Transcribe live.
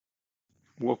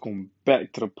Welcome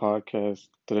back to the podcast.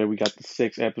 Today we got the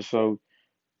sixth episode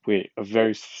with a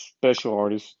very special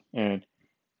artist and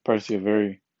personally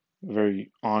a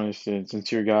very honest and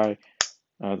sincere guy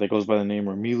that goes by the name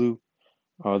Ramilou.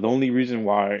 The only reason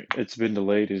why it's been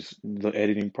delayed is the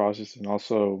editing process, and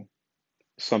also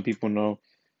some people know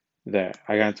that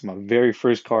I got into my very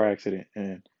first car accident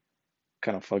and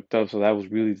kind of fucked up. So that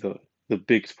was really the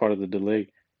biggest part of the delay.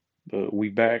 But we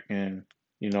back, and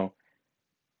you know.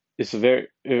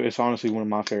 It's honestly one of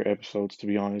my favorite episodes, to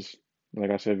be honest.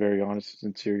 Like I said, very honest,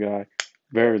 sincere guy,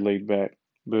 very laid back,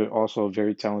 but also a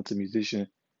very talented musician.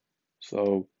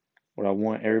 So what I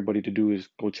want everybody to do is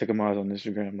go check him out on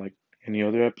Instagram, like any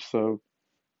other episode.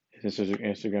 His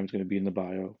Instagram's gonna be in the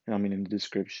bio, I mean in the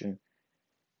description.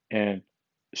 And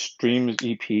stream his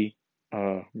EP,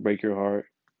 Break Your Heart,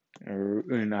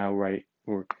 and I'll write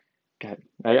or God,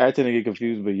 I tend to get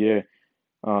confused, but yeah,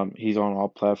 he's on all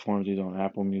platforms. He's on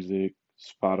Apple Music,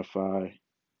 Spotify,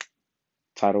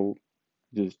 Tidal.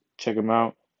 Just check him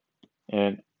out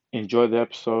and enjoy the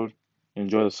episode.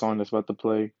 Enjoy the song that's about to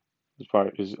play. This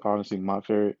part is honestly my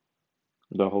favorite.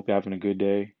 So I hope you're having a good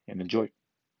day and enjoy.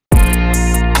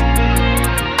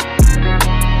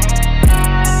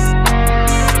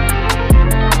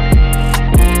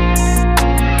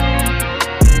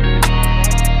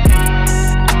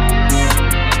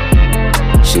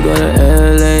 She go to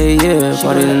LA, yeah,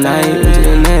 party tonight, into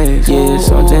the next. Yeah,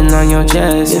 something on your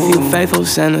chest. If you faithful,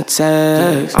 send a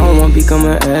text. I don't wanna become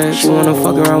an ex. She wanna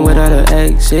fuck around without an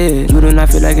exit. You do not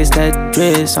feel like it's that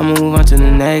dress. I'ma move on to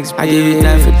the next. I give you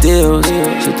that for deals.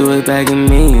 She threw it back at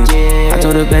me. I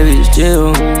told her, baby, just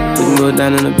chill. We can go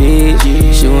down on the beach.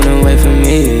 She wanna wait for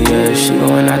me, yeah. She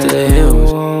going out to the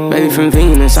hills. Baby from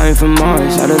Venus, I ain't from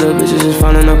Mars. All the little bitches just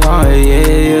falling apart, yeah,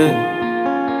 yeah.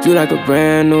 You like a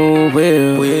brand new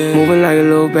wheel, moving like a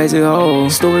little basic hoe.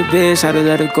 Stupid bitch, had to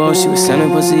let it go. She was sending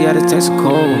pussy out of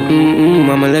Texaco.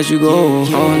 I'ma let you go.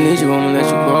 I don't need you, I'ma let you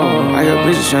go. I got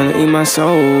bitches trying to eat my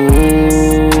soul.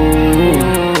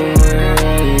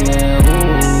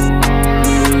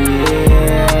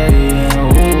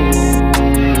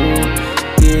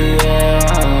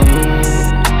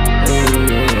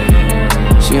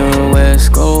 She on the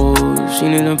West Coast. She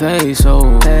need a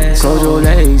peso. Close your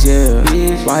legs, yeah.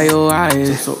 Why your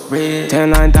eyes?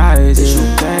 Tan line thighs,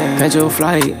 yeah. Catch your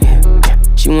flight.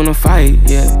 She wanna fight,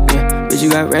 yeah. Bitch, you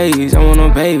got raised. I want a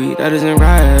baby. That isn't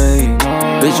right.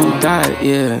 Bitch, you died,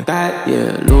 yeah.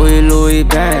 Louis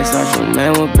bags. Thought your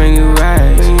man would bring you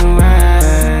rags.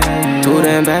 Too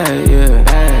damn bad,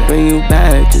 yeah. Bring you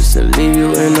back just to leave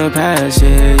you in the past,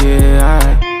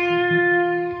 yeah.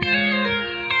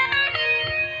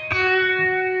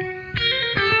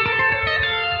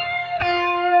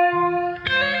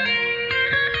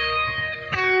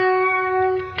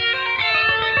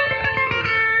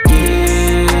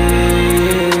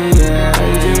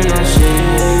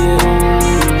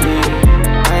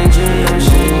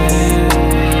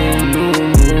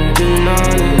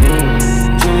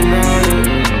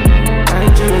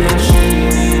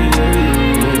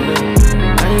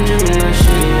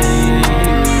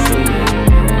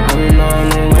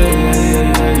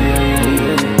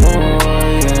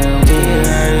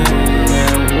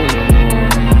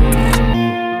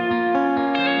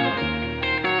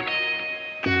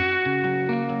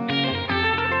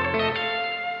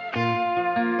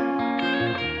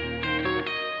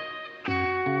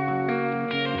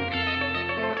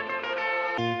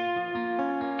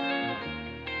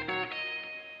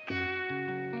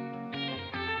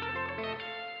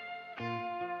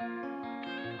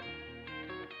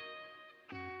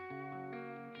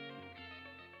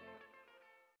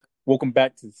 Welcome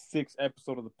back to the sixth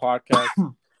episode of the podcast.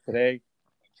 Today,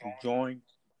 I'm joined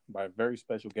by a very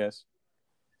special guest,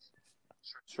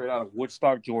 straight out of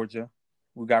Woodstock, Georgia.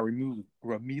 We got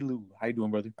Ramilou. How you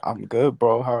doing, brother? I'm good,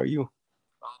 bro. How are you?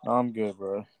 I'm good,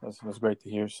 bro. That's great to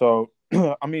hear. So,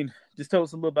 I mean, just tell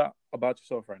us a little about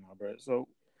yourself right now, bro. So,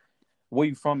 where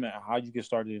you from and how'd you get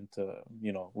started into,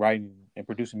 writing and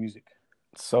producing music?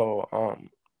 So,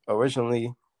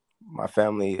 originally, my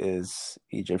family is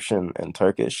Egyptian and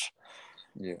Turkish,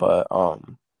 Yeah. but I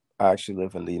actually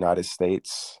live in the United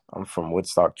States. I'm from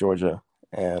Woodstock, Georgia,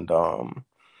 and I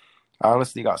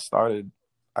honestly got started.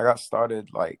 I got started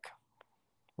like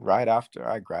right after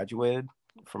I graduated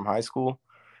from high school,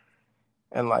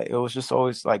 and like it was just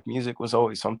always like music was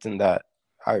always something that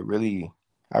I really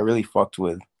fucked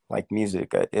with. Like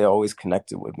music, it always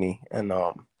connected with me, and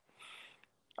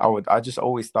I just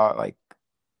always thought like.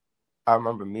 I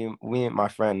remember me and my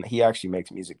friend, he actually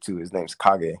makes music too. His name's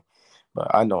Kage,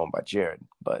 but I know him by Jared.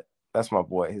 But that's my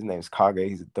boy. His name's Kage.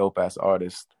 He's a dope ass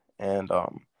artist. And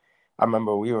I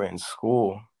remember we were in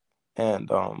school, and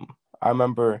I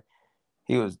remember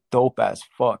he was dope as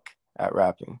fuck at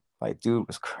rapping. Like, dude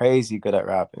was crazy good at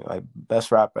rapping. Like,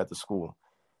 best rapper at the school.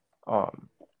 Um,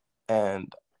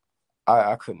 and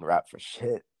I couldn't rap for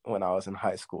shit when I was in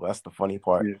high school. That's the funny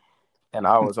part. Yeah. And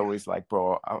I was always like,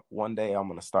 bro, one day I'm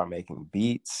gonna start making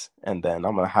beats, and then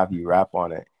I'm gonna have you rap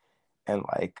on it. And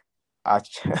like, I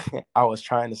I was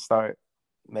trying to start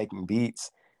making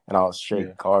beats, and I was Yeah.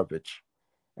 straight garbage.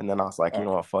 And then I was like, you Uh,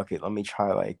 know what, fuck it. Let me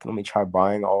try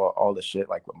buying all the shit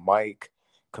like the mic,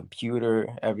 computer,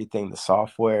 everything, the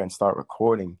software, and start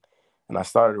recording. And I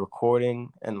started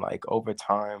recording, and like over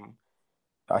time,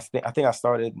 I think I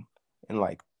started in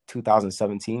like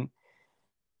 2017.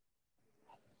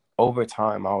 Over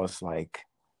time, I was like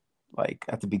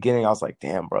at the beginning, I was like,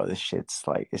 damn, bro, this shit's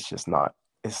like it's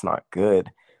not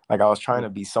good. Like I was trying yeah.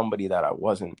 to be somebody that I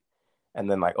wasn't. And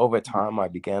then like over time, I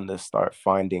began to start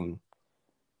finding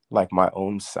like my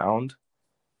own sound,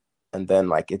 and then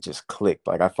like it just clicked.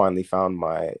 Like I finally found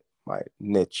my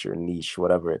niche or niche,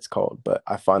 whatever it's called. But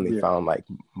I finally Yeah. found like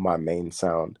my main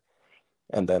sound,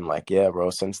 and then like yeah, bro.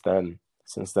 Since then,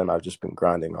 I've just been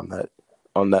grinding on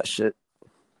that shit.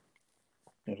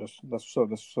 Yeah, that's what's up.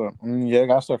 That's what's up. Yeah, I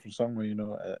gotta start from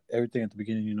somewhere. Everything at the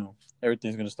beginning.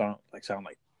 Everything's gonna start like sound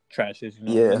like trashes. And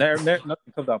Yeah.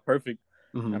 nothing comes out perfect.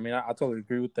 I Hmm. mean, I totally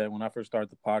agree with that. When I first started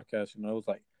the podcast, it was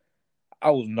like I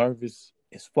was nervous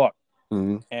as fuck,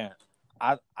 Hmm. and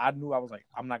I knew I was like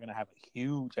I'm not gonna have a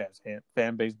huge ass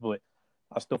fan base, but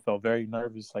I still felt very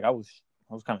nervous. Like I was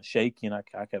kind of shaky, and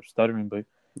I kept stuttering. But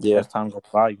Yeah. as time goes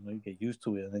by, you get used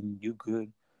to it, and then you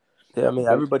good. Yeah, I mean,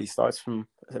 But everybody starts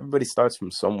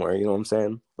from somewhere. You know what I'm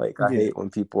saying? Like, I yeah, hate when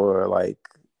people are like,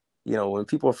 when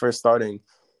people are first starting.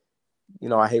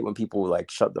 I hate when people like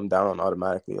shut them down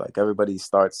automatically. Like, everybody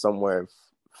starts somewhere.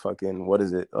 Fucking, what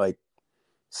is it? Like,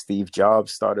 Steve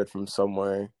Jobs started from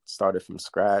somewhere, started from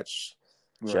scratch.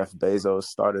 right. Jeff Bezos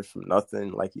started from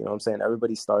nothing. Like, you know what I'm saying?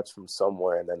 Everybody starts from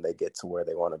somewhere, and then they get to where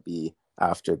they want to be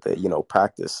after the,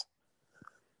 practice.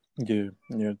 Yeah,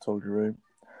 yeah, totally right.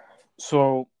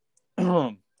 So,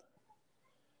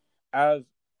 as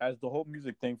as the whole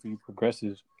music thing for you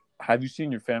progresses, have you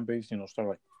seen your fan base, start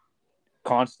like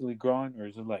constantly growing, or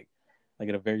is it like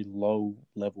at a very low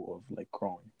level of like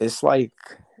growing? It's like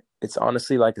it's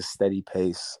honestly like a steady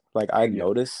pace. Like Yeah,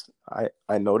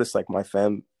 I noticed like my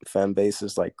fan base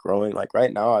is like growing. Like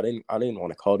right now, I didn't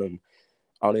want to call them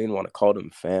I don't even want to call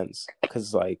them fans,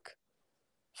 because like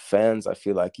fans, I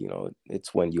feel like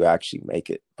it's when you actually make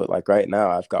it. But like right now,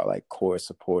 I've got like core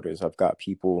supporters. I've got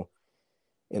people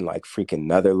in like freaking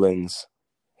Netherlands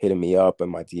hitting me up in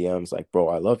my DMs like, bro,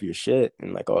 I love your shit,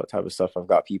 and like all that type of stuff. I've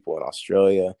got people in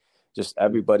Australia, just yeah,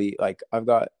 everybody. Like I've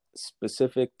got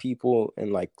specific people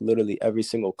in like literally every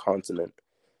single continent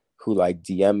who like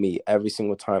DM me every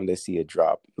single time they see a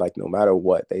drop. Like no matter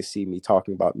what, they see me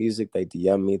talking about music, they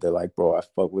DM me. They're like, bro, I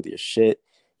fuck with your shit.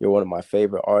 You're one of my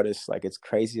favorite artists. Like it's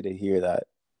crazy to hear that.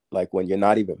 Like when you're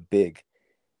not even big,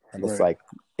 and right.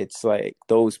 it's like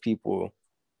those people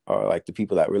are like the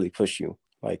people that really push you.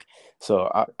 Like, so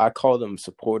I call them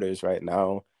supporters right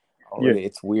now. I don't Yeah, really,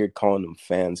 it's weird calling them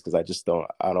fans because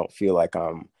I don't feel like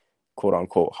I'm quote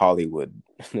unquote Hollywood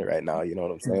right now. You know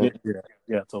what I'm yeah, saying? yeah,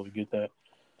 yeah. I totally get that.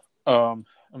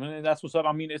 I mean that's what's up.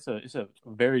 I mean it's a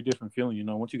very different feeling,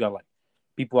 once you got like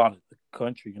people out of the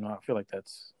country. I feel like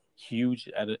that's huge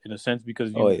in a sense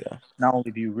because Oh yeah. not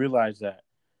only do you realize that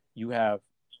you have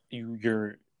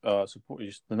your support,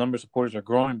 the number of supporters are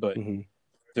growing, but Hmm.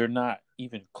 they're not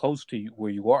even close to you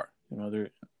where you are. They're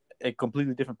a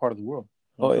completely different part of the world.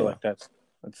 I Oh feel yeah. like that's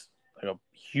like a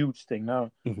huge thing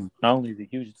now. Hmm. Not only is it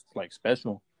huge, it's like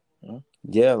special. You know?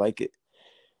 Yeah, like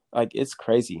it's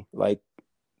crazy. Like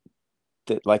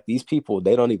these people,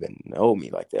 they don't even know me.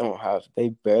 Like they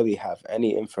barely have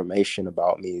any information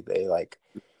about me.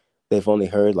 They've only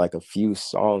heard like a few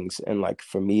songs, and like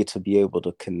for me to be able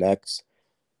to connect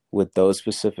with those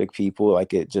specific people,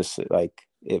 like it just like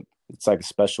it's like a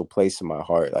special place in my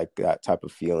heart, like that type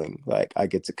of feeling. Like I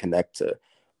get to connect to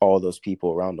all those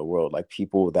people around the world, like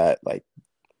people that like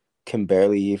can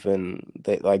barely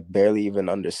even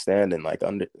understand and like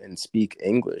under and speak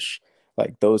English,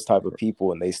 like those type of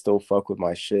people, and they still fuck with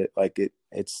my shit. Like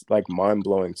it's like mind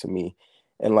blowing to me.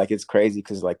 And like it's crazy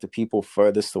because like the people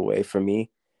furthest away from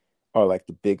me are like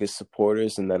the biggest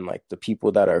supporters, and then like the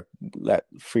people that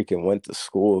freaking went to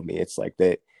school with me, it's like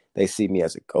they see me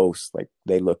as a ghost. Like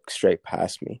they look straight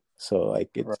past me. So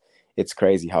like Right. it's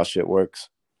crazy how shit works.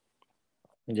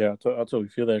 Yeah, I totally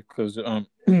feel that because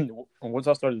once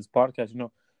I started this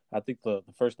podcast, I think the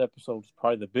first episode was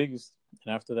probably the biggest,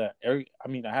 and after that, I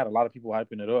mean, I had a lot of people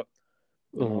hyping it up,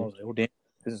 and I Hmm. was like, oh damn.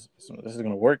 this is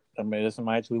gonna work. I mean, this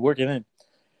might actually work. And then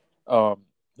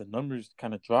the numbers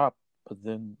kind of dropped, but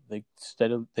then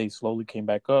they slowly came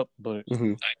back up. But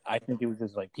Hmm. I think it was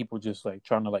just like people just like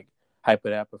trying to like hype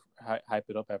it up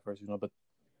at first, But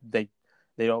they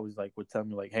they always like would tell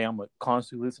me like, hey, I'm gonna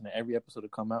constantly listen to every episode to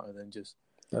come out, and then just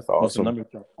That's once the awesome. numbers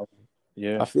drop,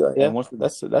 yeah, I feel like, yeah, and once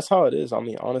the, that's how it is. I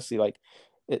mean, honestly, like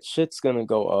shit's gonna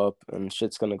go up and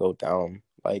shit's gonna go down.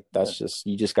 Like yeah, that's just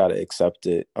you just gotta accept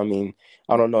it. I mean,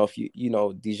 I don't know if you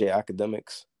know DJ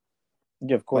Academics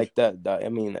yeah, of course, like that. I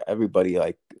mean, everybody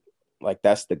like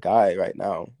that's the guy right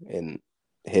now in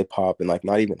hip hop and like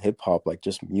not even hip hop, like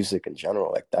just music in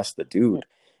general. Like that's the yeah, dude,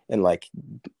 and like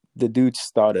the dude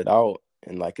started out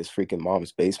in like his freaking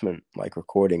mom's basement, like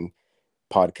recording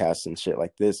podcasts and shit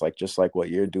like this, like just like what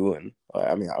you're doing.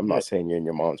 I mean, I'm yeah, not saying you're in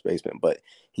your mom's basement, but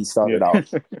he yeah, started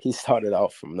out he started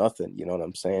out from nothing, you know what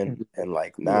I'm saying? And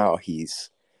like yeah, now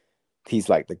he's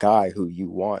like the guy who you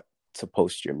want to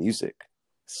post your music.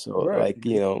 So right,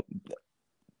 like,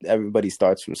 everybody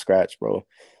starts from scratch, bro.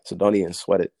 So don't even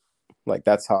sweat it. Like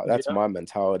that's yeah, my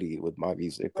mentality with my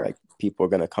music. right. Like people are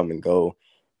gonna come and go.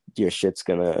 Your shit's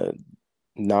gonna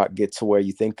not get to where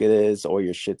you think it is, or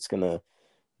your shit's gonna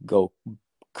go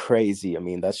crazy. I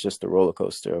mean, that's just the roller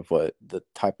coaster of what the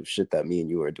type of shit that me and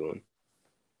you are doing.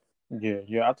 Yeah,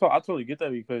 yeah. I totally get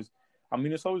that because I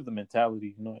mean it's always the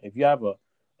mentality, If you have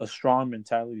a strong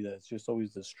mentality that's just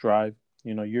always the strive,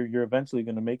 you're eventually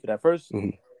gonna make it. At first, Hmm.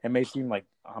 it may seem like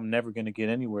I'm never gonna get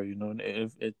anywhere, And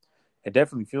it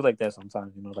definitely feels like that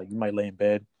sometimes, Like you might lay in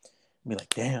bed and be like,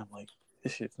 damn, like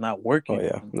this shit's not Oh working.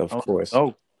 yeah, And of I was like, course.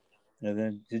 oh, and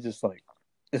then you just like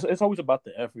it's always about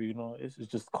the effort, It's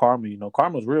just karma,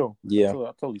 Karma's real. Yeah,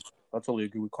 I totally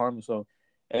agree with karma. So,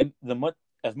 and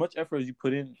as much effort as you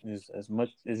put in is as much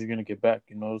as you're gonna get back.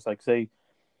 It's like say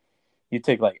you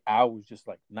take like hours just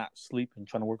like not sleeping,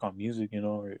 trying to work on music,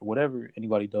 or whatever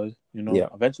anybody does. yeah,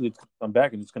 Eventually it's gonna come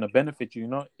back and it's gonna benefit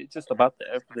you. It's just about the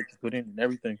effort that you put in and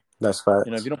everything. that's If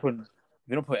facts. you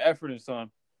don't put effort in something,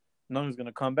 nothing's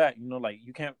gonna come back. Like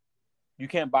you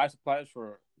can't buy supplies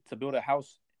to build a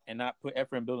house and not put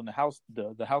effort in building the house.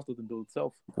 The house doesn't build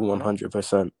itself. You know.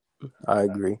 100%. I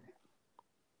agree.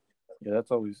 Yeah,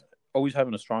 that's always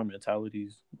having a strong mentality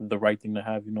is the right thing to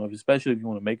have. Especially if you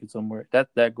want to make it somewhere.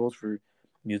 That goes for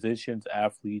musicians,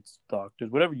 athletes,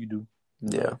 doctors, whatever you do.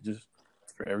 Yeah. Just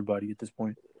for everybody at this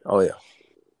point. Oh yeah.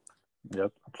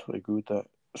 Yep, I totally agree with that.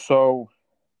 So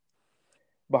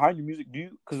behind your music, do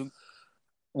you? Because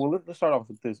let's start off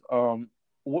with this.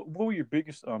 What were your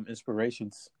biggest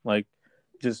inspirations? Like,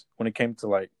 just when it came to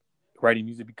like writing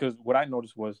music? Because what I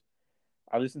noticed was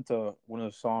I listened to one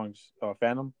of the songs,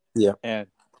 Phantom, Yeah. and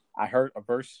I heard a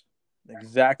verse The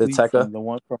exactly Tekka. from the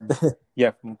one from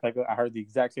Pega. I heard the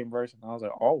exact same verse, and I was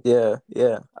like, oh, Yeah,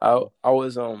 yeah. I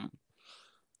was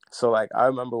so like I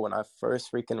remember when I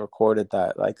first freaking recorded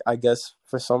that, like I guess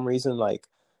for some reason like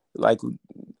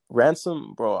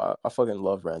Ransom, bro, I fucking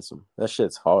love Ransom. That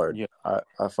shit's hard. yeah,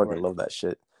 I fucking right, love that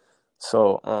shit.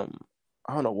 So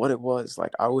I don't know what it was.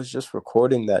 Like I was just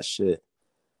recording that shit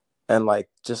and like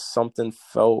just something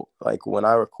felt like when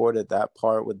I recorded that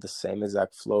part with the same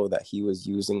exact flow that he was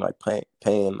using, like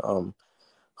paying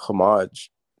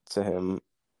homage to him.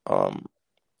 Um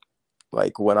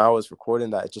like when I was recording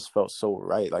that, it just felt so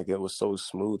right. Like it was so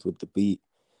smooth with the beat.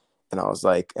 And I was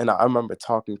like, and I remember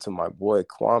talking to my boy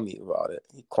Kwame about it.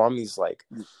 Kwame's like,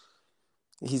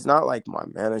 he's not like my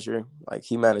manager. Like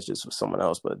he manages with someone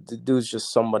else, but the dude's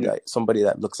just yeah, somebody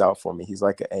that looks out for me. He's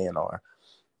like an A&R.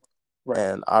 right,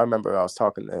 And I remember I was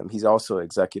talking to him. He's also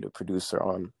executive producer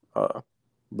on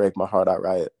Break My Heart Out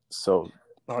Riot. So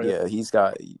oh yeah, yeah, he's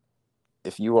got.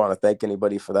 If you want to thank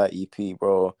anybody for that EP,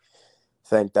 bro,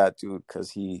 thank that dude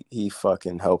because he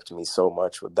fucking helped me so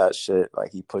much with that shit.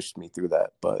 Like he pushed me through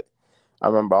that. But I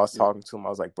remember I was yeah, talking to him. I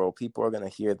was like, bro, people are gonna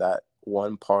hear that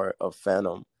one part of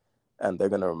Phantom, and they're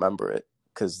gonna remember it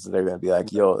because they're gonna be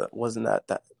like, yo, wasn't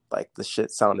that like the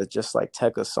shit sounded just like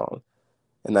Tekka's song.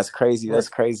 And that's crazy. right, That's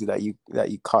crazy that you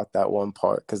caught that one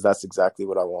part because that's exactly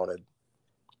what I wanted.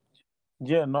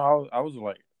 yeah. No, I was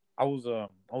like, I was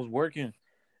working,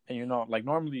 and like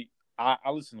normally.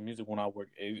 I listen to music when I work.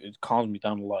 It calms me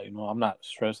down a lot. I'm not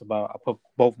stressed about. I put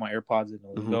both my AirPods in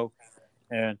and let's Hmm. go.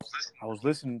 And I was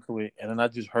listening to it, and then I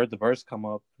just heard the verse come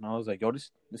up, and I was like, "Yo,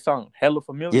 this sounds hella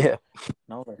familiar." Yeah. And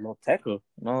I was like, "Lil Tecca,"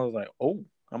 and I was like, "Oh, I'm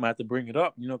gonna have to bring it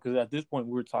up," because at this point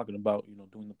we were talking about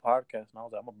doing the podcast, and I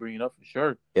was like, "I'm gonna bring it up for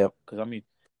sure," Yep. because I mean,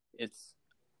 it's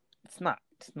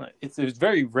it's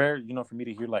very rare, for me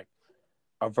to hear like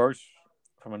a verse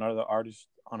from another artist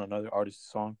on another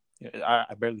artist's song.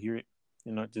 I barely hear it,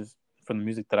 just from the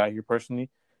music that I hear personally.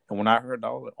 And when I heard that,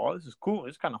 I was like, "Oh, this is cool.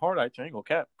 It's kind of hard. I ain't gonna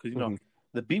cap because Hmm.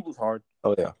 the beat was hard.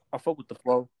 Oh yeah. I fuck with the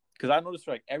flow because I noticed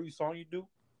like every song you do,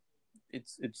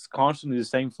 it's constantly the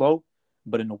same flow,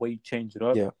 but in the way you change it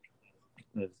up. Yeah.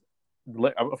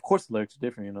 Of course, the lyrics are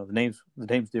different. The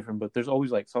name's different, but there's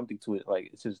always like something to it. Like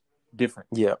it's just different.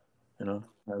 Yeah. And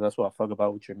that's what I fuck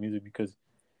about with your music because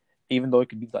even though it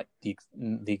could be like the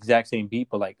exact same beat,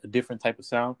 but like a different type of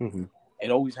sound, Hmm. it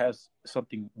always has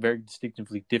something very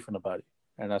distinctively different about it.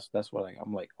 And that's what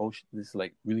I'm like, oh shit, this is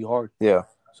like really hard. Yeah.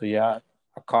 So yeah,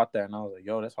 I caught that and I was like,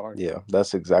 yo, that's hard. Yeah.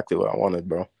 That's exactly what I wanted,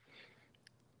 bro.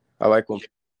 I like when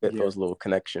people get Yeah. those little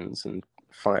connections and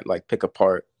pick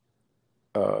apart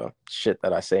shit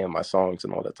that I say in my songs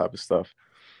and all that type of stuff.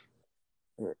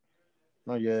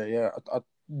 No, yeah. I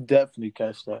definitely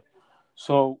catch that.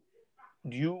 So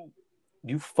do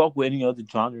you fuck with any other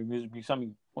genre of music? Because I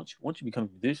mean, once you become a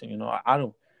musician, I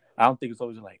don't think it's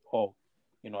always like, oh,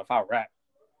 if I rap,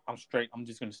 I'm straight. I'm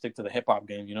just gonna stick to the hip hop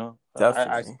game. I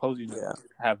Definitely. suppose Yeah.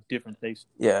 have different tastes.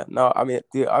 Yeah. No, I mean,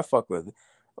 dude, I fuck with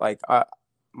like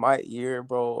my ear,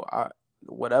 bro.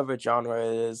 Whatever genre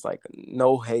it is, like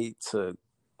no hate to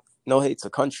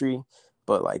country,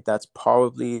 but like that's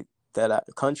probably that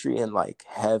country and like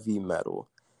heavy metal.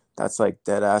 That's like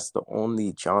dead ass the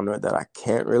only genre that I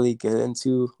can't really get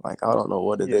into. Like I don't know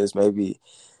what it Yeah, is. Maybe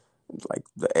like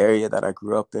the area that I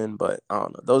grew up in, but I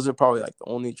don't know. Those are probably like the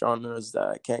only genres that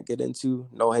I can't get into.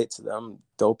 No hate to them,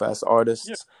 dope ass yeah,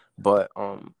 artists, but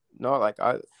no, like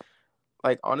I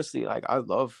like honestly like I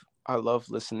love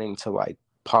listening to like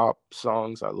pop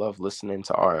songs. I love listening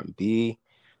to R&B.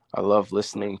 I love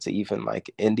listening to even like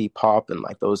indie pop and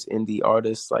like those indie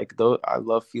artists. Like those, I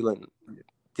love feeling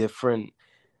different.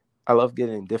 I love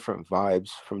getting different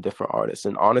vibes from different artists.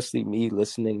 And honestly, me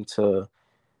listening to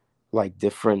like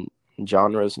different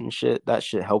genres and shit, that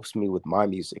shit helps me with my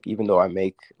music. Even though I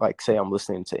make like say I'm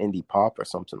listening to indie pop or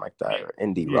something like that or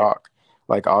indie yeah, rock.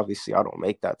 Like obviously I don't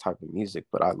make that type of music,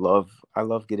 but I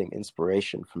love getting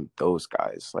inspiration from those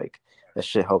guys. Like that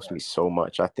shit helps me so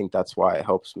much. I think that's why it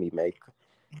helps me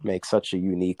make such a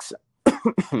unique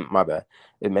my bad.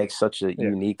 It makes such a yeah.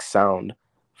 unique sound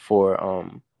for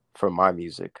my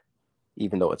music,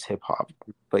 even though it's hip hop.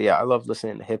 But yeah, I love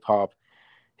listening to hip hop,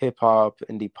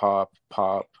 indie pop,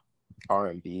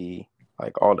 R&B,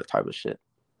 like all the type of shit.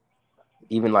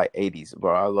 Even like 80s,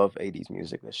 bro. I love 80s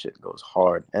music. That shit goes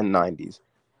hard and 90s.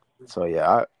 So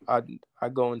yeah, I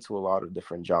go into a lot of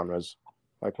different genres,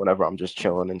 like whenever I'm just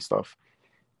chilling and stuff.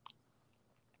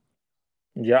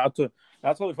 Yeah, I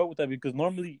totally fuck with that because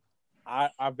normally I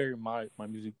vary my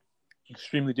music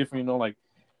extremely different. Like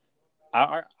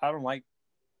I don't like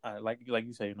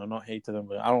you say, not hate to them,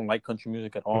 but I don't like country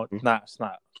music at all. Hmm. It's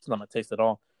not my taste at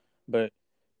all. But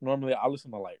normally I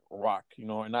listen to like rock,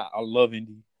 and I love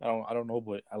indie. I don't know,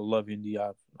 but I love indie.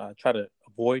 I try to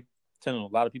avoid telling a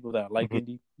lot of people that I like Hmm.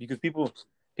 indie because people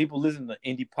listen to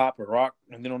indie pop or rock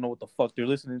and they don't know what the fuck they're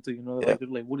listening to. Yeah, They're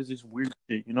like, what is this weird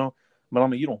shit? But I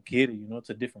mean, you don't get it. It's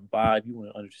a different vibe. You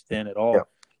wouldn't understand at yeah. all.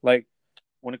 Like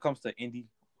when it comes to indie,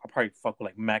 I probably fuck with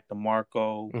like Mac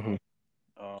DeMarco. Hmm.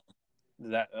 Um,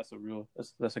 that's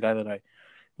a guy that I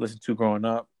listened to growing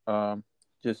up.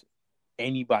 Just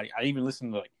anybody. I even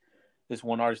listened to like this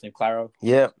one artist named Claro.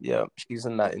 Yeah, yeah. She's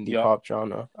in that indie Yup. pop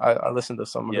genre. I listen to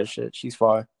some of her Yes. shit. She's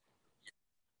fire.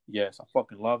 Yes. I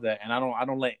fucking love that. And I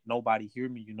don't let nobody hear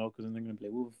me, because then they're gonna be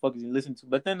like, "What the fuck is he listening to?"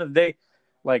 But at the end of the day,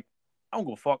 like, I don't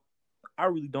go fuck. I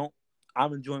really don't.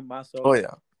 I'm enjoying Oh myself.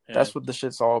 yeah. And That's what the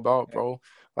shit's all about, bro.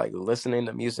 Like listening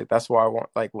to music. That's why I want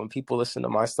like when people listen to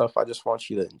my stuff, I just want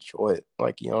you to enjoy it.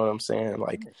 Like, you know what I'm saying?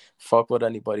 Like fuck what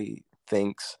anybody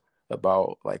thinks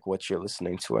about like what you're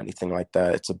listening to or anything like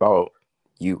that. It's about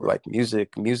you. Like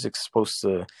music's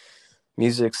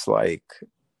like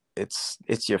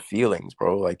it's your feelings,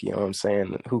 bro. Like, you know what I'm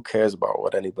saying? Who cares about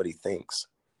what anybody thinks?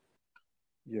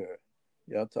 yeah,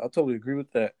 yeah, I totally agree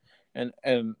with that.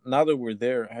 And now that we're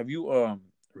there, have you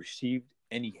received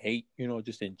any hate?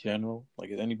 Just in general.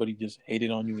 Like, has anybody just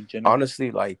hated on you in general?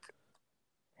 Honestly, like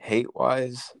hate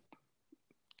wise,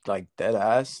 like dead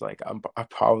ass, like I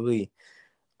probably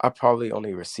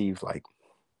only received like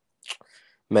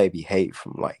maybe hate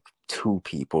from like two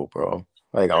people, bro.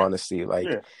 Like honestly, like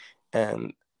Yeah,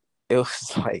 and it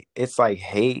was like it's like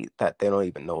hate that they don't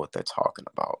even know what they're talking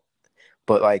about.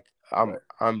 But like right.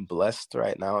 I'm blessed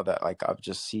right now that like I've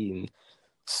just seen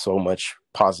so much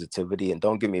positivity, and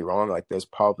don't get me wrong, like there's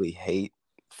probably hate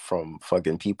from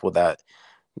fucking people that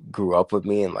grew up with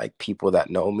me and like people that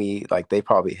know me, like they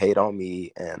probably hate on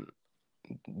me and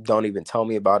don't even tell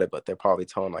me about it, but they're probably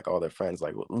telling like all their friends,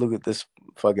 like, look at this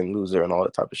fucking loser and all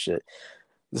that type of shit.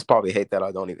 There's probably hate that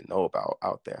I don't even know about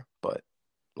out there. But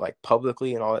like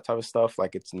publicly and all that type of stuff,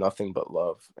 like it's nothing but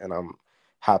love, and I'm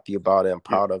happy about it. I'm Yeah.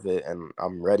 proud of it, and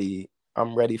I'm ready.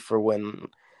 I'm ready for when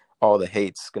all the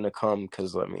hate's gonna come,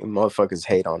 because I mean, motherfuckers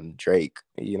hate on Drake.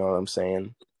 You know what I'm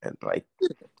saying? And like,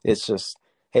 it's just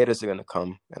haters are gonna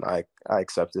come, and I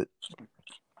accept it.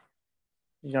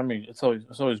 Yeah, I mean, it's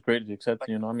always great to accept,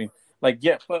 I mean, like,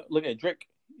 yeah, but look at Drake.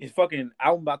 His fucking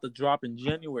album about to drop in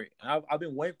January. And I've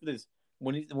been waiting for this.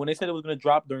 When they said it was gonna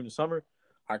drop during the summer,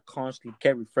 I constantly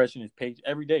kept refreshing his page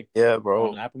every day Yeah, on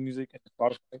bro. Apple Music and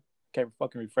Spotify. Kept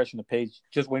fucking refreshing the page,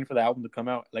 just waiting for the album to come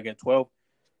out. Like at 12,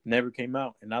 never came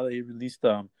out. And now that he released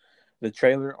the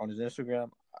trailer on his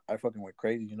Instagram, I fucking went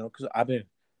crazy, because I've been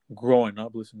growing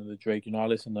up listening to Drake. I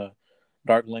listen to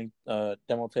Dark Link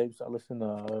demo tapes. I listen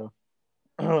to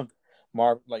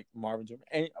Marvin's,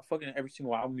 fucking every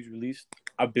single album he's released,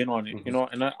 I've been on it, Hmm.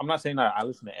 and I'm not saying that I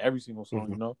listen to every single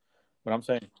song, Hmm. but I'm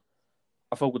saying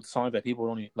I fuck with the songs that people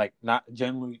don't like, not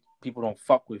generally people don't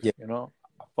fuck with, Yeah,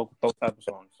 I fuck with those type of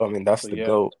songs. I mean that's So the yeah,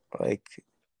 goat. Like, yo,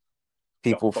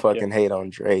 people fuck yeah, fucking hate on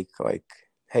Drake. Like,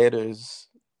 haters,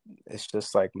 it's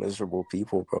just like miserable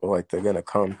people, bro. Like, they're gonna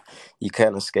come. You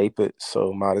can't escape it,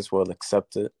 so might as well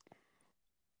accept it.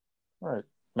 all right,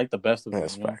 make the best of it,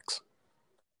 That's facts.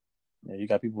 Yeah, you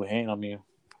got people hating on me.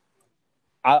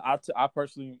 I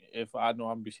personally, if I know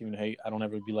I'm receiving hate, I don't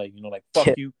ever be like, like fuck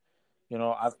Yeah, you.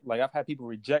 I've had people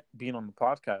reject being on the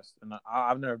podcast, and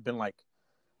I've never been like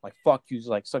fuck you, just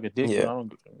like suck a dick. yeah, I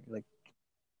don't like.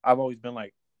 I've always been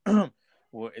like,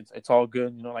 well, it's all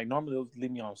good. Like normally they'll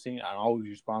leave me on scene. I always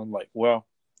respond like, well,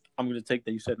 I'm gonna take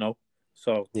that you said no,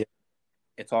 so yeah.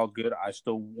 it's all good. I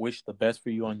still wish the best for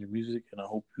you on your music, and I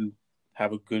hope you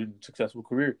have a good and successful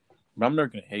career. But I'm never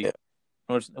gonna hate. Yeah.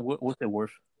 What's it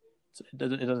worth? It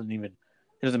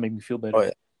doesn't make me feel Oh better.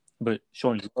 yeah. But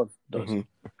showing love does. Hmm.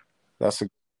 That's a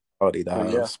good quality to But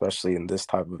have, yeah. especially in this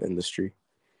type of industry.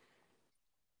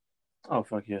 Oh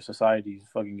fuck yeah, society is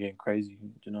fucking getting crazy.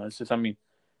 It's just, I mean,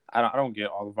 I don't get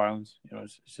all the violence.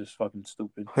 It's just fucking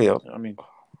stupid. Yep, I mean,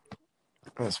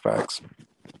 that's facts.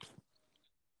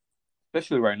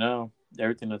 especially right now,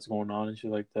 everything that's going on and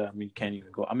shit like that. I mean, you can't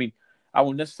even go. I mean, I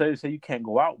wouldn't necessarily say you can't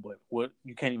go out, but what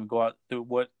you can't even go out.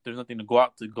 There's nothing to go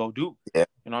out to go do. Yeah,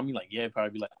 What I mean? Like, yeah,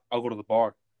 probably be like, I'll go to the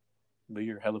bar, but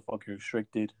you're hella fucking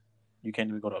restricted. You can't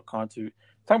even go to a concert.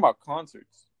 Talking about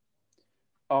concerts,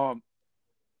 um,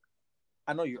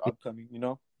 I know you're upcoming,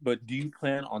 but do you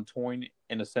plan on touring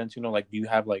in a sense? Like, do you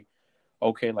have like,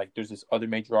 okay, like there's this other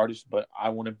major artist, but I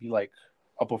want to be like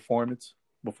a performance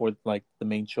before like the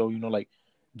main show. Like,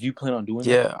 do you plan on doing that?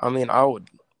 yeah. I mean, I would,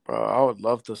 bro. I would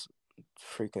love to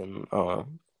freaking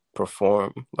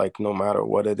perform, like, no matter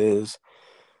what it is.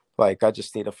 Like, I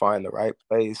just need to find the right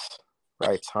place,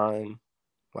 right time.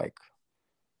 Like,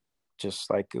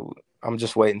 just like I'm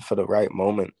just waiting for the right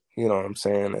moment. You know what I'm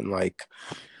saying? And like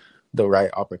the right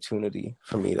opportunity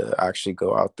for me to actually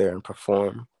go out there and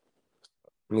perform.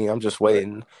 I mean, I'm just Right.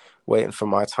 waiting for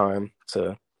my time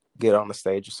to get on the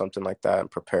stage or something like that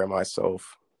and prepare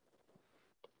myself.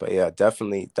 But yeah,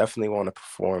 definitely want to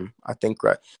perform. I think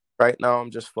right now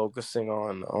I'm just focusing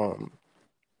on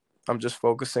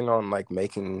like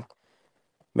making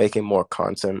more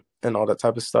content and all that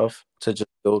type of stuff to just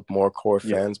build more core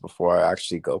Yeah. fans before I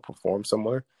actually go perform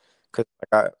somewhere. Cause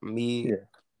like Yeah.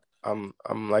 I'm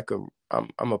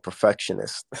a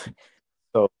perfectionist.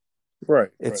 So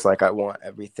Right. it's Right. like I want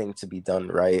everything to be done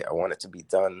right. I want it to be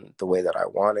done the way that I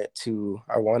want it to.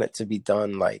 I want it to be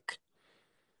done like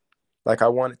I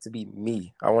want it to be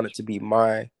me. I want it to be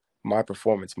my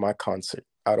performance, my concert.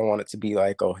 I don't want it to be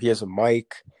like, oh, here's a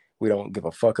mic. We don't give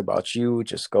a fuck about you.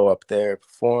 Just go up there,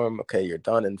 perform. Okay, you're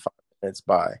done in 5 minutes.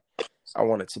 Bye. I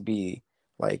want it to be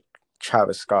like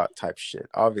Travis Scott type shit.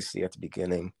 Obviously, at the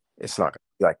beginning, it's not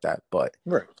gonna be like that, but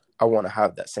Right. I want to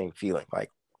have that same feeling.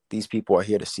 Like, these people are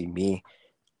here to see me.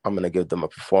 I'm gonna give them a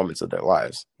performance of their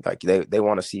lives. Like, they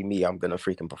want to see me. I'm gonna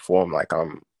freaking perform like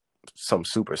I'm some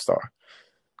superstar.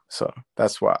 So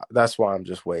that's why I'm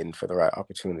just waiting for the right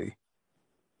opportunity.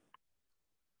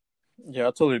 Yeah,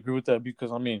 I totally agree with that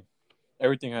because I mean,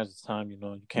 everything has its time.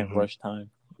 You can't Hmm. rush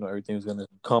time. Everything's gonna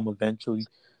come eventually.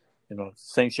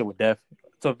 Same shit with death.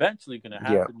 It's eventually gonna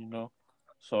Yeah, happen.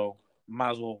 So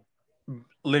might as well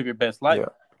live your best life. yeah,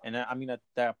 And I mean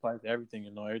that applies to everything.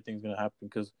 Everything's gonna happen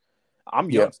because I'm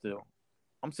yeah. young still.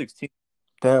 I'm 16,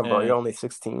 Damn, bro, you're and only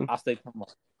 16. I stay from my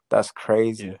That's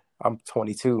crazy. yeah, I'm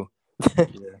 22. yeah.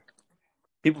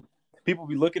 People people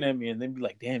be looking at me and they be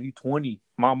like, "Damn, you 20."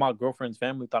 My girlfriend's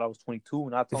family thought I was 22,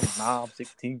 and I told them, "Nah, I'm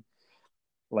 16." Is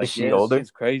Like, she yeah, older?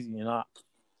 shit's crazy, by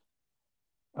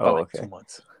Oh, like okay. 2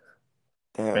 months.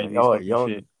 Damn, Crazy as y'all are fucking shit.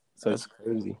 young. So That's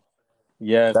crazy.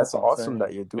 Yeah, that's That's what I'm awesome saying.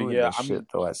 that you're But doing yeah, this I shit mean,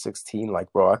 though at 16.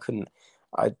 Like, bro,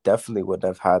 I definitely wouldn't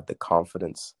have had the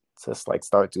confidence to like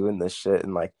start doing this shit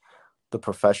and like the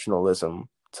professionalism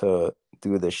to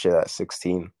do this shit at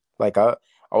 16. Like I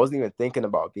wasn't even thinking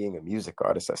about being a music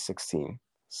artist at 16.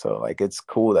 So like it's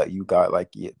cool that you got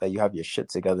like that you have your shit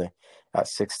together at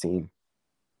 16.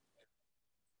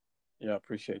 yeah, I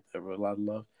appreciate that, bro. A lot of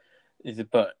love. Is it?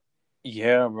 But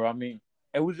yeah, bro. I mean,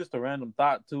 it was just a random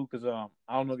thought too, because I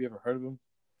don't know if you ever heard of him.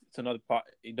 It's another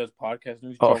he does podcast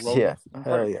news, Oh Joe yeah, Rogan. You hell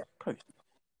probably, yeah. probably,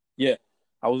 yeah.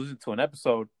 I was listening to an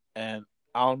episode, and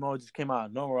I don't know, it just came out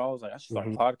of nowhere. I was like, I should start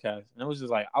Hmm. a podcast, and it was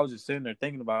just like I was just sitting there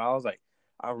thinking about it. I was like,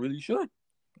 I really should.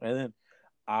 And then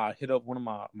I hit up one of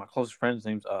my closest friends,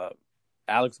 name's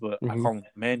Alex, but I Hmm. call him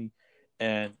Manny,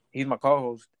 and he's my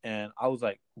co-host. And I was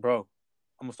like, bro,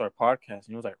 I'm gonna start a podcast. And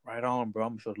he was like, right on, bro.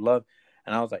 I'm gonna show the love.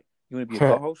 And I was like, you want to be a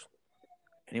co-host?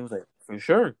 And he was like, for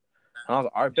sure. And I was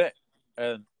like, all right, bet.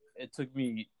 And it took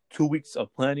me 2 weeks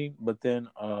of planning, but then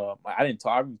I didn't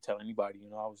talk. I didn't tell anybody. You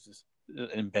know, I was just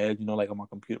in bed. You know, like on my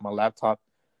computer, my laptop,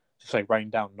 just like writing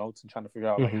down notes and trying to figure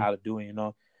out like Hmm. how to do it. You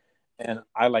know, and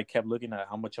I like kept looking at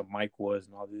how much a mic was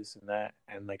and all this and that,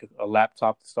 and like a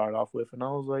laptop to start off with. And I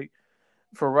was like,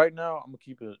 for right now, I'm gonna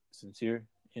keep it sincere,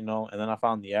 you know. And then I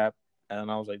found the app,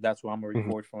 and I was like, that's where I'm gonna Hmm.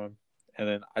 record from. And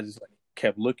then I just like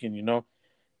kept looking, you know,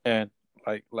 and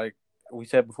like we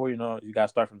said before, you know, you gotta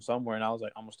start from somewhere. And I was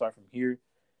like, I'm gonna start from here,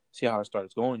 see how it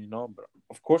starts going, you know. But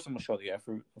of course, I'm gonna show the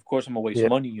effort. Of course, I'm gonna waste Yeah,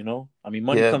 money, you know. I mean,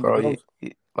 money yeah, comes and bro. goes.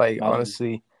 Like Might as well.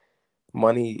 honestly,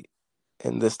 money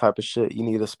in this type of shit, you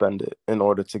need to spend it in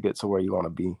order to get to where you want to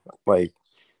be. Like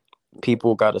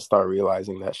people got to start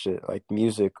realizing that shit. Like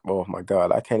music, oh my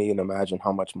god, I can't even imagine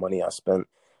how much money I spent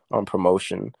on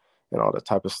promotion and all that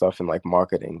type of stuff and like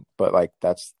marketing. But like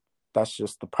that's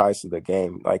just the price of the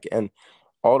game. Like and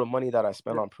all the money that I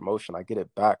spend on promotion, I get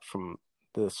it back from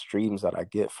the streams that I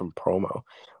get from promo.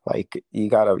 Like you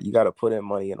gotta put in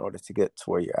money in order to get to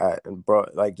where you're at. And bro,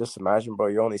 like just imagine, bro,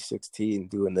 you're only 16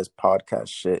 doing this podcast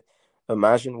shit.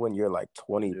 Imagine when you're like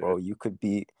 20, Yeah, bro, you could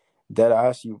be dead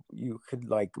ass. You could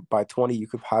like by 20 you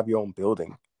could have your own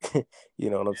building. You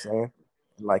know what I'm saying?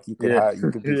 Like yeah,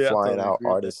 you could be yeah. I flying totally out agree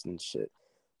with that. artists and shit.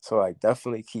 So like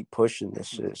definitely keep pushing this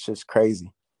shit. It's just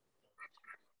crazy.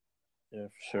 Yeah,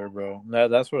 for sure, bro.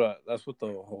 That's what the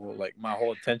whole like my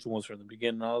whole attention was from the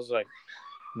beginning. I was like,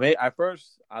 at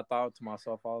first I thought to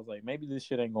myself, I was like, maybe this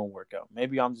shit ain't gonna work out.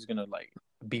 Maybe I'm just gonna like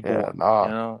be Yeah, bored. You nah,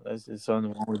 know, that's just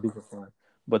something I want to do for fun.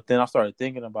 But then I started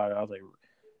thinking about it. I was like,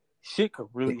 shit could it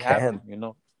really happen. can. You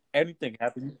know, anything can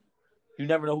happen. You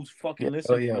never know who's Yeah, fucking oh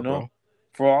listening. yeah, You know, bro.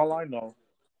 for all I know,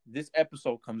 this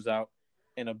episode comes out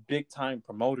and a big time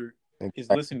promoter is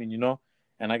Exactly. listening. You know,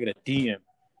 and I get a DM.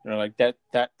 You know, like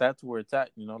that's where it's at.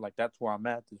 You know, like that's where I'm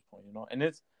at this point. You know, and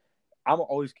I'm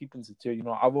always keeping sincere. You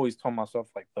know, I've always told myself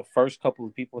like the first couple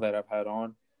of people that I've had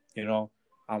on, you know,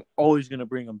 I'm always gonna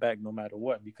bring them back no matter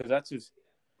what because that's just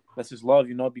love.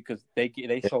 You know, because they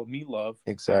Yeah, showed me love,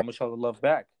 and I'm exactly. gonna show the love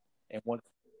back. And once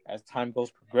as time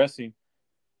goes progressing,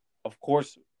 of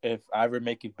course, if I ever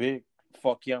make it big,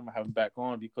 fuck yeah, I'm gonna have them back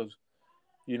on because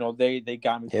you know they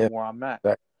got me Yeah, from where I'm at.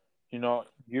 exactly. You know,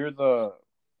 you're the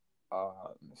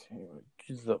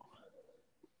she's the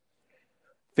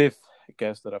fifth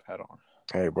guest that I've had on.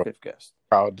 Hey, bro. Fifth guest.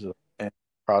 Proud to And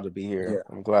proud to be here.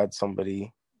 yeah. I'm glad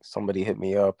somebody hit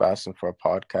me up asking for a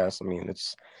podcast. I mean,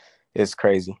 it's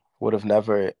crazy. I would have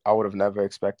never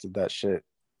expected that shit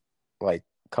like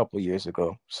a couple years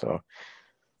ago. So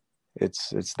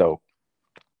it's dope.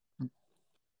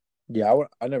 Yeah,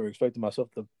 I never expected myself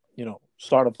to, you know,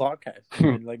 start a podcast,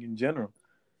 even like in general.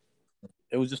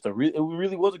 It was just it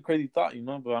really was a crazy thought, you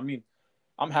know. But I mean,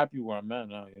 I'm happy where I'm at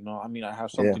now, you know. I mean, I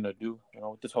have Yeah, something to do, you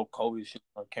know. With this whole COVID shit,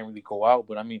 I can't really go out.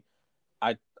 But I mean,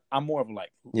 I I'm more of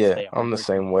like a yeah. stay at home I'm the person,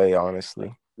 same way, like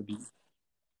honestly. to be.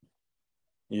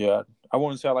 Yeah, I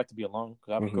wouldn't say I like to be alone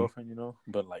because I have a Hmm. girlfriend, you know.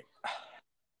 But like,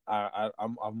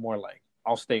 I'm more like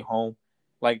I'll stay home.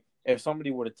 Like if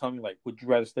somebody were to tell me like, would you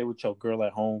rather stay with your girl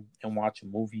at home and watch a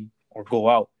movie or go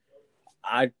out?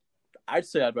 I I'd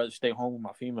say I'd rather stay home with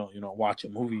my female, you know, watch a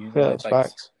movie. You know, Yeah, like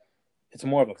that's facts. it's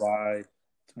more of a vibe.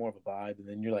 It's more of a vibe, and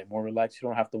then you're like more relaxed. You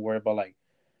don't have to worry about like,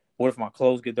 what if my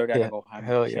clothes get dirty? I Yeah, gotta go have them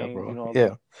hell yeah, changed. You bro. know, like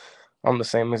Yeah, I'm the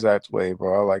same exact way,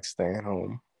 bro. I like staying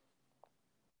home.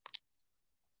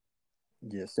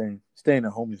 yeah, staying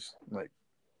at home is like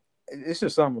it's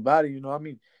just something about it. You know, I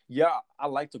mean, yeah, I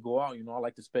like to go out. You know, I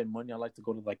like to spend money. I like to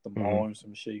go to like the Hmm. mall or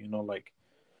some shit. You know, like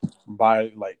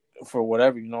buy like for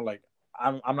whatever. You know, like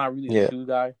I'm not really a Yeah, shoe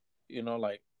guy. You know,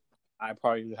 like I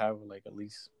probably have like at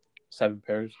least 7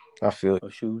 pairs I feel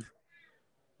of shoes,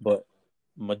 but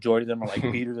majority of them are like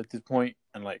it. beaters at this point,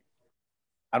 and like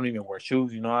I don't even wear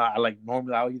shoes. I like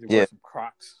normally I'll either wear Yeah, some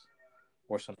Crocs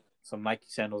or some Nike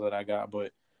sandals that I got,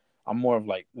 but I'm more of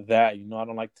like that. I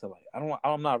don't like to like.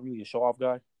 I'm not really a show off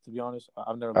guy, to be honest.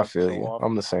 I've never I liked to feel show you. off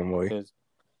I'm the same way. because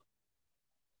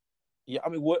yeah, I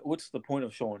mean, what's the point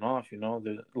of showing off?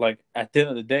 Like at the end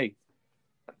of the day,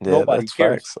 Yeah, nobody that's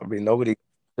cares. facts. I mean, nobody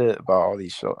shit about all the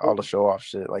show off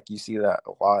shit. Like you see that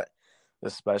a lot,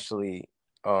 especially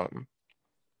um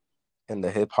in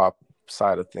the hip hop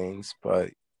side of things.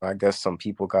 But I guess some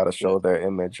people gotta Yeah, show their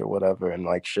image or whatever, and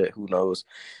like shit, who knows?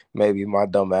 Maybe my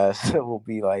dumb ass will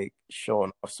be like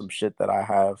showing off some shit that I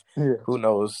have. yeah, Who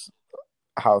knows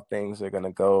how things are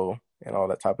gonna go and all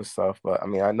that type of stuff. But I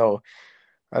mean, I know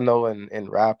in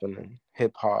rap and in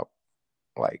hip hop,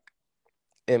 like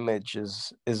image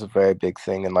is a very big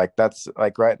thing, and like that's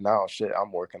like right now, shit,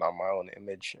 I'm working on my own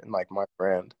image and like my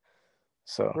brand.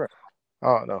 So right. I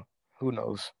don't know. Who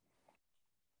knows?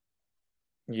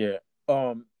 Yeah.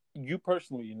 You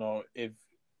personally,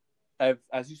 if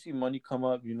as you see money come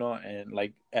up, and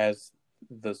like as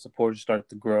the supporters start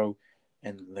to grow,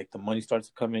 and like the money starts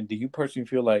to come in, do you personally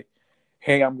feel like,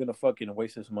 hey, I'm gonna fucking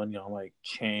waste this money on like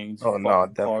chains, Oh no,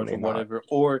 fucking cars, definitely or not. whatever,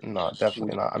 or No,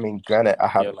 definitely would not. I mean, granted,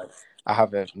 yeah, like I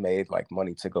haven't made like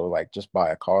money to go like just buy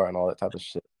a car and all that type of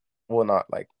shit. Well, not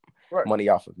like right, money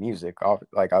off of music. Off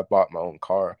like I bought my own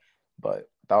car, but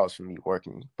that was from me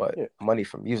working. But yeah, money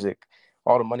from music,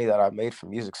 all the money that I made from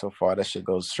music so far, that shit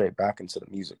goes straight back into the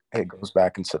music. It goes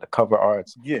back into the cover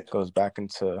arts, yeah, goes back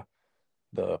into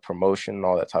the promotion and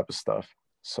all that type of stuff.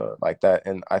 So like that,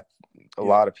 and a yeah,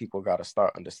 lot of people got to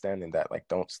start understanding that. Like,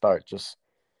 don't start just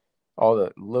all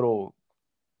the little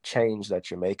change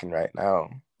that you're making right now.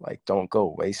 Like, don't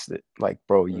go waste it. Like,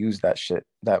 bro, use that shit.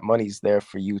 That money's there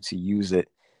for you to use it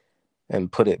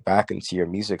and put it back into your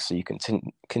music so you can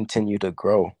continue to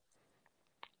grow.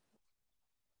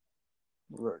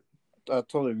 right. I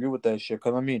totally agree with that shit.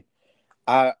 Cause I mean,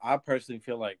 I personally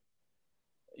feel like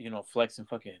flexing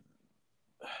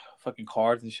fucking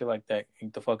cars and shit like that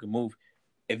ain't the fucking move.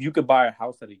 If you could buy a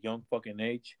house at a young fucking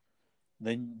age,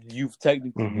 then you've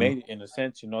technically Hmm. made it in a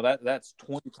sense. That's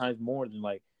 20 times more than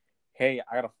like, hey,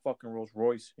 I got a fucking Rolls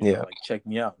Royce. Yeah, Like check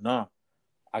me out. Nah,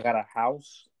 I got a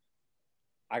house.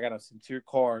 I got a sincere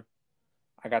car.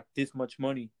 I got this much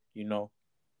money.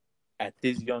 At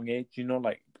this young age.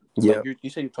 Like yeah, you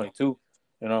say you're 22.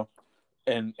 You know,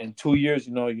 and in 2 years,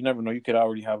 you never know. You could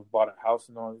already have bought a house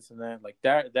and all this and that. Like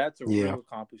that. That's a yeah, real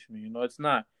accomplishment. It's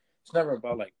not. It's never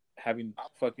about like having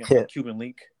fucking a yeah, Cuban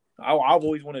link. I've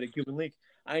always wanted a Cuban link.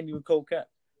 I ain't even cold cat.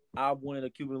 I've wanted a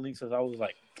Cuban link since I was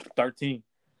like 13.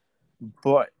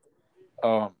 But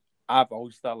um, I've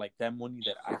always thought like that money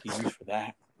that I can use for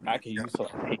that, I can use to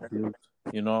like pay bills.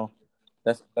 You know,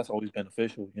 that's always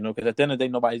beneficial. Because at the end of the day,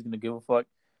 nobody's gonna give a fuck.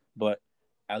 But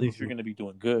at least you're hmm, gonna be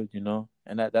doing good.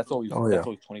 And that's always oh yeah,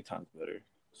 20 times better.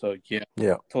 So yeah,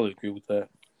 yeah, totally agree with that.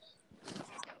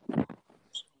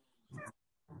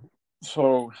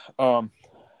 So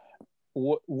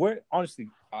where honestly,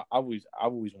 I always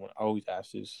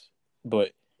ask this,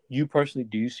 but you personally,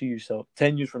 do you see yourself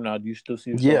 10 years from now? Do you still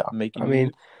see yourself yeah. I making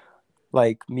mean, music?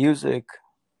 like music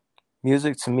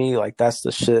to me, like that's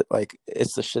the shit. Like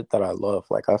it's the shit that I love.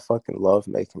 Like I fucking love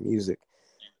making music,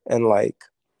 and like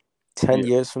 10 Yeah,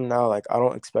 years from now, like I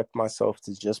don't expect myself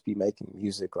to just be making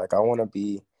music. Like I want to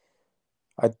be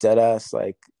a dead ass,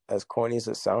 like as corny as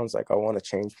it sounds, like I want to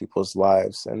change people's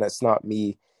lives. And that's not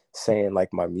me saying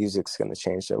like my music's going to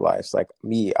change their lives. Like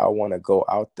me, I want to go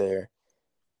out there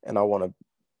and I want to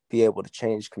be able to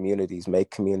change communities,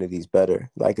 make communities better.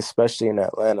 Like especially in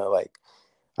Atlanta, like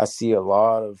I see a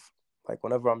lot of like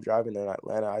whenever I'm driving in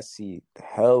Atlanta, I see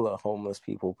hella homeless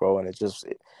people, bro, and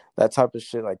that type of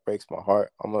shit like breaks my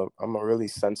heart. I'm a really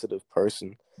sensitive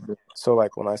person, so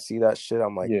like when I see that shit,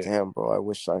 I'm like, yeah, damn, bro, I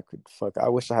wish I could I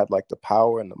wish I had like the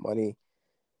power and the money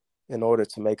in order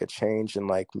to make a change and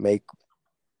like make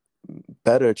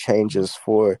better changes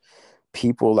for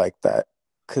people like that.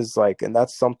 Cause like, and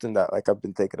that's something that like I've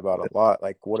been thinking about a lot.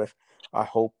 Like, what if I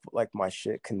hope like my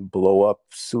shit can blow up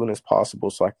soon as possible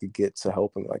so I could get to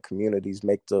helping like communities,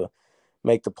 make the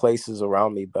places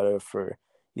around me better for,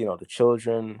 the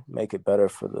children, make it better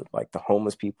for the like the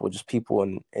homeless people, just people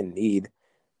in need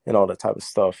and all that type of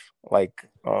stuff. Like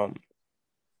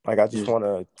I just just want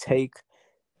to take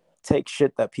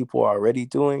shit that people are already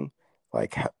doing,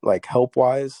 like help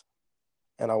wise,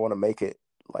 and I want to make it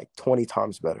like 20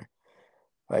 times better.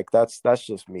 Like that's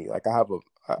just me. Like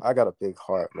I got a big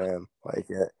heart, man. Like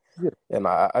yeah, yeah, and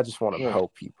I just want to right,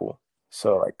 help people.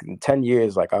 So like in 10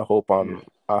 years, like yeah,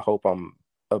 I hope I'm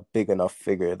a big enough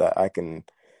figure that I can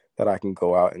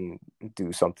go out and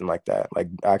do something like that. Like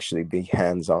actually be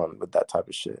hands on with that type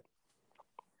of shit.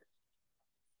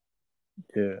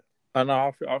 Yeah, I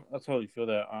know. I totally feel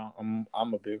that.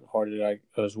 I'm a big hearted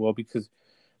guy as well because,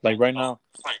 like right now,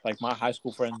 like my high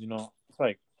school friends, it's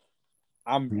like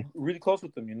I'm Mhm. really close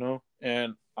with them,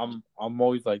 and I'm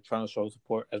always like trying to show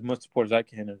support as much support as I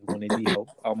can, and when they need help,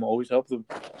 I'm always help them.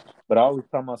 But I always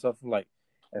tell myself like,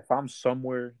 if I'm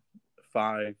somewhere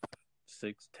 5,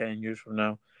 6, 10 years from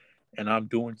now, and I'm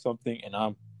doing something, and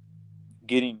I'm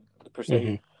getting per se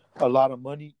Mhm. a lot of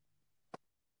money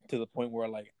to the point where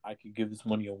like I could give this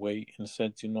money away in a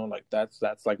sense, like that's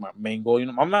like my main goal.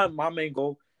 My main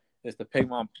goal is to pay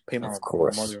my Of my mother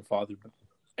course. and father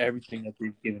everything that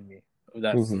they've given me.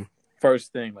 That's Mhm.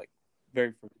 first thing, like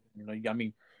very first. I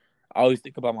mean, I always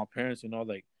think about my parents.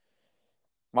 Like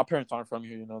my parents aren't from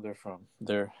here.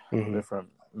 They're Mhm.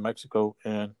 from Mexico,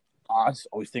 and I just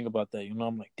always think about that.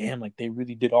 I'm like, damn, like they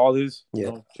really did all this,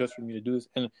 Yeah. just for me to do this.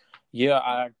 And yeah,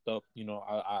 I act up.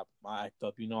 I act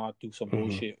up. I do some Mhm.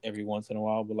 bullshit every once in a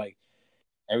while, but like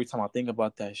every time I think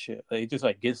about that shit, like, it just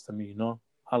like gets to me.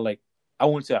 I like I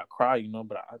wouldn't say I cry,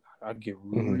 but I get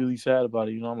Mhm. really sad about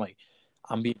it. I'm like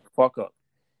I'm being fuck up,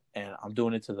 and I'm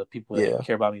doing it to the people that Yeah.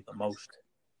 care about me the most,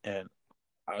 and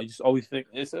I just always think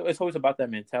it's always about that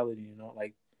mentality,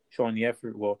 like showing the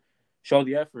effort. Well, show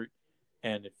the effort,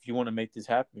 and if you want to make this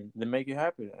happen, then make it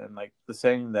happen. And like the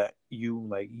saying that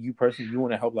you personally, you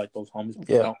want to help like those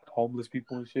Yeah. homeless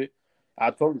people and shit.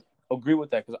 I totally agree with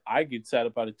that because I get sad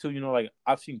about it too. Like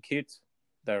I've seen kids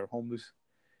that are homeless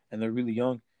and they're really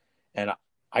young, and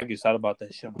I get sad about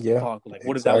that shit. I'm like, Yeah. fuck, like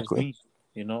what if that was Exactly. me?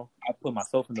 I put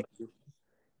myself in the position.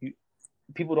 You,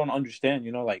 People don't understand.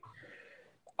 Like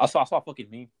I saw a fucking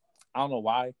meme. I don't know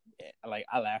why. Like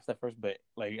I laughed at first, but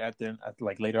like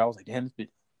like later, I was like, "Damn, this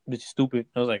bitch is stupid."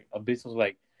 I was like, a bitch was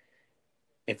like,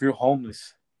 "If you're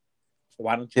homeless,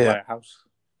 why don't you Yeah. buy a house?"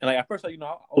 And like at first, like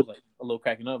I was like a little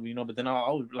cracking up, but then I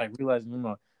was like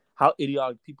realizing, how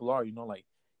idiotic people are. Like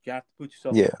you have to put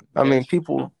yourself Yeah. in I their mean,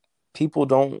 shoes. people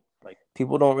don't Like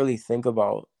people don't really think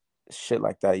about shit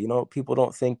like that. People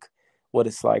don't think what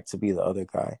it's like to be the other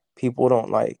guy. People don't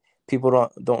like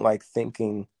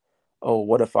thinking, oh,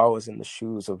 what if I was in the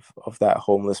shoes of that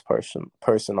homeless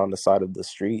person on the side of the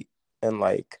street, and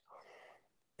and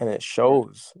it right,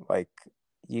 shows. Like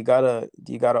you gotta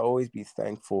always be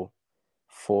thankful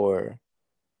for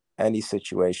any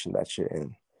situation that you're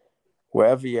in.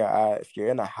 Wherever you're at, if you're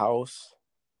in a house,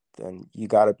 then you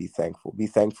gotta be thankful. Be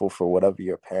thankful for whatever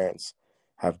your parents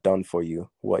have done for you,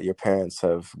 what your parents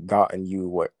have gotten you,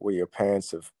 where your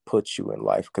parents have put you in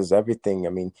life. Because everything,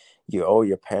 I mean, you owe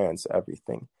your parents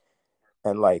everything.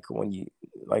 And when you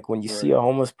see right, a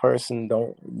homeless person,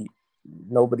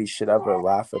 nobody should ever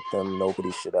laugh at them.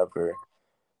 Nobody should ever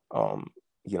um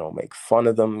make fun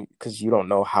of them, because you don't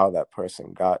know how that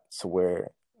person got to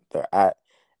where they're at.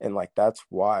 And that's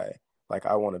why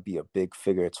I want to be a big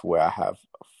figure to where I have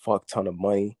a fuck ton of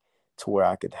money, to where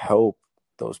I could help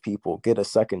those people get a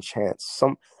second chance.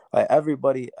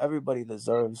 Everybody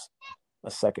deserves a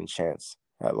second chance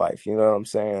at life. You know what I'm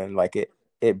saying?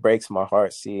 It breaks my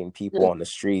heart seeing people yeah, on the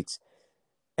streets,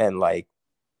 and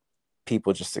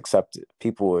people just accept it.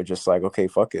 People are just like, okay,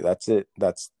 fuck it, that's it.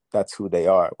 That's who they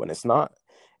are. When it's not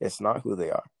who they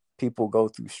are. People go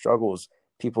through struggles.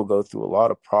 People go through a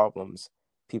lot of problems.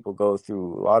 People go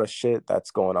through a lot of shit that's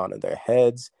going on in their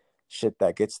heads, shit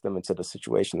that gets them into the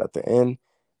situation that they're in,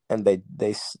 and they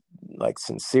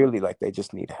sincerely, they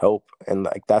just need help. And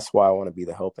that's why I want to be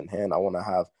the helping hand. I want to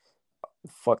have a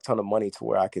fuck ton of money to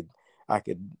where I could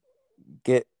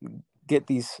get get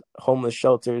these homeless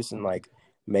shelters, and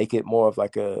make it more of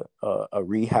a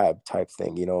rehab type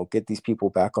thing. Get these people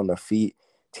back on their feet,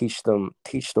 teach them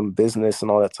business and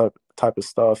all that type of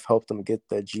stuff, help them get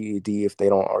their GED if they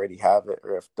don't already have it,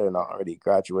 or if they're not already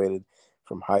graduated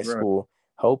from high right. school.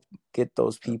 Help get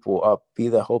those people up, be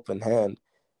the helping hand,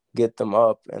 get them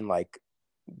up, and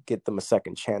get them a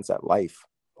second chance at life.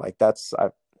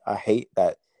 I hate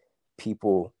that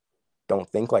people don't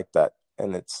think like that.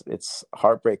 And it's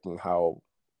heartbreaking how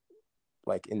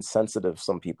insensitive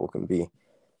some people can be.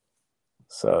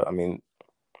 So I mean,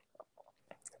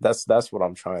 that's what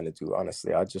I'm trying to do.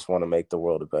 Honestly, I just want to make the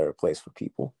world a better place for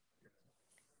people.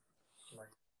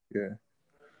 Yeah.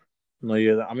 No,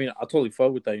 yeah. I mean, I totally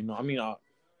fuck with that. I mean,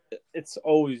 it's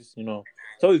always,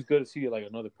 it's always good to see like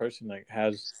another person like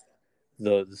has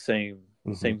the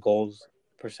Hmm. same goals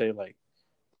per se. Like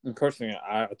personally,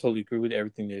 I totally agree with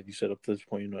everything that you said up to this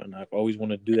point. And I've always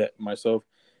wanted to do that myself.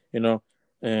 You know,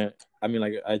 and I mean,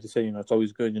 like I just said, it's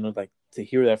always good. Like to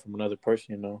hear that from another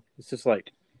person. It's just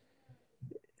like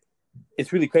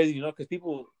it's really crazy. Because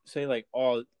people say like,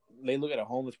 oh, they look at a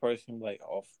homeless person like,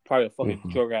 oh, probably a fucking Hmm.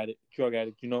 drug addict.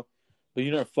 But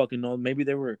you never fucking know. Maybe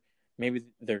they were maybe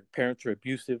their parents are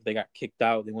abusive, they got kicked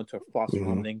out, they went to a foster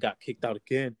home, then got kicked out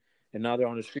again, and now they're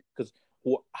on the street because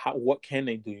what can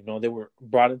they do? They were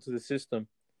brought into the system,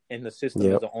 and the system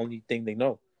is Yep. the only thing they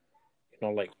know.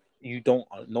 Like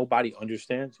nobody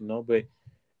understands. But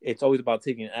it's always about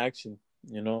taking action.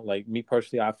 Like me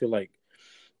personally, I feel like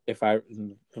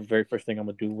the very first thing I'm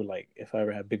gonna do with if I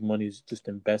ever have big money is just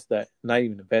invest that. Not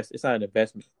even invest. It's not an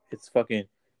investment. It's fucking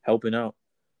helping out.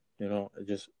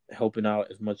 Just helping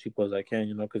out as much people as I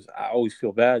can. Because I always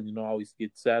feel bad. I always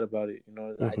get sad about it.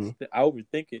 I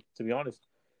overthink it, to be honest,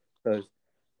 because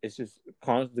it's just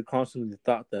constantly the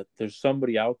thought that there's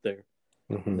somebody out there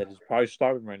that is probably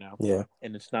starving right now, Yeah.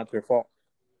 and it's not their fault.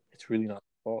 It's really not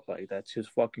their fault. Like that's just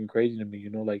fucking crazy to me.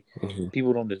 Like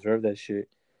people don't deserve that shit.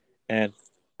 And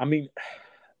I mean,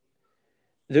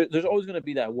 there's always gonna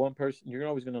be that one person. You're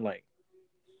always gonna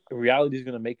reality is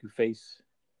gonna make you face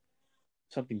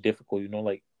something difficult.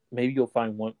 Like maybe you'll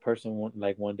find one person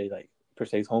one day per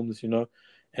se is homeless.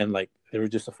 And they were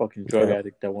just a fucking drug Yeah.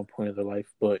 addict at one point of their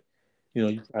life, but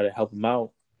you try to help them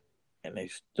out, and they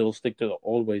still stick to the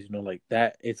old ways. Like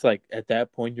that. It's like at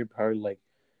that point you're probably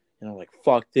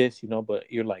fuck this. But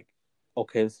you're like,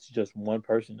 okay, this is just one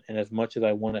person, and as much as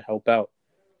I want to help out,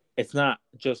 it's not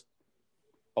just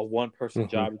a one person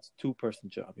job, it's a 2-person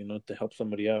job, to help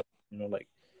somebody out. Like,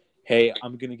 hey,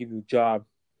 I'm gonna give you a job,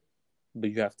 but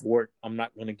you have to work. I'm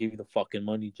not gonna give you the fucking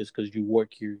money just because you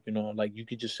work here. Like you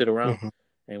could just sit around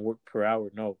and work per hour.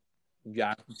 No,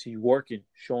 I can see you working,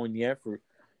 showing the effort.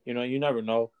 You never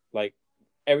know. Like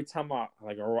every time I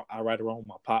ride around with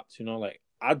my pops, like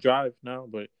I drive now,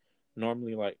 but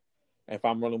normally if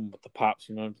I'm running with the pops,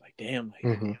 I'm like, damn,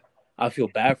 I feel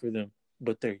bad for them,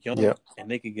 but they're young and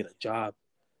they could get a job.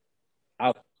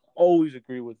 I always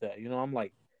agree with that. I'm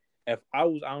like, if I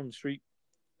was out on the street,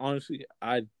 honestly,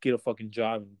 I'd get a fucking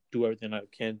job and do everything I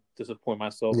can to support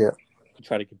myself and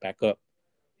try to get back up.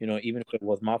 Even if it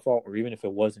was my fault or even if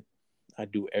it wasn't,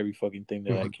 I'd do every fucking thing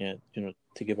that I can,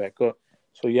 to get back up.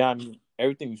 So yeah, I mean,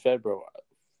 everything you said, bro, I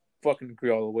fucking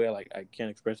agree all the way. Like I can't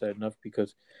express that enough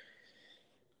because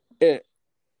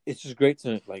it's just great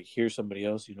to hear somebody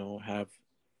else, have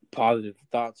positive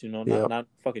thoughts, not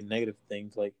fucking negative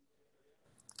things. Like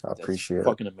I that's appreciate it.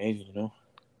 fucking amazing.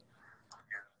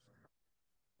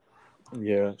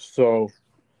 Yeah. So,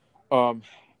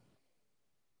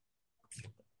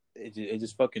 it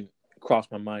just fucking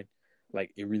crossed my mind.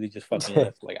 Like it really just fucking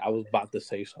left. Like I was about to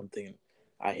say something.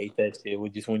 I hate that shit.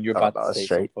 When you're about to say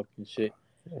some fucking shit.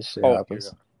 That shit Oh,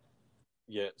 happens.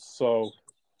 yeah. So,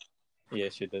 yeah,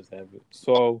 shit does happen.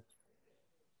 So,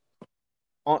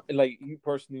 you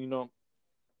personally,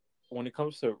 when it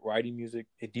comes to writing music,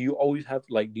 do you always have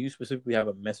do you specifically have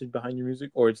a message behind your music,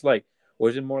 or or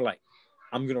is it more like,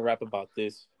 I'm gonna rap about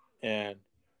this and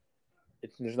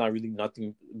there's not really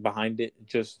nothing behind it,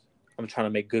 just I'm trying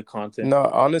to make good content No,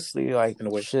 honestly, in a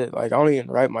way. shit, I don't even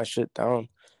write my shit down.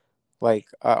 I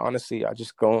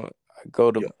just go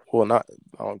to not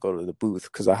I don't go to the booth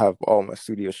because I have all my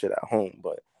studio shit at home.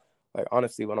 But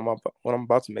honestly, when I'm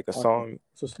about to make a song,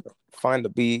 find the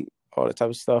beat, all that type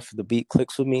of stuff, if the beat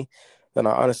clicks with me, then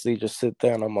I honestly just sit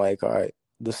there and I'm like, all right,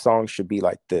 the song should be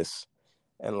like this,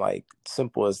 and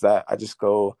simple as that. I just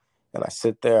go and I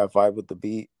sit there, I vibe with the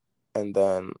beat, and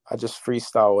then I just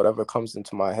freestyle whatever comes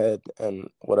into my head, and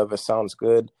whatever sounds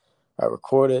good, I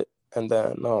record it, and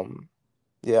then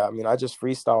yeah, I mean, I just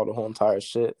freestyle the whole entire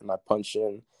shit, and I punch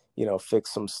in,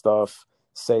 fix some stuff,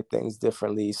 say things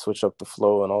differently, switch up the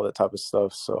flow, and all that type of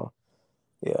stuff. So,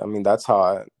 yeah, I mean, that's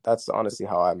honestly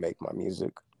how I make my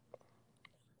music.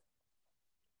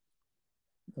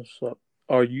 What's up?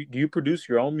 Do you produce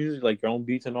your own music, like your own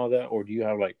beats and all that, or do you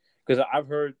have because I've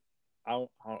heard, I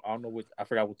don't know what, I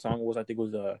forgot what song it was. I think it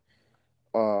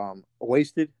was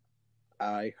Wasted.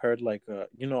 I heard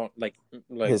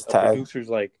His a tag. producer's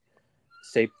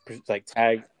say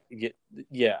tag,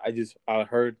 I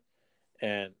heard,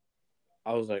 and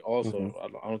I was like, also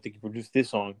I don't think you produced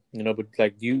this song, but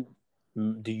do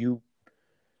you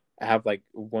have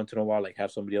once in a while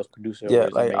have somebody else produce it, or Yeah, is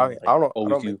it mainly I always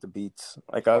don't you? make the beats.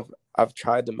 I've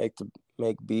tried to make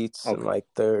beats, and Okay.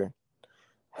 they're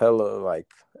hella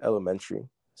elementary.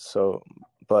 So,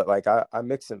 but I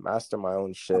mix and master my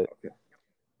own shit. Okay.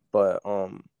 But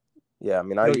yeah, I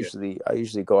mean, I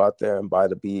usually go out there and buy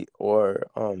the beat, or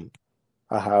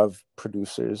I have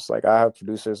producers on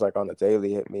the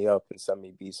daily hit me up and send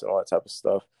me beats and all that type of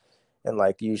stuff. And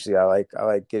usually I like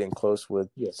getting close with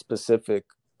specific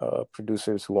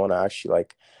producers who want to actually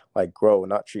grow and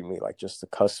not treat me like just a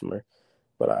customer.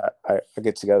 But I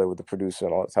get together with the producer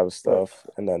and all that type of stuff,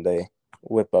 and then they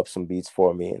whip up some beats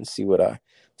for me and see what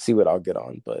I'll get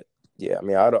on. But Yeah, I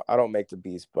mean, I don't make the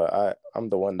beats, but I'm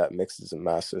the one that mixes and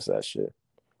masters that shit.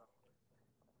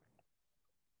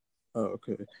 Oh,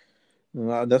 okay.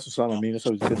 That's what's up. I mean, it's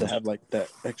always good to have like that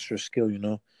extra skill, you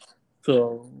know.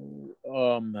 So,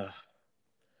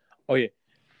 oh yeah,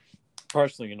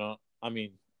 personally, you know, I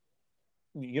mean,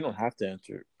 you don't have to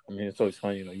answer. I mean, it's always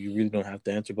fun, you know. You really don't have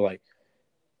to answer, but like,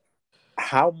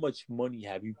 how much money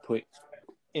have you put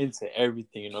into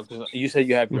everything? You know, because you said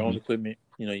you have your own Hmm. equipment.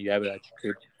 You know, you have it at your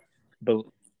crib. But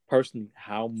personally,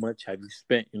 how much have you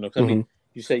spent? You know, 'cause I mean, Hmm.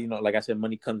 you say, you know, like I said,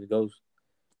 money comes and goes.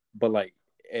 But like,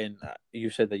 and you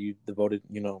said that you devoted,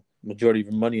 you know, majority of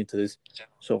your money into this.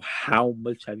 So how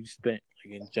much have you spent,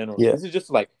 like in general? Yeah, This is just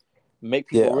to, like make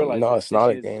people yeah. realize No, that it's this not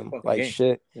a shit is a game. fucking Like game.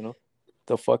 shit, You know?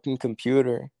 the fucking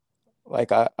computer.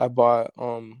 Like I bought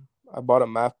a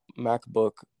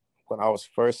MacBook when I was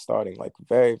first starting, like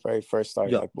very, very first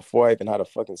starting, Yeah. like before I even had a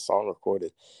fucking song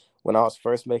recorded. When I was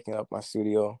first making up my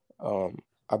studio,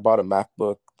 I bought a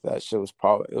MacBook. That shit was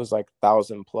probably it was like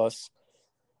 1,000 plus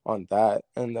on that.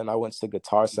 And then I went to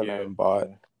Guitar Center Yeah. and bought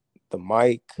Yeah. the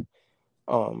mic,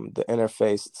 the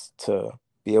interface to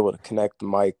be able to connect the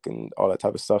mic and all that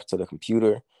type of stuff to the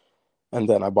computer. And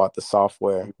then I bought the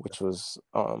software, which was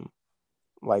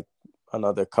like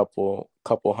another couple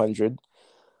hundred.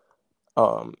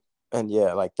 Um, and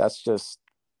yeah, like that's just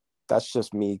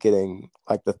me getting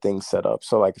like the thing set up.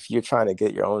 So like if you're trying to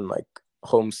get your own like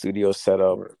home studio set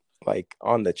up, Right. like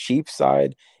on the cheap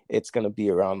side, it's gonna be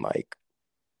around like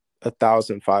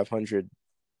 1,500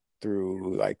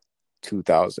 through like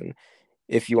 2,000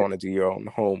 if you Yeah. want to do your own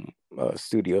home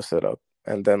studio setup.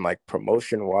 And then like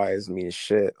promotion wise means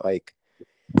shit.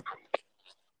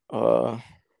 Uh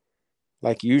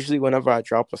like usually whenever I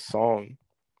drop a song,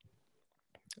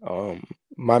 um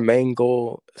my main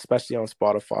goal, especially on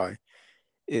Spotify,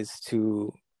 is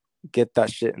to get that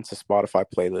shit into Spotify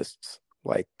playlists,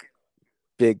 like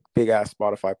big ass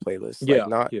Spotify playlists. Like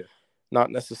Yeah. Yeah. not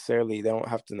necessarily they don't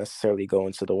have to necessarily go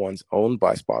into the ones owned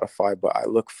by Spotify, but I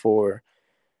look for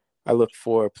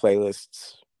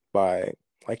playlists by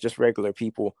like just regular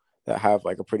people that have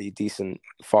like a pretty decent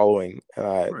following, and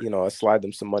Right. I slide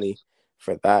them some money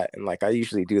for that, and like I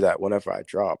usually do that whenever I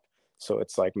drop. So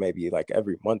it's like maybe like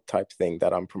every month type thing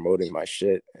that I'm promoting my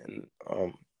shit, and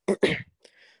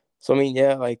so I mean,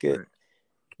 yeah, like it, Right.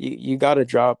 you gotta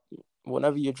drop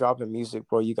whenever you're dropping music,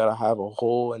 bro. You gotta have a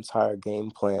whole entire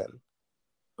game plan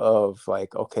of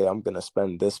like, okay, I'm gonna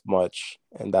spend this much,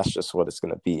 and that's just what it's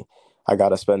gonna be. I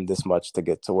gotta spend this much to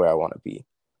get to where I want to be.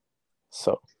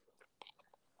 So,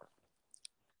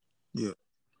 Yeah.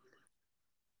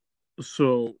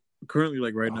 So currently,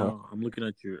 like right uh-huh. now, I'm looking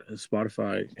at your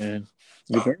Spotify, and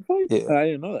you're verified. Yeah. I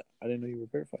didn't know that. I didn't know you were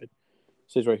verified. It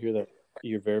says right here that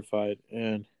you're verified,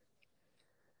 and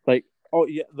like, oh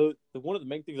yeah, the one of the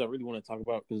main things I really want to talk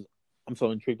about because I'm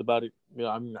so intrigued about it. You know,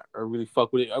 I mean, I really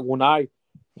fuck with it. When I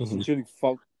Hmm. sincerely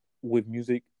fuck with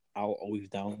music, I'll always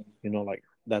download. You know, like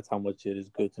that's how much it is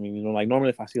good to me. You know, like normally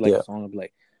if I see like a Yeah. song, I'll be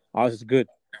like, "Oh, this is good."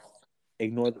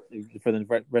 Ignore for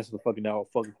the rest of the fucking day. I'll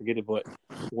fucking forget it. But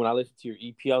when I listen to your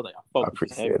EP, I was like, I I fuck with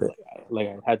this heavy. appreciate it. Like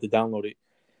I had to download it.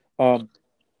 Um,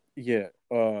 yeah.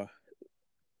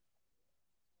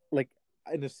 Like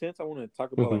in a sense, I want to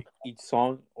talk about Hmm. like each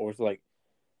song, or it's like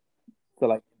so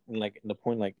like in the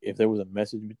point like if there was a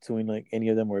message between like any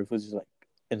of them, or if it was just like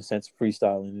in a sense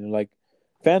freestyling. You know, like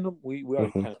fandom, we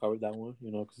already Hmm. kind of covered that one.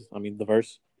 You know, because I mean the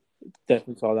verse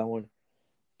definitely saw that one.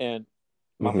 And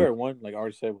my Hmm. favorite one, like I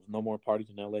already said, was "No More Parties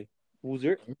in L.A." Was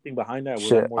there anything behind that? Was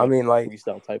that Shit. more I like mean, a like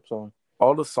freestyle type song?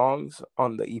 all the songs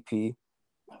on the EP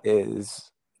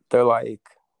is they're like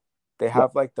they Yeah.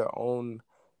 have like their own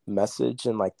message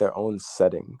and like their own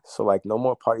setting. So like no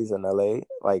more parties in LA.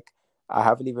 Like I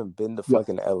haven't even been to Yeah.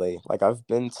 fucking LA. Like I've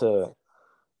been to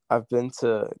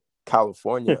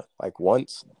California like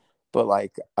once, but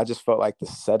like I just felt like the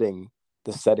setting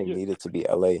Yeah. needed to be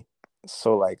LA.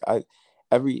 So like I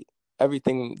every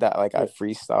everything that like I Yeah.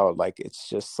 freestyled, like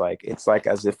it's like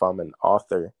as if I'm an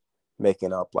author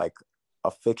making up like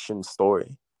a fiction story.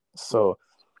 Yeah. So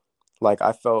like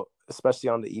I felt, especially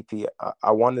on the EP,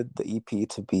 I wanted the EP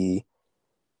to be,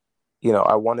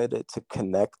 I wanted it to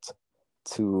connect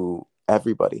to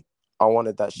everybody. I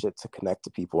wanted that shit to connect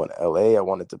to people in LA. I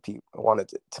wanted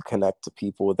it to connect to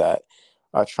people that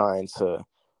are trying to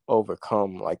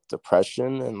overcome like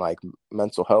depression and like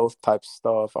mental health type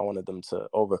stuff. I wanted them to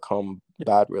overcome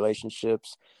bad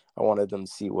relationships. I wanted them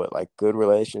to see what like good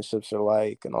relationships are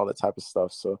like and all that type of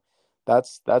stuff. So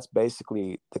that's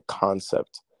basically the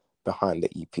concept behind the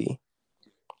EP.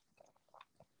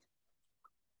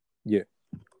 Yeah.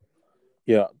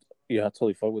 Yeah. Yeah. I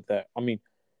totally fuck with that. I mean,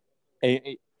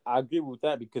 I agree with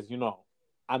that because you know.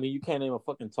 I mean, you can't name a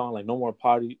fucking song like no more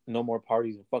parties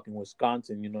in fucking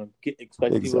Wisconsin.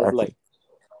 Expect people to be Exactly. like,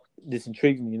 this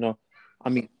intrigues me. I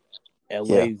mean,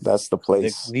 Yeah, LA's that's the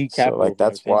place. the So capital like of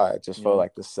that's entertainment. why I just felt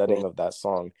like the setting So of that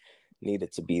song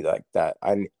needed to be like that.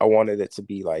 I wanted it to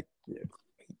be yeah,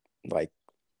 like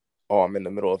oh, I'm in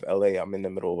the middle of LA. I'm in the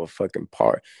middle of a fucking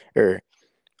part, or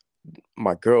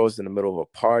my girl's in the middle of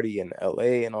a party in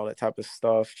LA and all that type of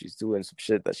stuff. She's doing some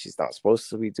shit that she's not supposed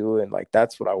to be doing. Like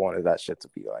that's what I wanted that shit to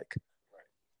be like.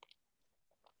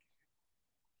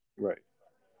 right,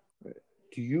 right.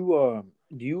 Do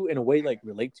you in a way like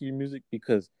relate to your music?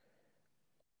 Because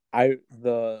I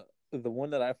the one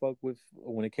that I fuck with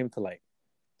when it came to like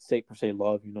say per se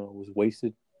love, was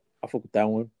wasted. I fuck with that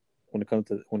one when it comes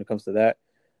to that.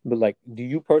 But like, do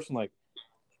you personally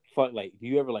fuck like do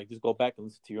you ever like just go back and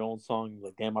listen to your own song and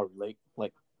like damn I relate?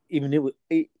 Like even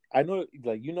I know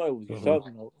like it was Mm-hmm. yourself,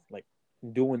 like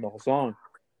doing the whole song,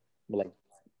 but like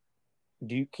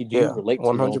do you Yeah, relate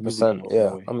to your own music 100%. in a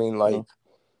Yeah, way? I mean, You like know?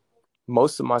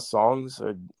 most of my songs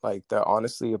are like they're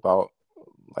honestly about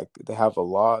like they have a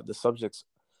lot. The subjects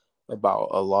about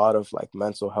a lot of like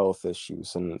mental health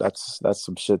issues, and that's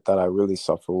some shit that I really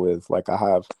suffer with. Like I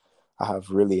have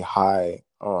really high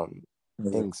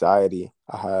Yeah. anxiety.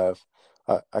 I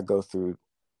go through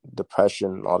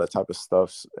depression, all that type of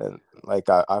stuff, and like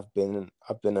I've been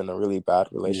in a really bad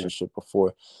Yeah. relationship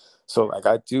before, so like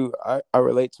I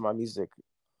relate to my music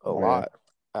a Oh yeah. lot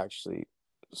actually.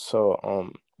 So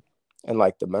and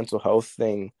like the mental health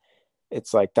thing,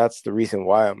 it's like that's the reason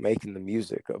why I'm making the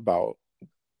music about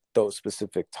those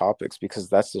specific topics, because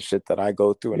that's the shit that I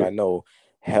go through, and Yeah. I know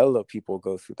hella people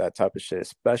go through that type of shit,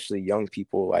 especially young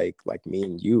people like me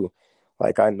and you.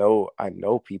 Like I know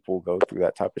people go through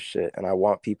that type of shit, and I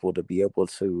want people to be able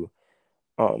to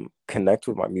connect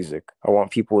with my music. I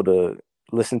want people to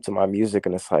listen to my music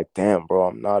and it's like, damn, bro,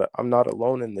 I'm not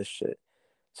alone in this shit.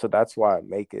 So that's why I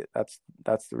make it. That's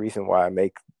the reason why I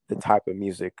make the type of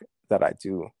music that I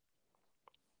do.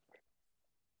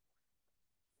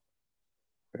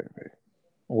 Right, right.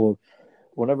 Well,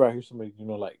 whenever I hear somebody,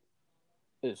 like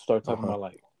start talking Uh-huh. about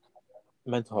like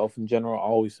mental health in general, I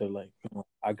always say like,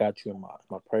 I got you in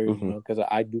my prayers, Hmm. because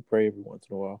I do pray every once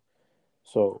in a while.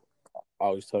 So I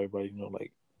always tell everybody,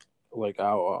 like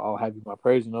I'll have you in my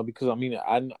prayers, because I mean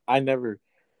I never,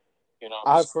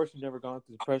 I've personally never gone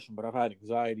through depression, but I've had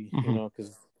anxiety, Hmm.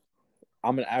 because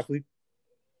I'm an athlete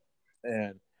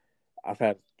and I've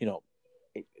had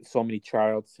so many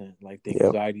tryouts, and like the Yep.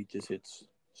 anxiety just hits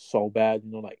so bad,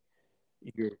 like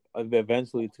you're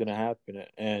eventually it's gonna happen.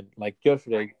 And like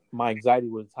yesterday, my anxiety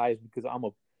was highest because I'm Yeah.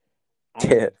 a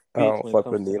I bitch don't when it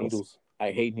fuck with comes to needles. needles.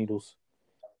 I hate needles,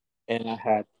 and I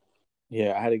had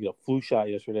to get a flu shot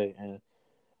yesterday, and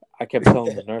I kept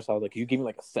telling the nurse, I was like, "Can you give me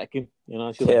like a second?" She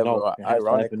was like, Yeah, "No, bro. it has to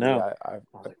happen Ironically, now." I I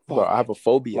was like, bro, I "Fuck!" have a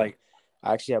phobia. Like,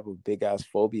 I actually have a big ass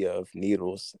phobia of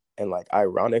needles, and like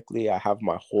ironically, I have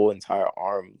my whole entire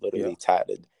arm yeah, literally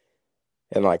tatted,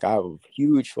 and like I have a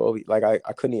huge phobia. Like I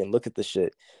couldn't even look at the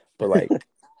shit, but like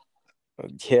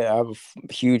yeah, I have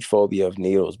a huge phobia of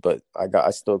needles, but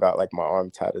I still got like my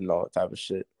arm tatted and all that type of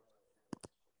shit.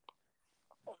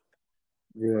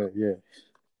 yeah, yeah.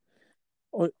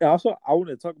 Oh, and also, I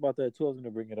wanted to talk about that too. I was going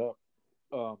to bring it up.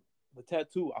 The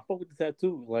tattoo. I fuck with the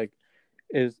tattoo. Like,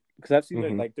 is because I've seen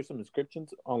it. Hmm. Like, there's some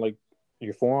descriptions on like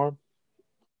your forearm.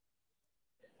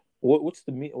 What's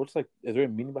the mean? What's like? Is there a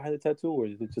meaning behind the tattoo, or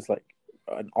is it just like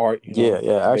an art? Yeah,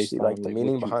 yeah. Based Actually, like on the like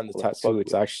meaning what you behind the like fuck tattoo,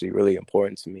 it's with. actually really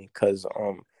important to me because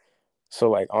so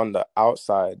like on the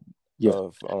outside Yeah.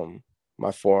 of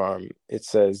my forearm, it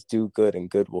says "Do good and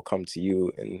good will come to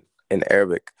you" in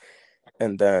Arabic,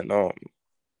 and then I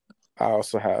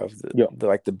also have Yeah.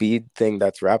 like the bead thing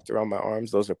that's wrapped around my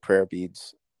arms. Those are prayer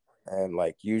beads, and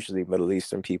like usually Middle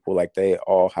Eastern people like they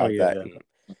all Oh have yeah, that yeah, in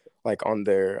like on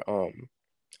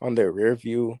their rear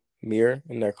view mirror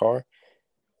in their car.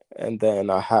 And then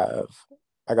I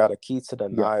got a key to the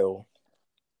yeah. Nile.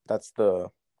 That's the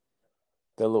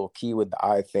little key with the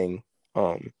eye thing.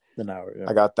 Um, An hour. Yeah.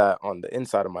 I got that on the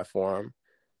inside of my forearm,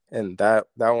 and that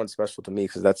one's special to me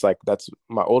because that's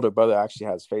my older brother actually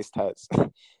has face tats,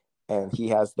 and he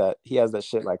has that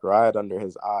shit like right under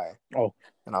his eye. Oh,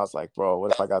 And I was like, bro,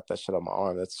 what if I got that shit on my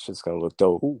arm? That's just gonna look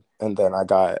dope. cool. And then I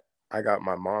got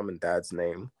my mom and dad's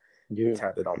name Yeah.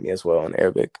 tatted on me as well in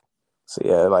Arabic. So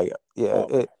yeah, like yeah,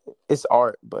 Oh, it's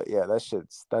art, but yeah, that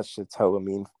shit's hella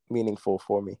meaningful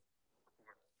for me.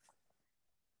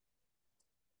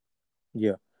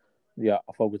 yeah, yeah.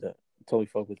 I fuck with that. Totally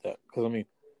fuck with that. Because I mean,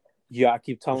 yeah, I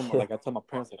keep telling my Yeah. like I tell my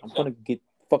parents like I'm gonna get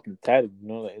fucking tatted. You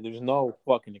know, like, there's no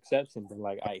fucking exception. But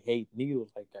like, I hate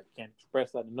needles. Like, I can't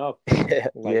express that enough.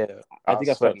 Like, Yeah, I I think was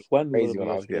I started sweating sweating a little crazy bit when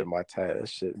I was yesterday. getting my tat.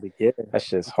 But yeah, That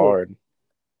shit's I feel. hard.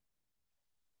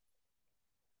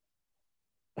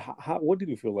 What did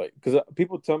you feel like? Because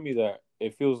people tell me that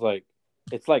it feels like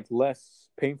it's like less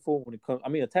painful when it comes. I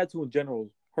mean, a tattoo in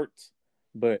general hurts,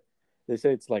 but they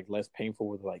say it's like less painful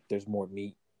with like there's more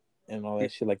meat and all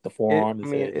that shit. Like the forearm, I they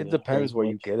mean, said it it doesn't hurt depends as where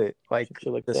you much. get it. Like Some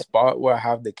shit like the that. spot where I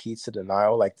have the key to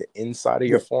denial, like the inside of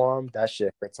your Yeah, forearm, that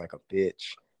shit hurts like a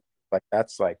bitch. Like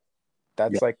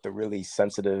yeah. that's like the really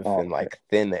sensitive Oh, and okay. like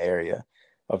thin area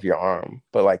of your arm.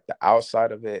 But like the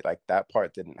outside of it, like that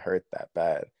part didn't hurt that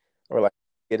bad. Or like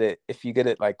get it if you get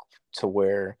it like to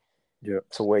where Yeah,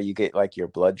 you get like your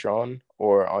blood drawn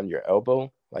or on your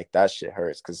elbow, like that shit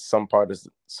hurts because some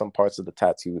parts of the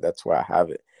tattoo, that's where I have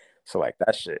it. So like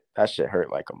that shit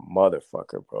hurt like a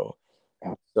motherfucker, bro.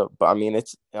 So, but I mean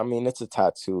it's a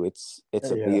tattoo. It's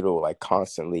a yeah, needle like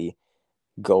constantly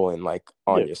going like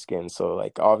on yeah, your skin. So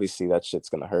like obviously that shit's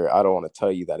gonna hurt. I don't want to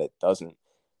tell you that it doesn't.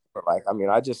 But like I mean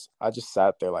I just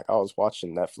sat there like I was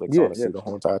watching Netflix yeah, yeah, honestly the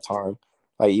whole entire time.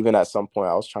 Like even at some point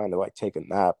I was trying to like take a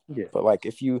nap. yeah. But like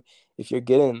if you're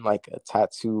getting like a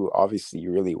tattoo, obviously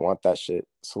you really want that shit.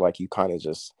 So like you kind of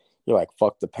just you're like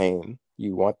fuck the pain.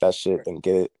 You want that shit, then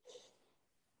get it.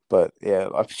 But yeah,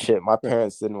 shit, my Right.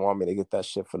 parents didn't want me to get that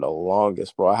shit for the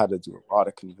longest, bro. I had to do a lot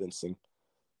of convincing.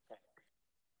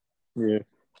 Yeah.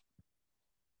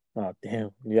 Oh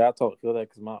damn. Yeah, I totally feel that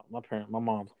because my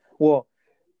mom's. Well,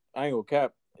 I ain't gonna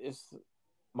cap. It's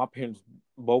my parents.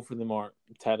 Both of them aren't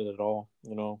tatted at all.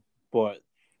 You know, but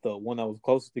the one that was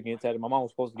closest to getting tatted, my mom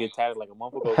was supposed to get tatted like a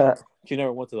month ago. She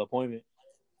never went to the appointment.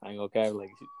 I ain't gonna cap. Like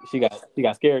she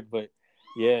got scared, but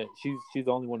yeah, she's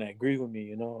the only one that agrees with me.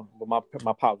 You know, but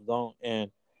my pops don't.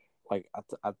 And like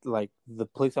I like the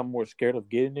place I'm more scared of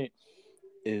getting it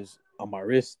is on my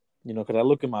wrist. You know, because I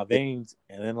look at my veins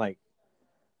and then like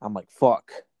I'm like,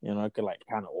 fuck, you know, it could like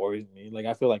kind of worries me. Like,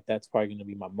 I feel like that's probably going to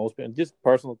be my most, just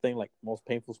personal thing, like most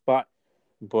painful spot.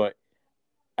 But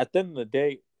at the end of the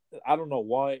day, I don't know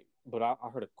why, but I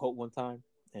heard a quote one time.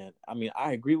 And I mean,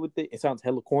 I agree with it. It sounds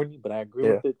hella corny, but I agree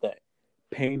Yeah. with it that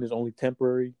pain is only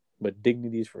temporary, but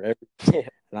dignity is forever. Yeah.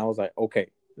 And I was like, okay,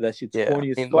 that shit's Yeah.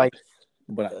 corny as I mean fuck,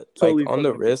 but I like totally on the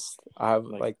fucking agree. wrist, I have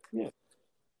Like, like yeah,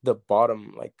 the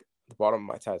bottom of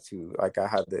my tattoo, like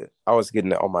I was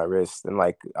getting it on my wrist, and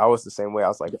like I was the same way. I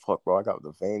was like, yeah, fuck, bro, I got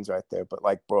the veins right there. But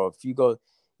like, bro, if you go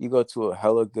to a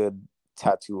hella good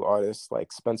tattoo artist,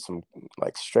 like spend some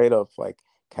like straight up like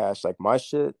cash. Like my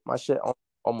shit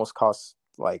almost costs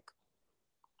like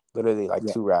literally like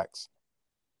yeah. 2 racks.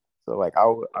 So like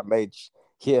I made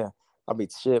yeah. I mean,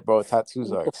 shit, bro. Tattoos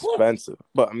What are the fuck? expensive,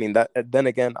 but I mean that. Then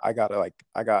again, I got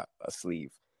a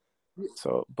sleeve.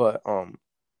 So, but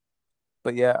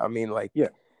yeah, I mean, like Yeah,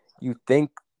 you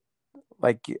think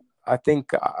like I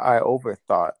think I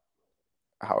overthought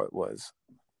how it was,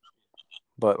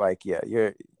 but like yeah,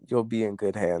 you'll be in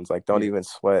good hands. Like don't yeah, even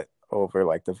sweat over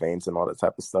like the veins and all that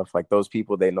type of stuff. Like those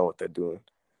people, they know what they're doing.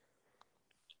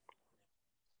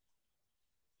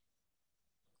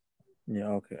 yeah.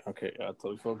 Okay, okay. Yeah, I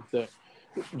totally fuck with that.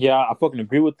 Yeah, I fucking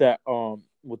agree with that.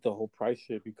 With the whole price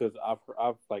shit because I've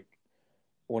like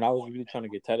when I was really trying to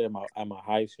get tatted at my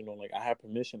highest, you know, like I had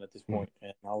permission at this Mm-hmm. point,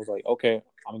 and I was like, okay,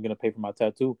 I'm gonna pay for my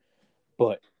tattoo,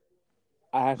 but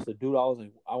I have to do. I was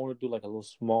like, I want to do like a little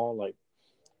small, like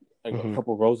a Mm-hmm.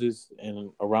 couple roses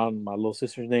and around my little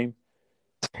sister's name.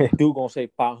 Dude gonna say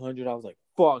 500. I was like,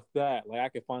 fuck that. Like I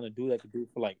could find a dude that could do it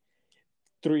for like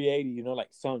 380. You know, like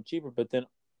something cheaper. But then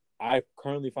I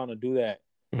currently found a dude that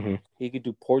Mm-hmm. he could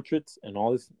do portraits and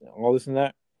all this and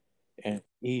that. And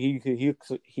he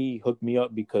hooked me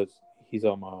up because he's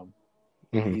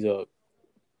Mm-hmm. he's a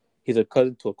he's a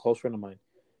cousin to a close friend of mine,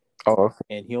 Oh, okay.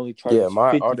 and he only Yeah, charges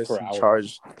my 50 artist per hour.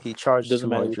 he charged Doesn't two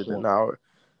matter which hundred one. an hour.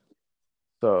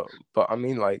 So, but I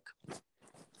mean, like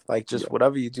Yeah, just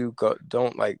whatever you do, go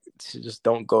don't like just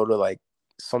don't go to like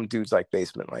some dude's like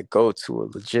basement. Like go to a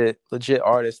legit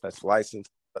artist that's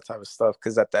licensed, that type of stuff.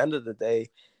 Because at the end of the day,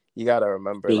 you gotta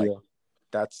remember like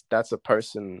yeah, that's a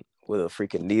person with a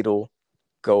freaking needle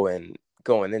going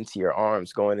into your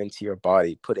arms, going into your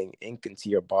body, putting ink into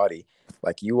your body.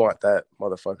 Like you want that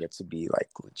motherfucker to be like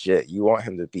legit. You want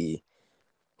him to be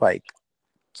like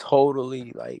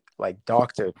totally like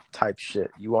doctor type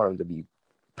shit. You want him to be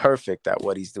perfect at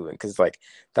what he's doing because like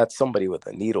that's somebody with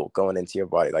a needle going into your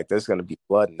body. Like there's gonna be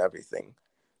blood and everything.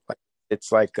 Like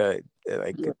it's like a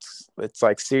like yeah. it's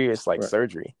like serious like Right.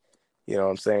 surgery. You know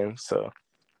what I'm saying? So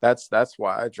that's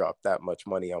why I dropped that much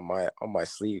money on my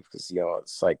sleeve because you know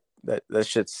it's like that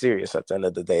shit's serious at the end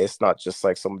of the day. It's not just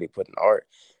like somebody putting art.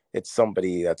 it's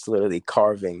somebody that's literally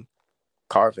carving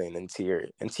into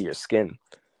your skin.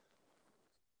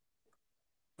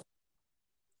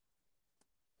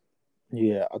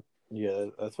 Yeah, yeah,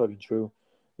 that's fucking true.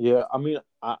 Yeah, I mean,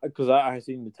 because I had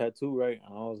seen the tattoo, right,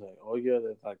 and I was like, oh yeah,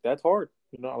 that's hard.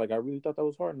 Like I really thought that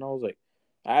was hard, and I was like,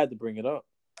 I had to bring it up,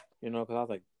 because I was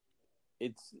like,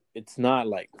 it's not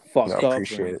like No, I fucked up or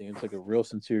appreciate it. anything. It's like a real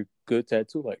sincere good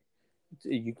tattoo. Like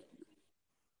you,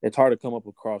 it's hard to come up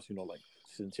across, like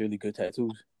sincerely good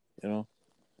tattoos. You know,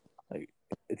 like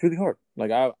it's really hard. Like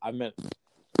I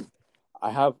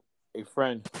have a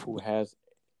friend who has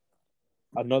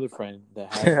another friend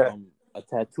that has a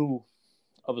tattoo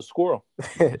of a squirrel,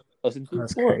 a sincere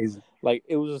That's squirrel. crazy. Like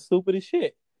it was the stupidest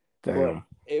shit, but Damn.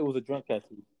 it was a drunk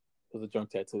tattoo. It was a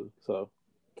drunk tattoo. So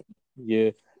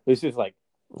yeah, it's just like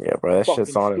Yeah, bro, that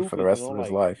shit's fucking on him for the stupid. rest of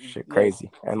his life. Shit Like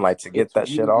crazy. And like to get it's that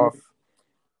shit really off, really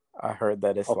I heard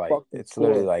that a fucking it's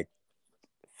literally squirrel. like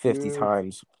 50 Yeah.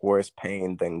 times worse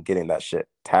pain than getting that shit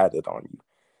tatted on you.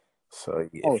 So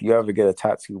Oh if you ever get a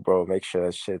tattoo, bro, make sure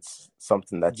that shit's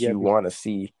something that yeah, you want to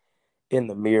see in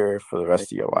the mirror for the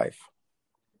rest of your life.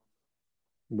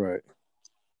 right.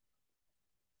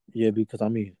 Yeah, because I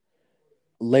mean,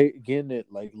 getting it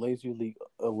like laserly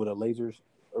with a laser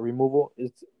removal,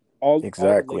 it's all the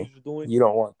Exactly. lasers are doing You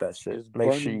don't want that shit. is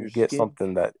Make sure burning you your get skin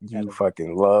something that at you a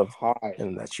fucking love high.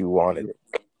 and that you wanted.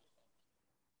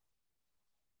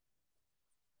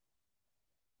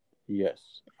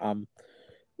 Yes.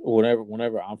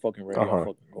 Whenever I'm fucking ready, I'll Uh-huh.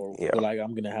 fucking go. Yeah. But like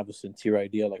I'm gonna have a sincere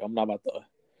idea. Like I'm not about to.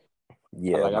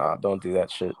 Yeah, Like nah, don't do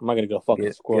that shit. I'm not gonna go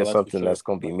fucking squirrel. Get That's for something sure. that's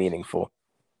gonna be Like meaningful.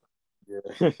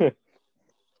 yeah.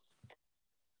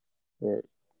 Right.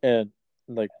 And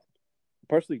like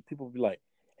personally, people be like,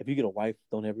 if you get a wife,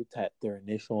 don't ever tat their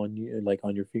initial on you, like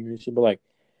on your finger and shit. But like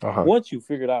Uh-huh. once you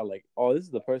figured out, like, oh, this is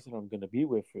the person I'm gonna be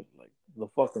with for like the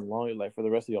fucking long, like for the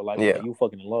rest of your life, and Yeah. like you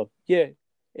fucking in love, yeah,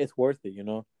 it's worth it,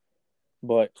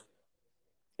 But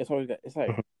it's like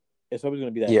Mhm. it's always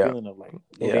gonna be that Yeah. feeling of like, oh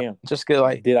Yeah. damn, Just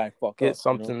get did I fuck get up,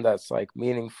 something that's like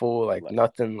meaningful, like Like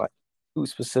nothing like too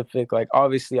specific. Like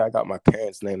obviously I got my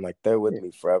parents' name, like they're with yeah.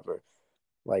 me forever.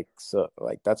 Like so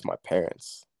like that's my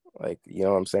parents. Like, you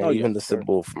know what I'm saying? Oh yeah, Even for the sure.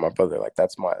 symbol for my brother, like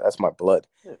that's my blood.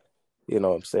 Yeah, You know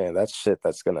what I'm saying? That's shit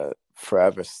that's gonna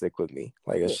forever stick with me.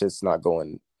 Like it's yeah, shit's not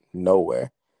going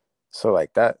nowhere. So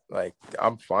like that, like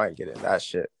I'm fine getting that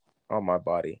shit on my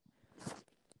body.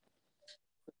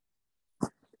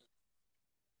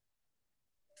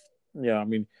 yeah. I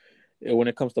mean, when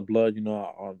it comes to blood,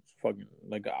 I'm fucking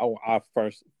like I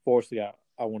first, forcefully,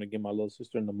 I want to get my little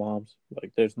sister and the moms.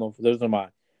 Like, those are my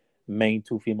main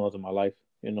two females in my life.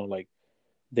 Like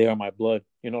they are my blood.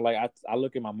 Like I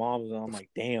look at my moms and I'm like,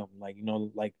 damn, like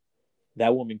like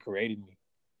that woman created me.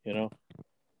 You know,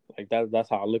 like that's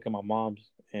how I look at my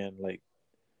moms, and like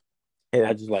Yeah.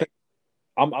 I just like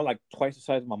I'm like twice the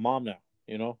size of my mom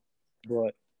now.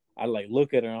 But I like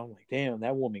look at her and I'm like, damn,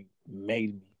 that woman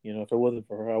made me. If it wasn't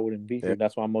for her, I wouldn't be Yeah. here.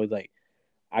 That's why I'm always like,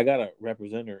 I gotta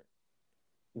represent her,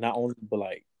 not only but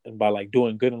like by like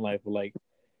doing good in life, but like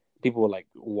people would like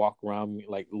walk around me,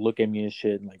 like look at me and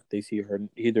shit, and like they see her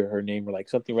either her name or like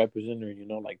something represent her.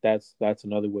 Like that's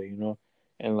another way.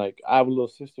 And like I have a little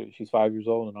sister, she's 5 years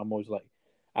old, and I'm always like,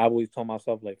 I always told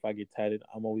myself like if I get tatted,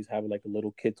 I'm always having like a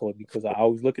little kid toy because I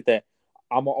always look at that.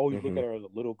 I'm always look Hmm. at her as a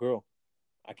little girl.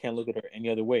 I can't look at her any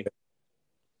other way.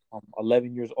 I'm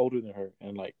 11 years older than her,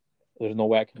 and like there's no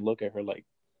way I can look at her like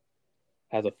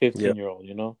as a Yeah.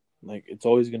 15-year-old. Like it's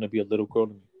always gonna be a little girl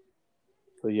to me.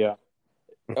 So yeah,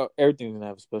 everything's gonna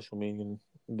have a special meaning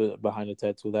behind the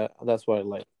tattoo. That's why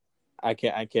like I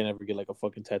can't ever get like a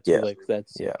fucking tattoo Yeah. like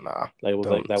that's Yeah. Nah. like was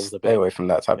like Don't that was a stay away banger. from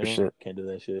that type of shit. Can't do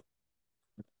that shit.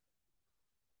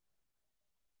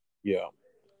 Yeah,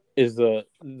 is the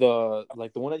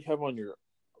like the one that you have on your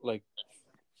like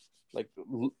like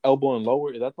elbow and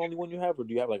lower? Is that the only one you have, or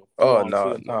do you have like a full Oh on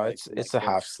no, sleeve no, on like it's a the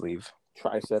half sleeve.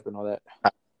 tricep and all that?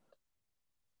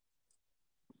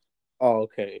 Oh,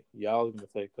 okay. Yeah, I was gonna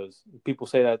say because people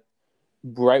say that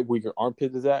right where your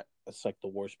armpit is at, that's like the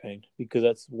worst pain because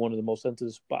that's one of the most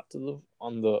sensitive spots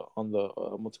on the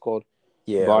what's it called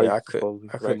Yeah, I mean, body supposedly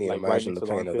I couldn't right even like right imagine next the to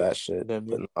the pain of armpit. that shit. Damn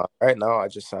But near. no, right now, I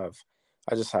just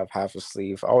have half a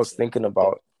sleeve. I was thinking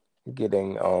about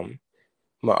getting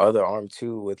my other arm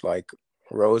too with like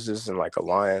roses and like a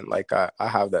lion. Like I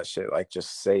have that shit like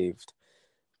just saved,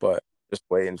 but just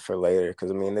waiting for later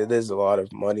because I mean it is a lot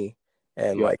of money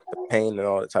and Yeah, like the pain and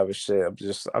all that type of shit.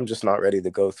 I'm just not ready to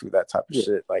go through that type of yeah,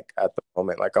 shit like at the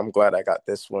moment. Like I'm glad I got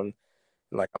this one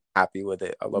and like I'm happy with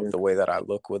it. I love yeah, the way that I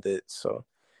look with it, so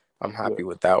I'm yeah. happy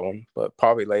with that one. But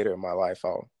probably later in my life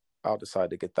I'll decide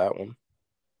to get that one.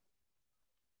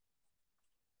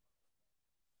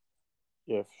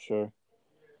 Yeah, for sure.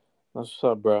 That's what's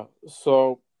up, bro.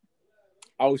 So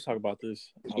I always talk about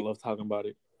this. I love talking about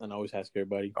it, and I always ask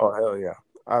everybody, Oh hell yeah.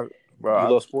 I "You bro,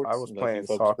 love I sports? was Like, do you playing fuck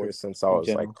with soccer sports since I in was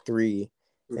like general?" 3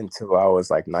 until I was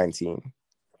like 19.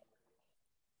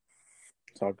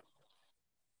 Soccer.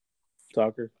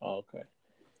 Soccer. Oh, okay.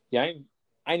 Yeah,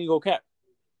 I ain't go cap.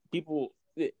 People,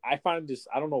 I find this.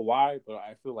 I don't know why, but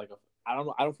I feel like I don't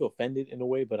know. I don't feel offended in a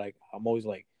way, but I'm always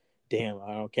like, damn,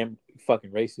 I don't can't be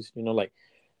fucking racist. Like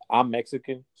I'm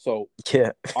Mexican, so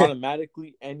Yeah.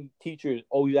 automatically any teacher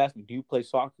always asks me, "Do you play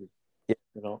soccer?" Yeah.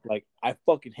 Like I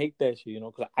fucking hate that shit.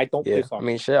 Because I don't play Yeah. I soccer.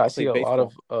 mean shit, I I see play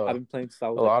baseball. I've been playing since I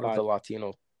was a like lot of the 5.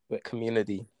 Latino But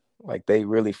community, like they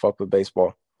really fuck with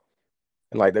baseball.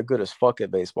 And like they're good as fuck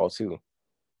at baseball too.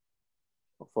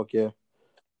 oh, fuck yeah,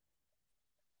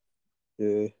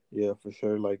 yeah, yeah, for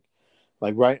sure. Like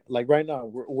right now,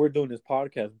 we're doing this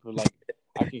podcast, but like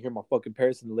I can hear my fucking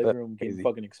parents in the living That's room getting crazy.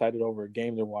 fucking excited over a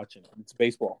game they're watching. It's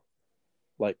baseball.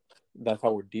 Like that's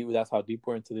how we're deep. That's how deep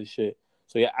we're into this shit.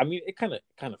 So yeah, I mean, it kind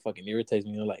of fucking irritates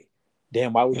me. Like,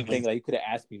 damn, why would you think like you could have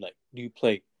asked me like, do you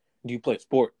play a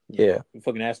sport? Yeah. You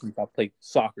fucking asked me if I play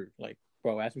soccer. Like,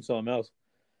 bro, ask me something else.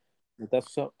 If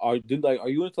that's so. Are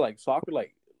you into like soccer?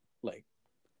 Like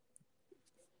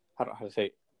how to say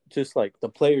it? Just like the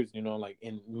players, like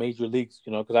in major leagues,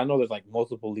 because I know there's like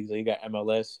multiple leagues. Like, you got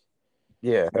MLS,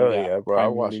 Yeah, you hell got yeah, bro.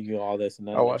 Premier League, all this and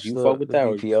I that. Like, do watched you fuck with the that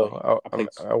or just like BPL. I play?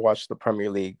 I watched the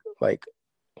Premier League like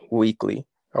weekly.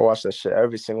 I watch that shit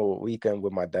every single weekend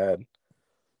with my dad.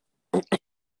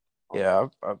 Yeah,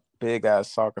 I'm a big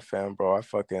ass soccer fan, bro.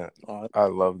 I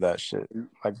love that shit.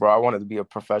 Like, bro, I wanted to be a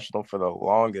professional for the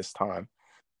longest time,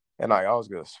 and like, I was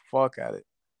good as fuck at it.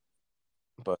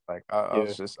 But like, Yeah,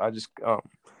 I just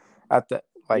at the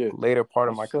like yeah. later part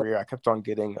of That's my what's up. career, I kept on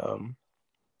getting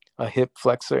a hip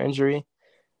flexor injury,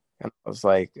 and I was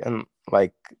like on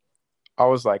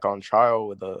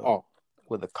trial Oh,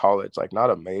 with a college, like not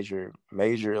a major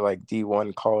like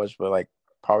D1 college, but like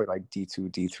probably like D2,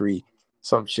 D3,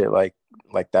 some shit like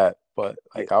that. But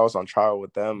yeah. like I was on trial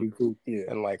with them, Be cool. Yeah,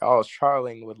 and like I was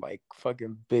trialing with like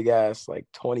fucking big ass like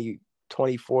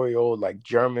 24-year-old like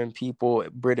German people,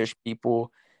 British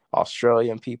people,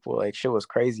 Australian people. Like shit was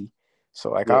crazy.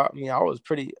 So like yeah, I mean I was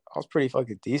pretty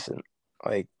fucking decent.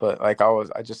 Like but like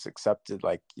I just accepted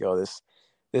like yo this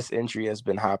injury has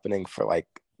been happening for like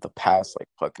the past like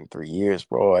fucking 3 years,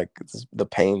 bro. Like the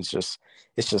pain's just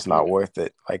it's just yeah, not worth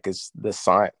it. Like it's the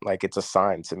sign like it's a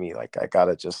sign to me. Like I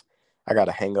gotta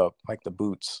hang up like the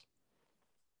boots.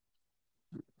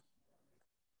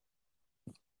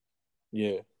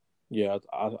 yeah, yeah.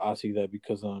 I see that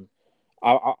because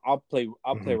I'll play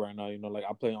Mm-hmm. right now. Like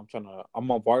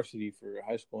I'm on varsity for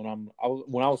high school, and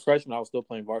when I was freshman, I was still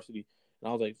playing varsity, and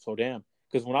I was like, so damn,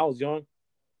 because when I was young,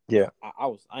 Yeah. I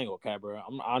ain't gonna cap, bro.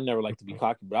 I never like to be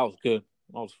cocky, but I was good.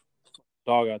 I was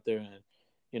dog out there,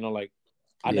 and like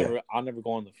Yeah. I'll never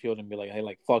go on the field and be like, hey,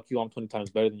 like fuck you, I'm 20 times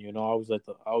better than you. I always let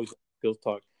the field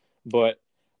talk, but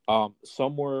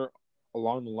somewhere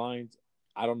along the lines,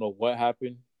 I don't know what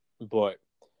happened, but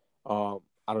out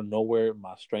of nowhere,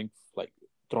 my strength, like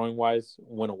throwing wise,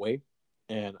 went away,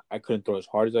 and I couldn't throw as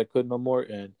hard as I could no more.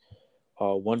 And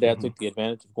one day, I Mm-hmm. took the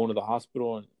advantage of going to the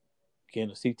hospital and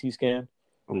getting a CT scan,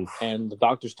 Oof. and the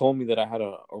doctors told me that I had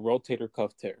a rotator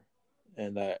cuff tear,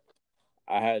 and that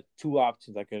I had two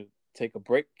options. I could take a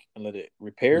break and let it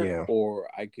repair, Yeah. or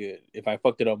I could, if I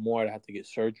fucked it up more, I'd have to get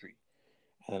surgery.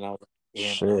 And then I was like, damn.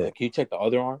 And I was Shit. like, can you check the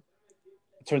other arm?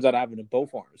 It turns out I have it in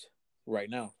both arms right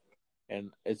now.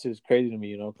 And it's just crazy to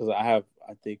me, because I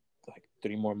think, like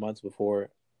 3 more months before,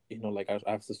 like I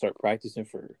have to start practicing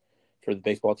for the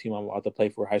baseball team I'm about to play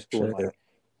for high school. And like, Shit.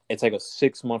 it's like a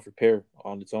 6 month repair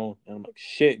on its own. And I'm like,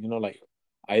 shit, like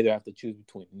I either have to choose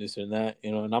between this and that,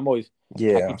 and I keep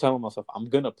Yeah. telling myself I'm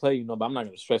gonna play, but I'm not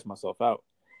gonna stress myself out.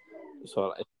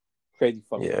 So it's crazy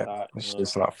fucking Yeah. thought, It's like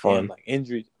just not damn, fun. like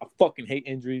injuries. I fucking hate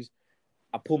injuries.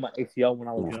 I pulled my ACL when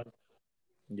I was Oof. young.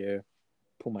 Yeah,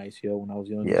 pulled my ACL when I was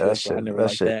young and Yeah, shit. So I never that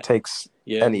liked shit that. takes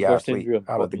Yeah, any worst athlete injury of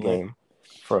my out of the fucking life. game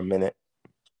for a minute.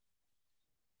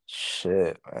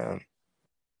 Shit, man.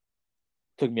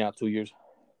 Took me out 2 years.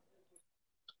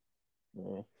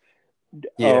 Yeah.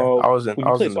 Yeah, When I you was play in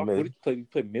the soccer, what mid. did you play? You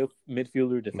play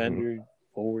midfielder, Hmm. defender,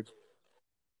 forward.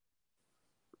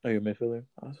 Oh, you're a midfielder.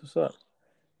 Oh, that's what's up.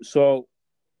 So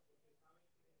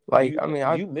Like, I mean, do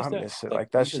you I miss that? miss it. Like,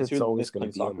 Like that you shit's sincerely always miss gonna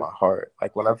playing be in soccer? my heart.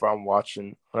 Like whenever I'm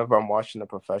watching the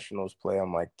professionals play,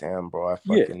 I'm like, damn, bro,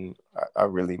 Yeah, I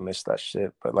really miss that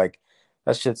shit. But like,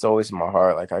 that shit's always in my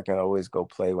heart. Like, I can always go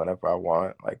play whenever I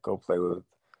want. Like, go play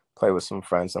with some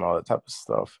friends and all that type of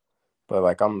stuff. But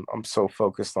like, I'm so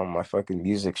focused on my fucking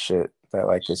music shit that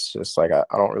like it's just like I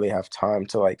don't really have time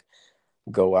to like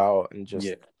go out and just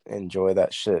Yeah. enjoy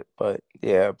that shit. But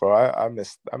yeah, bro, I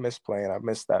miss playing. I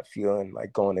miss that feeling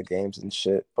like going to games and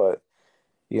shit. But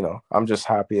I'm just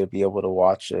happy to be able to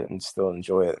watch it and still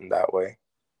enjoy it in that way.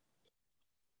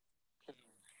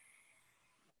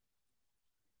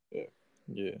 Yeah.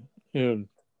 Yeah. And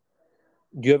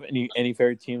do you have any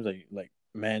favorite teams like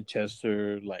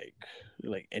Manchester, like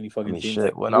any I fucking mean, teams? Like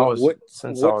shit.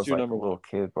 Since I what's was your like a number one? little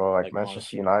kid, bro, like Like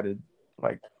Manchester honestly. United,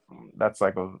 like that's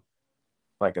like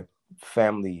a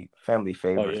family Oh yeah.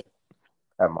 favorite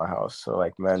at my house. So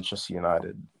like Manchester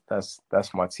United, that's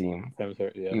my team.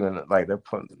 Yeah. Even like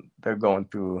they're going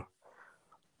through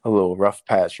a little rough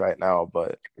patch right now,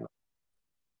 but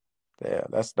yeah,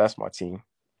 that's my team.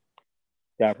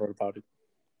 Yeah, I've heard about it.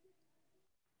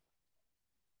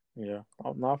 Yeah.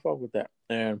 I'm not fuck with that.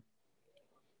 And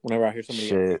whenever I hear somebody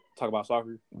Shit, talk about soccer,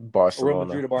 Real Madrid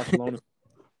Barcelona, or Barcelona,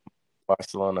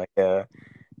 Barcelona. Yeah,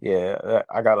 yeah.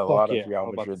 I got a fuck lot of yeah. I Real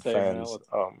was about to Madrid say, man, fans what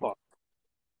the fuck?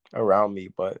 around me,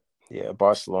 but yeah,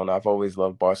 Barcelona. I've always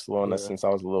loved Barcelona Yeah. since I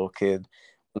was a little kid.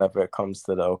 Whenever it comes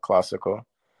to the El Clasico,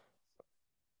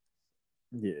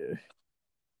 Yeah.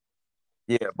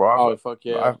 yeah, bro. Oh fuck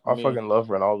yeah. I I mean, fucking love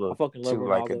I Ronaldo fucking love too.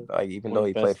 Ronaldo. Like even One of though the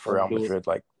he played best to for ever Real do it. Madrid,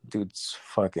 like dude's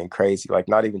fucking crazy. Like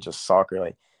not even just soccer,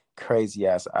 like crazy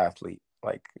ass athlete.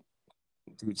 Like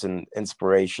dude's an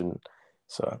inspiration.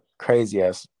 So crazy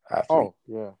ass athlete. Oh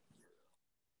yeah.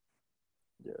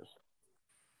 Yes.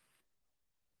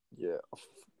 Yeah.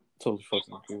 Totally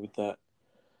fucking agree with that.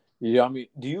 Yeah, I mean,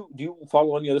 do you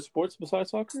follow any other sports besides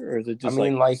soccer, or is it I just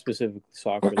like mean, like specifically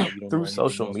soccer? Like you don't through know anything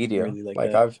social else media, really like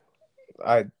like that?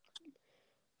 I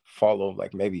follow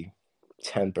like maybe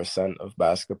 10% of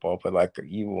basketball, but like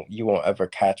you won't ever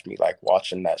catch me like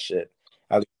watching that shit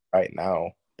at least right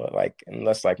now. But like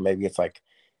unless like maybe it's like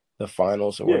the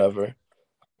finals or Yeah, whatever,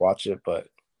 watch it. But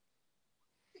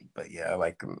yeah,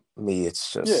 like me,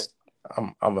 it's yeah, just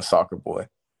I'm a soccer boy.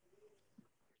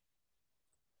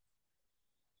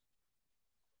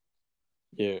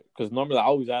 yeah. Because normally I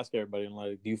always ask everybody,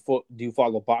 like, do you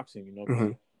follow boxing? Because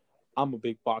Hmm. I'm a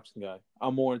big boxing guy.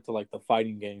 I'm more into like the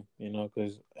fighting game,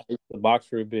 because I used to box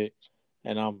for a bit,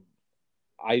 and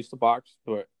I used to box,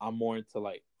 but I'm more into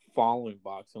like following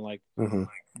boxing. Hmm.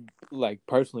 Like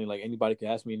personally, like anybody could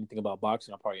ask me anything about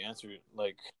boxing, I'll probably answer it.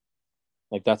 Like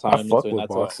that's how I I'm into it. fuck And with that's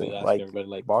why I always boxing. ask Like everybody,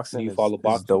 like, do boxing you follow is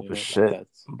boxing? dope as Like shit.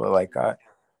 that's But like I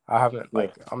haven't yeah,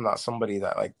 like I'm not somebody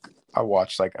that like I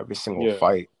watch like every single yeah,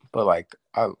 fight, but like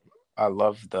I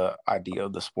love the idea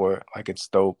of the sport. Like it's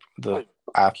dope. The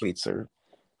athletes are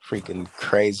freaking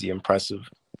crazy impressive.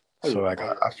 oh So yeah, like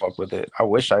I fuck with it. I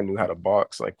wish I knew how to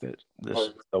box like that. This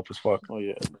shit's dope as fuck. oh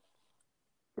yeah,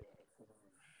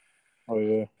 oh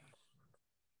yeah,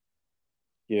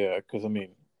 yeah. Because I mean,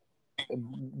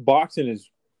 boxing is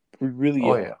really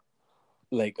Oh yeah,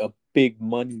 like a big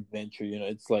money venture.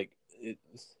 It's like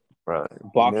bro.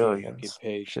 boxers get Millions.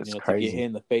 paid. Shit's To get crazy. hit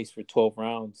in the face for 12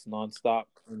 rounds nonstop,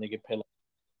 and they get paid like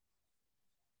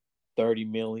 30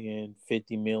 million,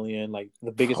 50 million. Like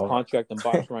the biggest Fuck. contract in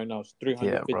boxing right now is Yeah, bro.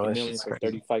 350 That million shit's for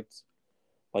crazy. 30 fights.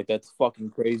 Like that's fucking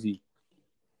crazy.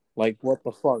 Like what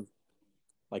the fuck?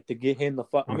 Like to get hit in the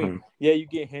fuck. I mean, Hmm. yeah, you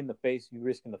get hit in the face, you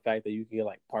risking the fact that you get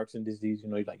like Parkinson disease.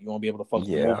 Like you won't be able to fucking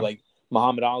move. Yeah. Like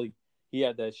Muhammad Ali, he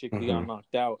had that shit because he got Hmm.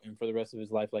 knocked out, and for the rest of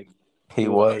his life, like He he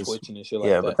was like was. twitching and shit like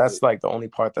Yeah, but that. But that's like the only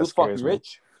part he that was fucking scares me.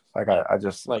 rich. Like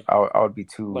Like I would be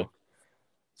like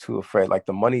too afraid. Like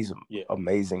the money's yeah,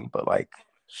 amazing, but like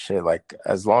shit, like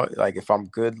as long like if I'm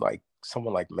good, like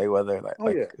someone like Mayweather, oh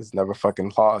like yeah, is never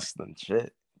fucking lost and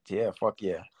shit. Yeah, fuck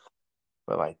yeah.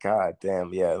 But like god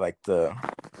damn, yeah, like the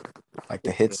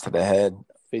yeah, hits to the head,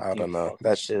 I 50 don't know.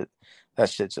 fucking That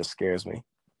shit just scares me.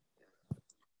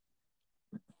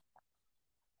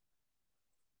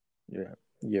 yeah,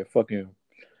 yeah, fucking.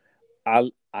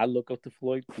 I look up to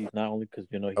Floyd. He's not only because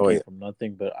he Oh came yeah. from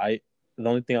nothing, but the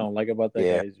only thing I don't like about that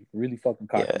Yeah. guy is really fucking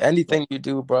Yeah. cocky. Like Anything you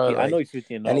do, bro, I know like he's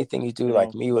 50-0, anything you do,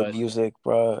 like me with but music,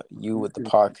 bro, you with the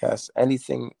podcast,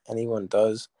 anything anyone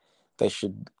does, they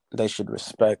should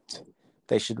respect.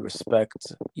 They should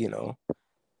respect,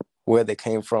 where they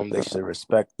came from. They should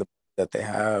respect that they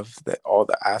have, that all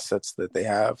the assets that they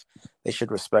have. They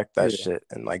should respect that yeah, shit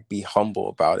and like be humble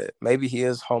about it. Maybe he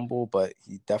is humble, but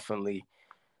he yeah,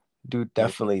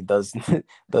 definitely does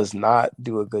does not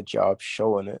do a good job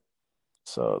showing it.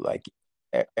 So like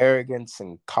arrogance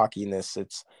and cockiness,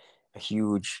 it's a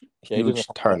yeah. He doesn't huge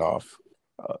have that. turnoff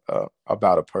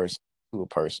about a person to a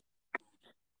person.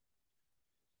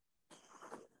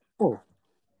 Oh,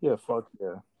 yeah, fuck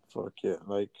yeah, fuck yeah.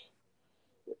 Like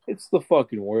it's the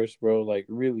fucking worst, bro. Like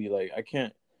really, like I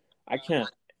can't.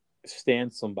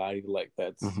 stand somebody like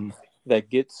Mm-hmm. that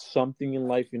gets something in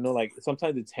life, like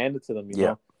sometimes it's handed to them,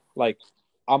 Yeah. Like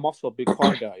I'm also a big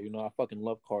car guy, I fucking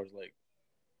love cars.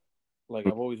 Like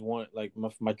I've always wanted, like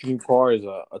my dream car is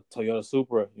a Toyota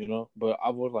Supra, But I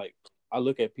was like, I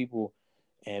look at people,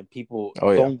 and people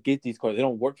Oh yeah. don't get these cars. They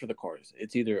don't work for the cars.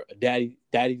 It's either a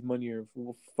daddy's money or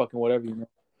fucking whatever,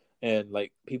 And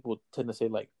like people tend to say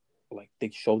like they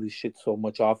show this shit so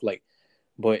much off, like,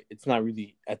 but it's not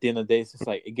really. At the end of the day, it's just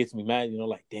like it gets me mad,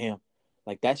 Like damn,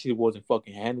 like that shit wasn't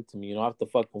fucking handed to me, I have to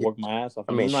fucking Yeah. work my ass off,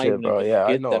 I and mean, I'm not shit, even bro. gonna Yeah,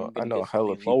 get that. I'm I gonna know get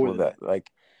hella something lower people than that that,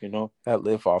 like you know. that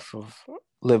live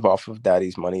off of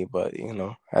daddy's money, but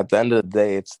at the end of the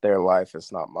day, it's their life.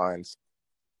 It's not mine. It's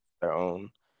their own.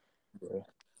 Yeah,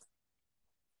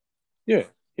 yeah,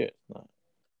 yeah. Nah,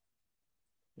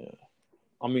 yeah.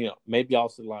 I mean, maybe I'll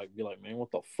say like be like, man,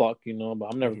 what the fuck, But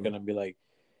I'm never Mm-hmm. gonna be like,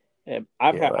 Yeah, like I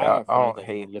have friends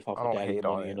that live I off of don't daddy's hate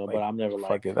on money, it. But Like, I'm never fuck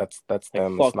like it, that's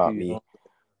them. It's fuck not you, me.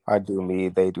 I do me,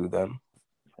 they do them.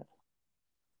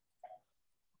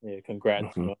 Yeah,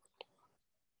 congrats, Mm-hmm.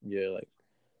 Yeah, like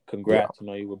Yeah. congrats,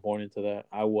 you were born into that.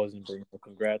 I wasn't, but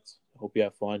congrats. Hope you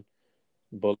have fun.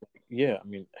 But yeah, I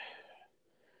mean,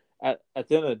 at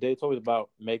the end of the day, it's always about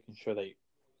making sure that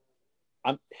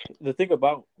I'm. The thing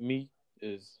about me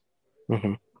is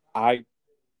Mm-hmm. I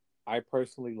I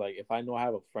personally, like, if I know I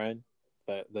have a friend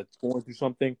that's going through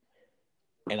something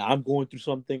and I'm going through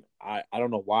something, I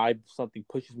don't know why something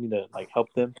pushes me to like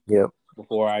help them Yep.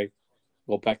 before I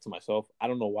go back to myself. I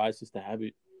don't know why, it's just a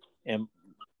habit. And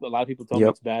a lot of people tell me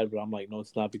Yep. it's bad, but I'm like, no,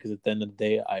 it's not, because at the end of the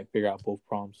day, I figure out both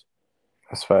problems.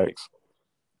 That's Like, facts.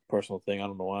 personal thing, I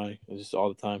don't know why. It's just all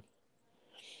the time.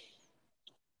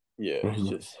 Yeah, it's Mm-hmm.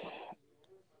 just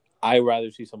I rather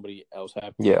see somebody else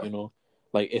happy, Yeah.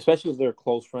 Like, especially if they're a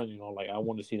close friend, like I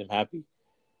want to see them happy.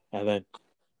 And then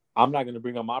I'm not gonna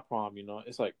bring up my problem,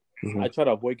 It's like Mm-hmm. I try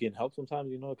to avoid getting help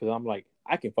sometimes, because I'm like,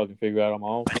 I can fucking figure it out on my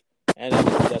own. And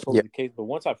that's Yeah. always the case. But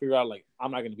once I figure out, like,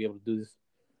 I'm not gonna be able to do this,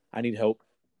 I need help.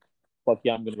 Fuck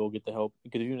yeah, I'm gonna go get the help,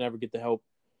 because if you never get the help,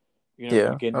 you're never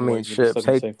gonna Yeah. get I anywhere. mean, You're gonna be shit. stuck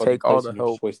in the same fucking Take all place, the and you're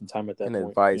just help wasting time at that and point.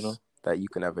 advice that you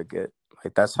can ever get.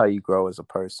 Like, that's how you grow as a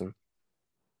person.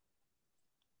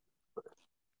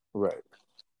 Right.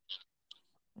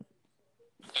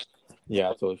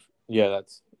 Yeah. So yeah,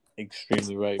 that's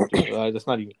extremely right, dude. That's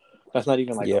not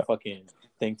even like a Yeah. fucking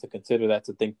thing to consider. That's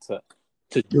a thing to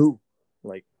do.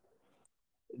 Like,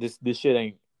 this shit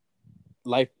ain't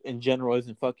life in general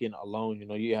isn't fucking alone.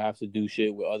 You have to do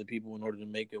shit with other people in order to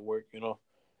make it work.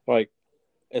 Like,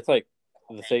 it's like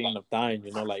the saying of dying.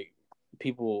 Like,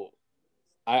 people.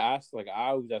 I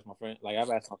always ask my friend. Like, I've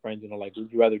asked my friends. Like,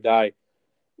 would you rather die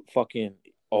fucking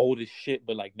old as shit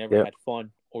but like never Yeah. had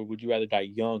fun, or would you rather die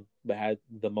young but had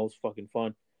the most fucking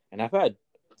fun? And I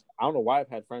don't know why I've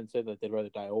had friends say that they'd rather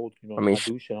die old, I and mean, not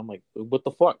do shit. I'm like, what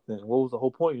the fuck? Then what was the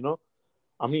whole point?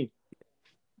 I mean,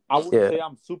 I wouldn't yeah. say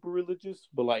I'm super religious,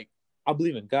 but like I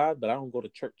believe in God, but I don't go to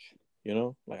church.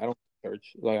 Like I don't go to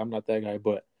church. Like I'm not that guy,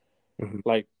 but Mm-hmm.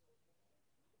 like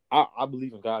I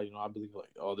believe in God. I believe like,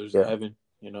 oh, there's a Yeah. heaven.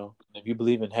 If you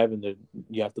believe in heaven, then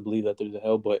you have to believe that there's a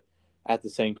hell. But at the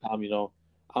same time,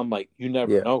 I'm like, you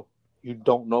never Yeah. know. You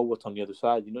don't know what's on the other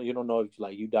side. You don't know if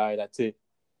like you die, that's it.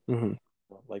 Mm-hmm.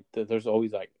 Like there's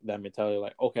always like that mentality,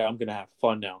 like, okay, I'm gonna have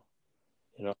fun now.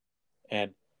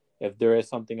 And if there is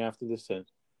something after this, then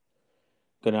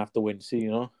gonna have to wait and see.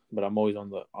 But I'm always I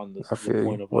the feel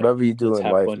point you. of like, Whatever you do let's in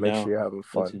have life, fun make sure now. you're having Let's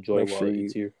fun. enjoy Make while sure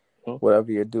it's here.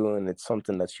 whatever you're doing, it's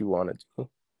something that you want to do.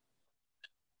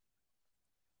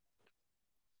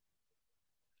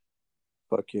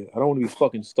 Fuck yeah. I don't want to be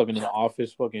fucking stuck in an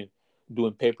office, fucking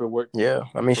doing paperwork Yeah.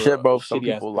 I mean, for shit, a bro. Some shitty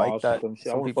ass people like boss or that. some shit. I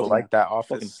Some want to people fucking like have that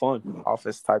fucking fun.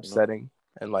 office type You know? setting,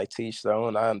 and like to each their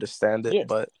own. I understand it, Yeah.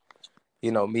 but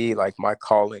me, like my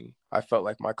calling, I felt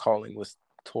like my calling was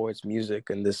towards music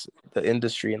and the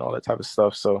industry and all that type of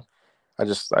stuff. So I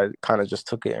kind of just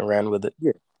took it and ran with it.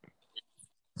 Yeah.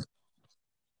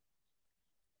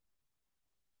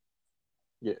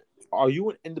 Yeah. Are you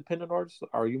an independent artist?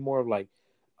 Are you more of like,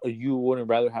 you wouldn't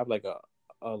rather have like a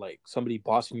like somebody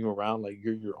bossing you around? Like,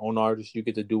 you're your own artist. You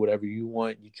get to do whatever you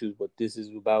want. You choose what this is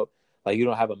about. Like, you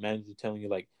don't have a manager telling you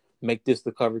like, make this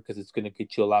the cover because it's gonna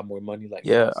get you a lot more money. Like,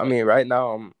 Yeah, it's I like, mean, right now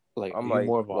are I'm you like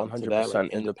more of on to that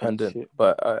like 100% independent independent, shit?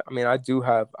 but I mean, I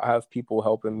have people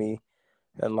helping me,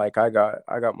 and like I got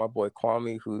my boy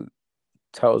Kwame who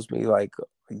tells me like,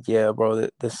 yeah, bro,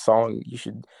 this song you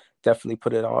should definitely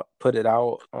put it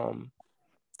out.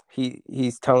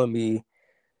 He's telling me,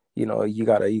 you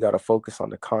gotta focus on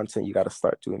the content. You gotta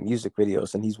start doing music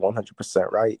videos, and he's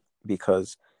 100% right,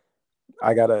 because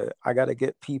I gotta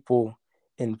get people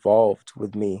involved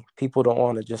with me. People don't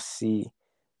want to just see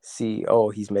see, oh,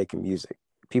 he's making music.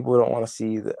 People don't want to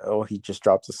see oh, he just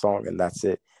dropped a song and that's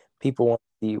it. People want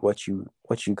to see what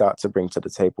you got to bring to the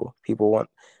table. People want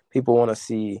to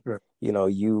see, Right.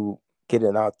 you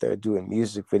getting out there doing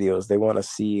music videos. They want to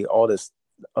see all this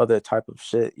other type of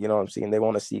shit. You know what I'm saying? They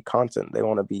want to see content. They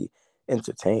want to be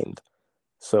entertained.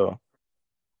 So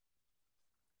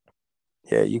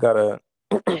yeah, you gotta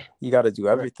do Right.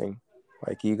 everything.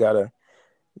 Like you gotta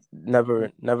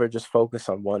never just focus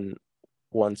on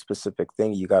one specific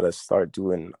thing. You gotta start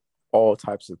doing all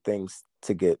types of things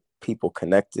to get people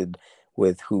connected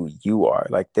with who you are.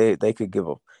 Like they could give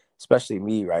a, especially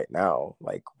me right now,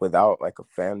 like without like a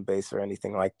fan base or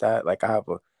anything like that. Like I have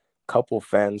a couple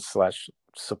fans slash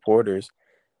supporters,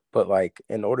 but like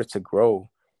in order to grow,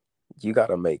 you got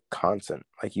to make content.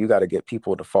 Like you got to get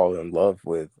people to fall in love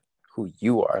with who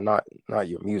you are, not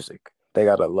your music. They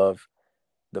got to love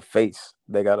the face.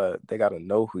 They got to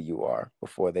know who you are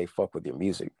before they fuck with your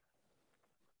music.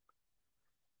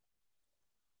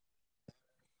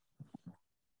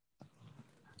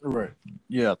 Right.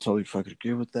 Yeah, I totally fucking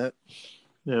agree with that.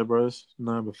 Yeah, bro, it's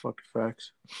nothing but fucking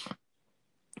facts.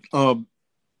 Um,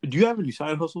 do you have any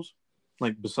side hustles,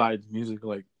 like besides music?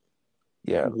 Like,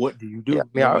 Yeah. what do you Yeah.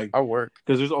 do? I mean,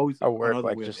 Because there's always I work another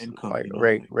like way of just income. like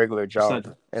regular job,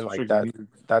 Besides and like strictly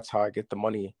music. that's how I get the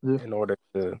money Yeah, in order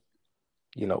to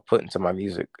put into my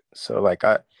music. So like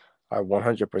I yeah,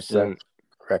 100%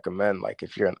 recommend, like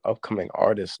if you're an upcoming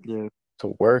artist, yeah.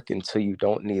 to work until you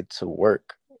don't need to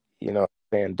work. You know what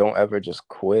I'm saying? Don't ever just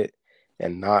quit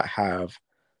and not have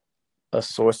a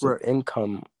source of Right,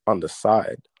 income on the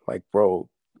side. Like, bro,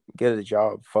 get a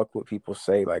job. Fuck what people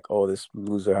say, like, oh, this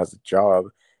loser has a job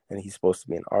and he's supposed to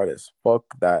be an artist. Fuck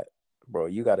that, bro.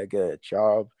 You gotta get a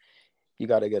job. You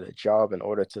gotta get a job in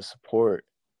order to support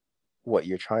what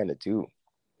you're trying to do.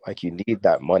 Like you need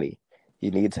that money.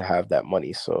 You need to have that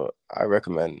money. So I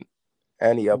recommend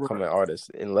any right, upcoming artist,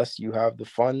 unless you have the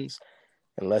funds,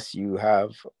 unless you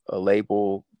have a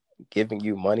label giving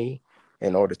you money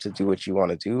in order to do what you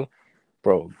want to do,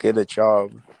 bro, get a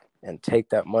job and take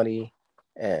that money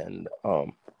and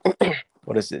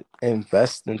what is it?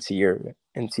 Invest into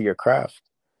your craft.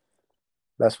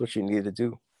 That's what you need to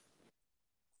do.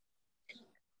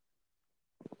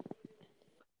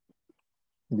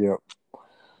 yeah,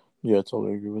 yeah.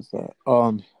 Totally agree with that.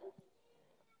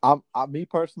 Me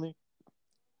personally,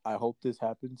 I hope this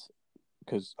happens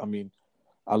because I mean,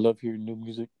 I love hearing new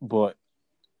music, but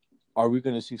are we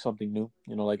gonna see something new?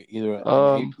 You know, like either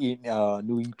Um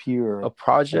new EP or a a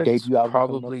project debut album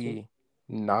coming up soon? probably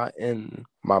not in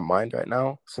my mind right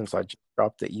now since I just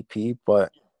dropped the EP,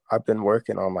 but I've been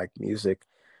working on like music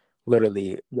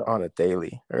literally Yeah, on a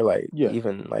daily or like yeah,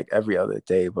 even like every other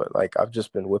day. But like I've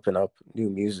just been whipping up new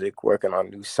music, working on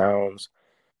new sounds,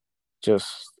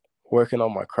 just working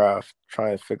on my craft,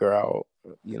 trying to figure out,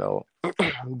 you know,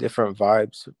 different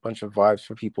vibes, a bunch of vibes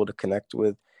for people to connect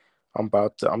with.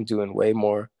 I'm doing way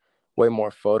more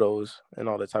photos and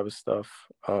all that type of stuff.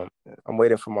 I'm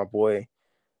waiting for my boy,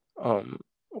 um,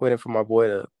 waiting for my boy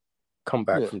to come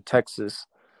back yeah, from Texas,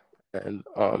 and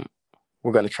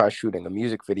we're gonna try shooting a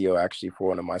music video actually for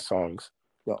one of my songs.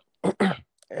 yeah.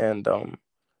 And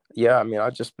yeah, I mean,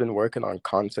 I've just been working on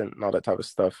content and all that type of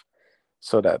stuff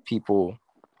so that people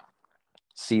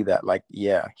see that, like,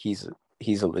 yeah, he's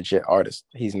a legit artist.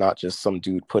 He's not just some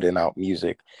dude putting out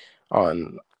music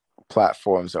on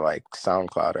platforms or like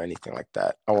SoundCloud or anything like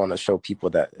that. I want to show people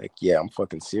that, like, yeah, I'm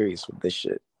fucking serious with this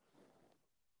shit.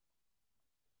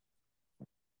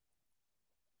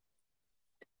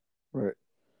 Right.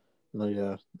 No,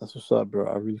 yeah, that's what's up, bro.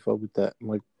 I really fuck with that. I'm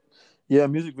like, yeah,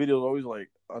 music video is always like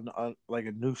like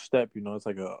a new step. You know, it's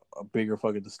like a bigger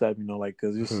fucking step. You know, like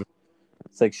because Mhm.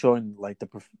 it's like showing like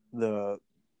the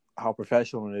how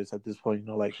professional it is at this point. You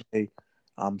know, like hey,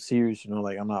 I'm serious. You know,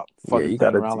 like I'm not Yeah, fucking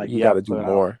playing around. Like you yeah, I gotta do put out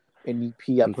more. an EP,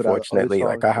 I put out other Unfortunately,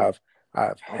 like songs, but I have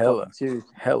I'm fucking serious.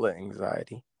 hella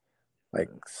anxiety, like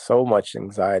so much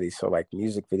anxiety. So like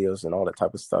music videos and all that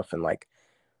type of stuff, and like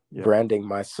Yeah, branding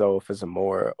myself as a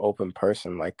more open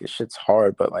person, like it shit's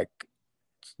hard, but like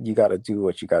you got to do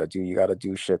what you got to do. You got to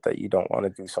do shit that you don't want to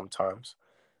do sometimes.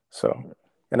 So,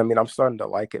 and I mean, I'm starting to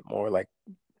like it more, like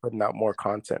putting out more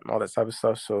content and all that type of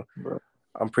stuff. So bro.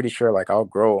 I'm pretty sure like I'll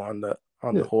grow on the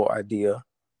Yeah, whole idea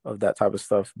of that type of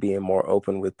stuff, being more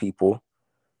open with people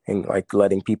and like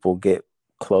letting people get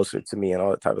closer to me and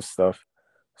all that type of stuff.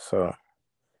 So,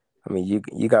 I mean,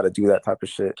 you got to do that type of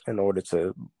shit in order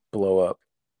to blow up.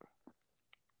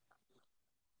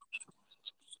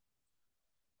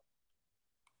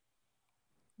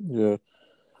 yeah,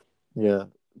 yeah.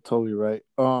 Totally right.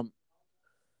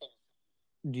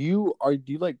 Do you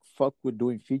like fuck with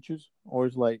doing features or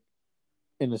is like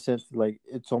in a sense, like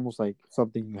it's almost like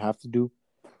something you have to do,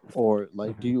 or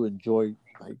like do Hmm. you enjoy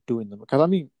like doing them? Because I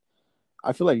mean,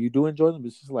 I feel like you do enjoy them.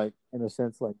 It's just like in a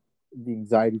sense, like the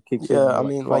anxiety kicks in. Yeah, You're I like,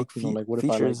 mean, fuck, like like what if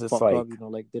I like features, it's fuck up? like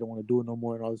Like they don't want to do it no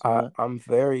more and all this and I that. I'm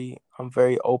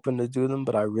very open to do them,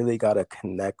 but I really gotta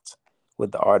connect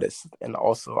with the artist. And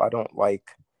also, I don't like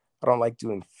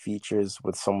doing features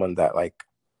with someone that like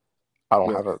I don't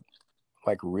Yeah, have a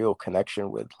like real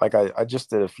connection with. Like I just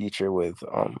did a feature with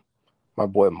my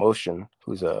boy Motion,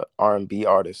 who's a R&B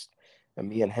artist, and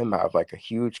me and him have like a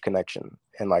huge connection.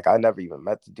 And like I never even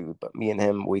met the dude, but me and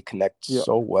him, we connect yeah,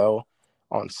 so well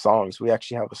on songs. We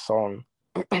actually have a song.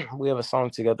 We have a song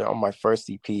together on my first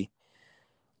EP.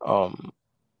 Um,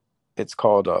 it's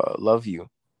called "Love You,"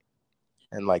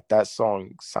 and like that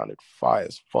song sounded fire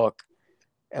as fuck.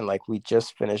 And like we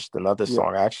just finished another yeah,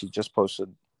 song. I actually just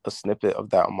posted a snippet of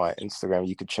that on my Instagram.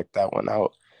 You could check that one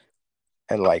out.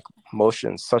 And like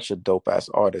Motion's such a dope ass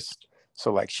artist.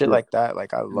 So like shit yeah, like that,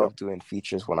 like I yeah, love doing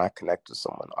features when I connect with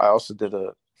someone. I also did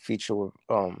a feature with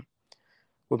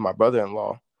my brother in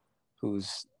law,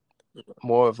 who's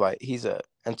more of like he's a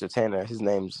entertainer. His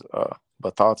name's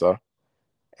Batata.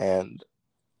 And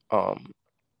um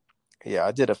yeah,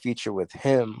 I did a feature with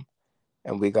him,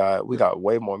 and we got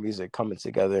way more music coming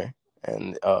together,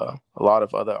 and a lot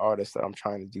of other artists that I'm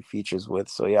trying to do features with.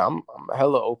 So yeah, I'm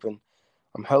hella open.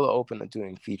 I'm hella open to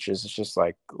doing features. It's just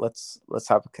like let's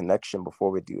have a connection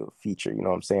before we do a feature. You know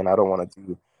what I'm saying? I don't want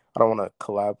to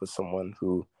collab with someone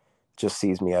who just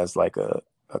sees me as like a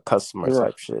customer yeah.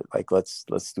 type shit. Like let's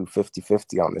do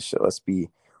 50-50 on this shit.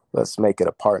 Let's make it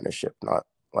a partnership, not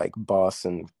like boss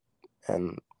and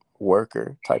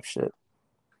worker type shit.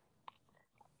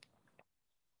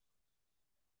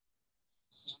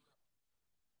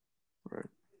 Right.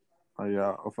 Oh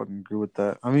yeah, I fucking agree with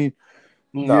that. I mean,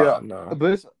 yeah, Nah, nah.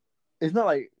 but it's not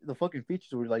like the fucking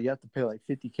features where like you have to pay like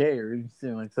 50K or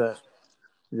anything like that.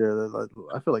 Yeah,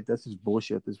 I feel like that's just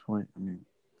bullshit at this point. I mean,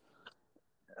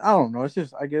 I don't know. It's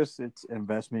just I guess it's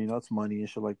investment. It's money and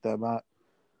shit like that. But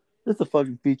it's a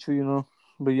fucking feature.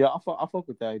 But yeah, I fuck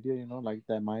with that idea. Like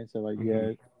that mindset. Like Hmm.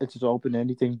 yeah, it's just open to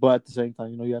anything. But at the same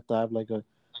time, you have to have like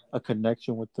a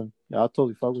connection with them. Yeah, I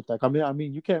totally fuck with that. I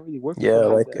mean, you can't really work with Yeah,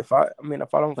 something like like that.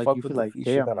 if I don't Like you fuck with feel the like,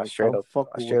 feature, damn, then like I don't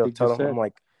fuck I with what straight they up tell just them said.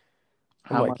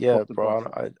 I'm How am I like, yeah, supposed to bro.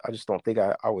 profit? I just don't think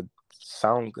I would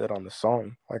sound good on the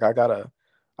song. Like I gotta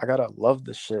love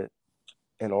the shit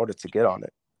in order to get on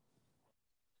it.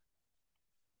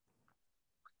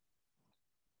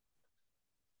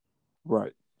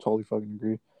 Right. Totally fucking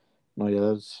agree. No, yeah,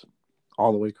 that's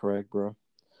all the way correct, bro.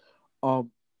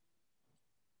 Um,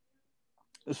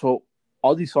 so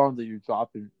all these songs that you're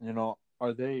dropping,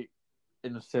 are they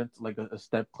in a sense like a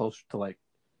step closer to like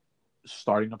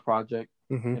starting a project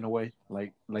Hmm. in a way,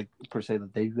 like per se the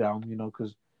debut album,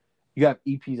 because you have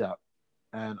EPs out,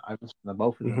 and I listened to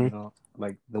both of them, Hmm.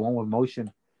 like the one with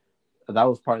Motion, that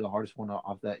was probably the hardest one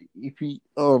off that EP.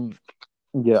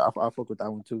 Yeah, I fuck with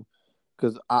that one too.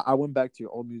 Because I went back to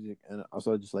your old music and I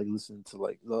started just like listening to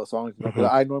like the songs, Hmm. Because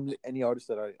I normally any artist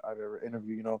that I've ever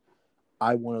interviewed,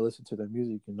 I want to listen to their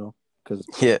music, Because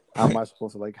Yeah, how am I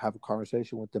supposed to like have a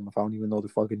conversation with them if I don't even know their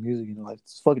fucking music? Like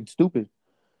it's fucking stupid,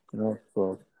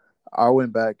 So I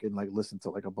went back and like listened to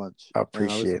like a bunch, I and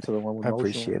I listened appreciate it. to the one with I Motion,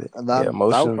 appreciate it. and Yeah, that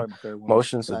was probably my favorite one.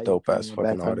 Motion's a That dope EP, ass Bad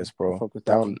fucking Timing. artist, I bro. fuck with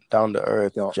that one. Down to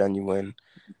earth, Yo, genuine,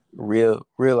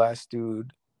 real ass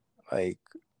dude. Like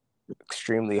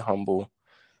extremely humble,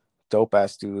 dope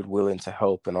ass dude, willing to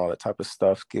help and all that type of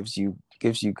stuff. Gives you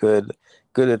good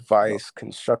yo, advice,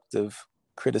 constructive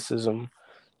criticism.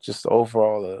 Just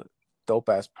overall a dope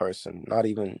ass person. Not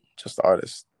even just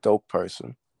artist, dope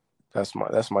person. That's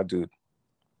my dude.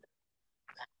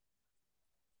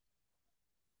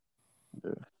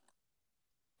 yeah,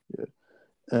 yeah.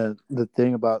 And the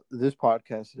thing about this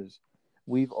podcast is,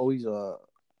 we've always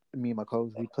me and my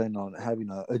co-host, we plan on having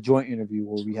a joint interview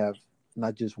where we have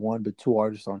not just one but two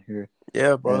artists on here,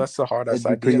 Yeah, bro, and that's a hard ass it'd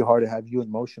be pretty idea. hard to have you in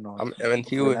Motion on And for an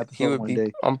he episode would one be.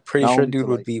 day. I'm pretty Not sure only to dude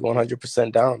would like be just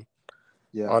 100% down.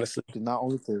 yeah, Honestly, not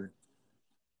only to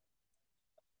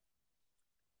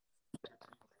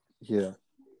yeah,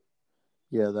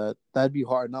 yeah, that'd be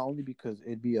hard. Not only because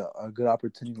it'd be a good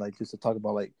opportunity, like just to talk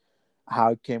about like how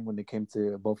it came when it came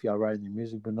to both y'all writing your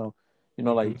music, but no,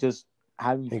 hmm like just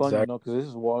having fun, exactly. because this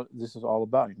is what this is all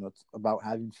about. It's about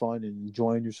having fun and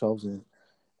enjoying yourselves, and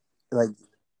like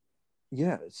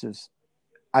yeah, it's just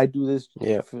I do this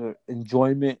Yeah, for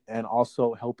enjoyment and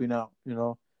also helping out,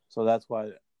 So that's why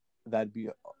that'd be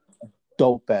a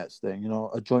dope ass thing,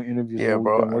 A joint interview is yeah, what we've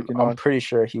bro. been working I'm on, pretty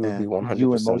sure he would be and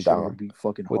you in 100% motion would down be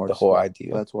fucking with hard the as whole fuck.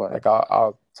 idea. That's why. Like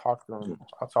I'll talk to him.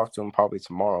 I'll talk to him probably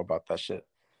tomorrow about that shit.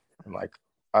 And like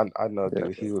I know, Yeah,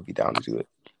 dude, he would be down to do it.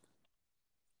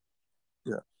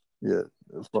 yeah, yeah.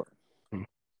 But, Mhm.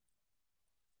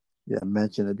 yeah,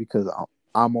 mention it because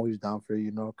I'm always down for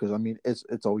it, because I mean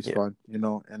it's always Yeah, fun,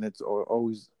 and it's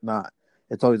always not.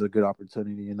 It's always a good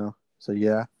opportunity, So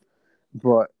yeah,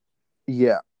 but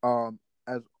yeah,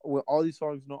 as with all these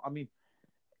songs, I mean,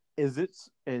 is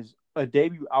a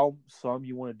debut album something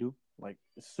you want to do like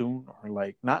soon or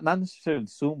like not necessarily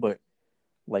soon, but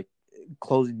like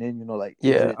closing in, like is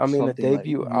yeah. it I mean, a something like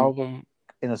debut you album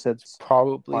in a sense are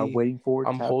probably. waiting for it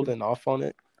I'm to happen? holding off on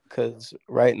it because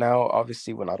right now,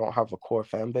 obviously, when I don't have a core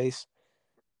fan base,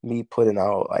 me putting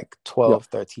out like Yeah, 12,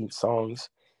 13 songs,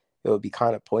 it would be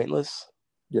kind of pointless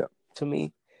yeah, to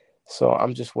me. So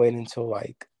I'm just waiting until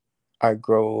like I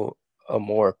grow a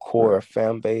more right, core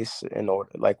fan base in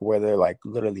order, like where they're like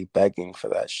literally begging for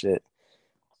that shit.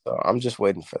 So I'm just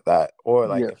waiting for that. Or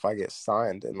like yeah, if I get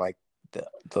signed and like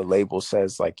the label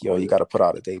says like, yo, oh you yeah, got to put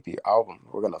out a debut album.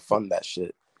 We're gonna fund that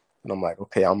shit. And I'm like,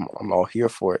 okay, I'm all here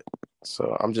for it.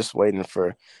 So I'm just waiting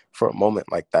for a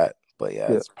moment like that. But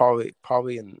yeah, yeah, it's probably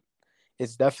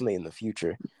it's definitely in the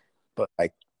future, but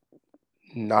like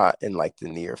not in like the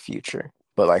near future.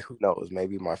 But like who knows?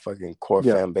 Maybe my fucking core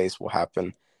yeah. fan base will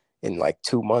happen in like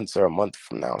 2 months or a month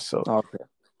from now. So Okay,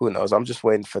 who knows? I'm just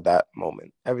waiting for that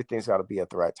moment. Everything's got to be at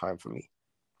the right time for me.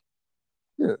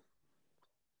 yeah,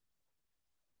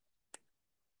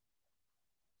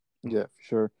 yeah, for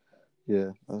sure.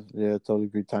 Yeah, yeah, totally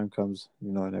agree. Time comes,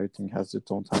 and everything has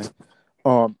its own time.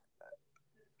 Um,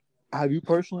 have you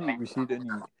personally received any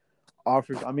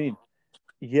offers? I mean,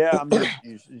 yeah, I mean,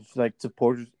 it's like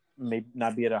supporters may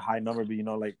not be at a high number,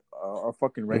 but like a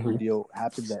fucking record Hmm. deal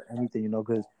happens at anything,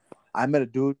 because I met a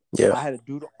dude. Yeah. I had a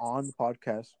dude on the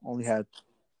podcast, only had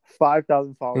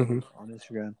 5,000 Hmm. followers on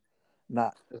Instagram.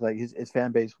 Not like his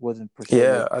fan base wasn't per se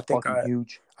Yeah. like fucking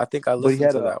huge, I think I but he listened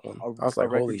had to a that one. a, I was a like,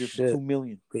 record holy deal for shit. 2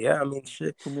 million, But yeah, I mean,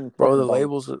 shit, 2 million bro. fucking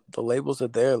dollars, The labels are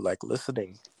there, like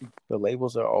listening. The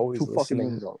labels are always two fucking listening,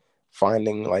 million dollars.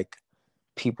 finding like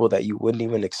people that you wouldn't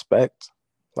even expect.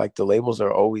 Like the labels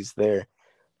are always there.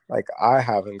 Like I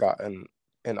haven't gotten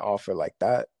an offer like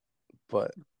that,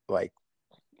 but like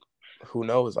who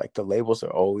knows? Like the labels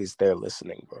are always there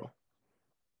listening, bro.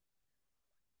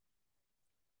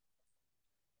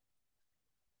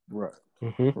 Right,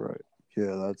 Hmm. right.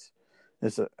 Yeah,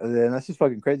 and that's just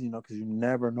fucking crazy, because you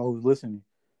never know who's listening.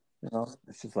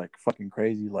 It's just like fucking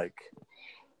crazy. Like,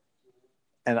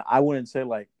 and I wouldn't say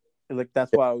like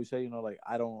that's why I always say, like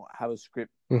I don't have a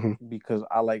script Hmm. because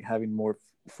I like having more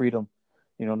freedom,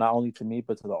 not only to me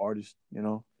but to the artist.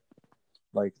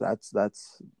 Like that's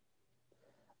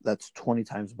 20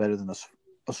 times better than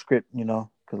a script.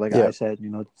 Because like Yeah. I said,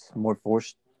 it's more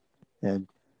forced and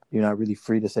you're not really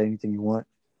free to say anything you want.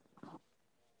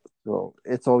 So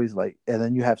it's always like, and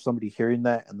then you have somebody hearing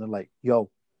that and they're like,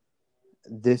 "Yo,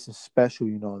 this is special,"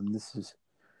 and this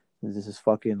is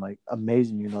fucking like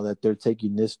amazing, that they're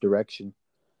taking this direction,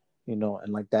 and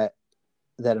like that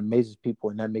amazes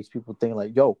people and that makes people think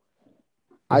like, yo,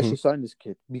 I Hmm. should sign this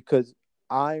kid because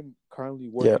I'm currently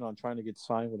Yeah. working on trying to get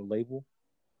signed with a label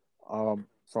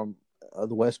from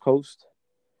the West Coast.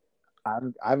 I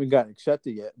haven't gotten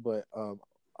accepted yet, but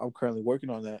I'm currently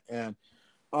working on that. And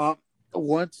um,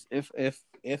 once if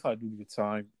I do get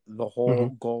signed, the whole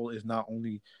Hmm. goal is not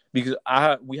only because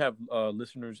we have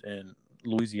listeners in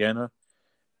Louisiana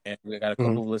and we got a Hmm.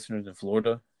 couple of listeners in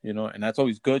Florida, and that's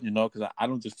always good, because I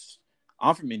don't just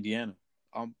I'm from Indiana.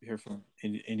 I'm here from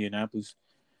Indianapolis,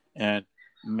 and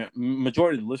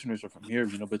majority of the listeners are from here,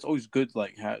 but it's always good to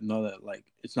like know that like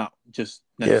it's not just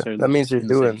Yeah. necessarily That just means you're in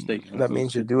the same doing. state. That So it's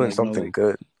means you're good to doing like know something like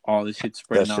good. all this shit's That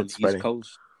spreading out on shit's the East spreading.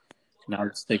 Coast. Now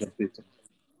let's take a bit.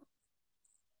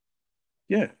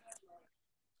 Yeah,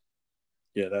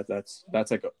 yeah, that's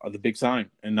like the big sign.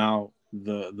 And now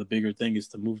the bigger thing is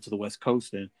to move to the West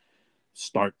Coast and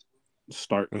start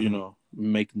Hmm.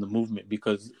 making the movement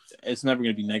because it's never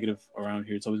going to be negative around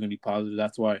here. It's always going to be positive.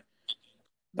 That's why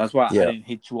I Yeah. didn't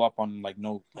hit you up on like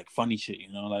no like funny shit.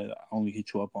 Like I only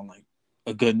hit you up on like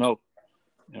a good note.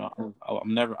 I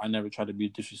never try to be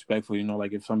disrespectful.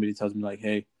 Like if somebody tells me like,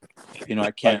 hey,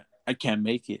 I can't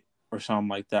make it or something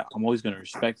like that, I'm always gonna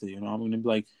respect it. I'm gonna be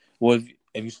like, well,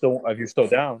 if you're still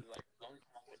down,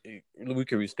 we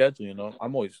can reschedule.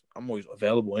 I'm always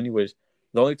available. Anyways,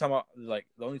 the only time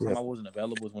Yeah. I wasn't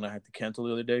available was when I had to cancel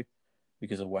the other day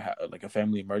because of like a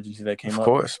family emergency that came Of up,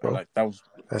 course, and bro. like that was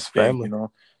That's big. family.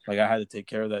 Like I had to take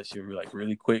care of that shit like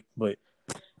really quick. But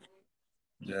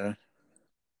yeah,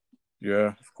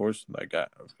 yeah, of course, like I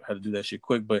had to do that shit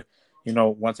quick. But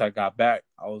once I got back,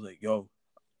 I was like, yo,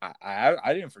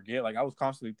 I didn't forget. Like I was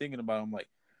constantly thinking about. It. I'm like,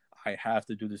 I have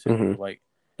to do this Hmm. interview. Like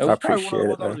It I was probably one of the appreciate it,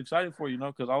 ones I was man. excited for,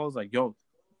 because I was like, yo,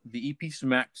 the EP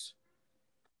smacks.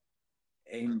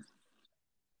 And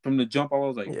from the jump, I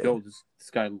was like, Yeah. yo, this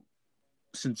guy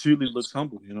sincerely looks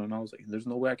humble, and I was like, there's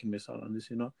no way I can miss out on this.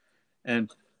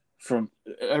 And from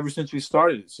ever since we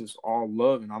started, it's just all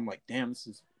love, and I'm like, damn, this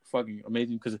is fucking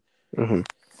amazing because Hmm.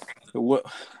 what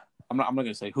I'm not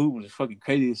gonna say who, but it's fucking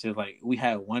crazy. It's just like we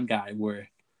had one guy where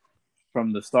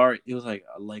from the start it was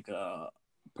like a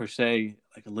per se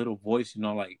like a little voice,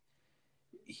 like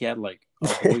he had like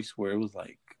a voice where it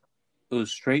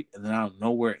was straight, and then out of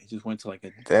nowhere it just went to like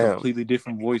a Damn. completely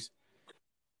different voice,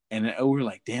 and we were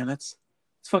like, damn, it's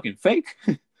fucking fake.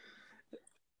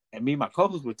 And me and my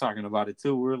co-hosts were talking about it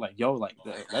too. We were like, yo, like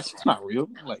that's just not real.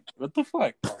 Like, what the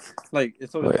fuck? Like,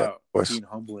 it's always Oh, yeah, of about course. being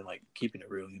humble and like keeping it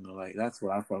real, like that's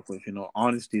what I fuck with,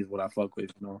 honesty is what I fuck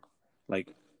with. Like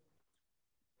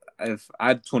if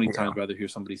I'd 20 Yeah. times rather hear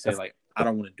somebody say like I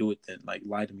don't want to do it than like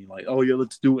lie to me like, oh yeah,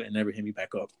 let's do it and never hit me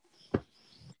back up.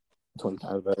 20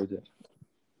 times better than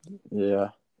yeah.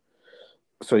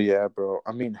 So yeah, bro.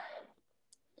 I mean,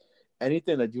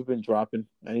 anything that you've been dropping,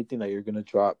 anything that you're gonna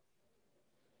drop,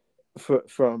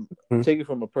 from Mhm. take it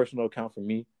from a personal account for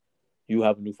me, you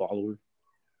have a new follower,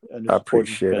 a new I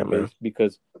supporting appreciate it, fan man. base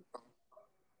because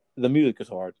the music is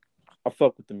hard. I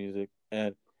fuck with the music,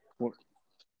 and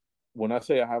when I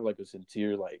say I have like a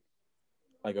sincere like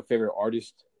a favorite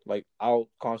artist, like I'll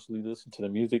constantly listen to the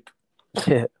music.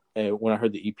 Yeah. And when I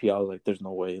heard the EP, I was like, "There's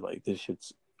no way, like this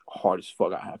shit's hard as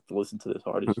fuck. I have to listen to this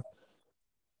artist."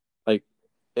 Like,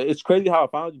 it's crazy how I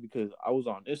found you because I was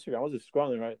on Instagram. I was just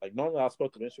scrolling, right? Like normally I scroll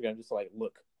through Instagram just to, like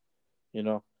look, you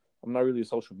know. I'm not really a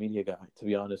social media guy, to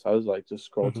be honest. I was like just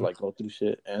scroll to Hmm. like go through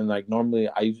shit, and like normally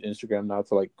I use Instagram now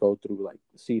to like go through like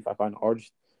see if I find an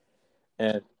artist,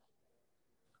 and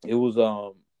it was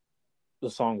the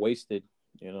song "Wasted,"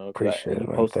 because Appreciate you it,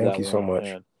 man. posted Thank that you so one, much.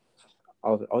 and I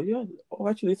was like, oh yeah, oh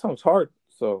actually this song's hard,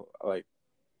 so like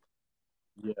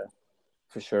yeah,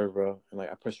 for sure, bro. And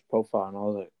like I pressed your profile,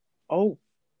 and oh,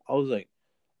 I was like,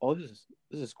 oh this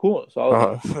is cool. So I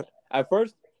was like, Uh-huh. at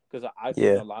first, because I've seen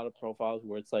Yeah. a lot of profiles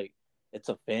where it's like it's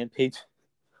a fan page,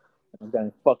 and I'm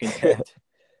getting fucking tricked.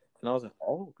 And I was like,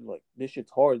 oh, like this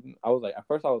shit's hard. And I was like, at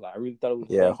first, I really thought it was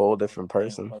a Yeah, a fan whole page. And I was different like, damn,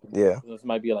 person. fucking, Yeah. this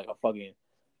might be like a fucking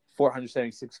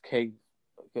 476K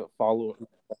follower.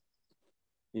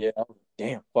 Yeah, I was like,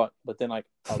 damn, fuck. But then like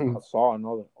I saw and I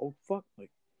was like, oh fuck, like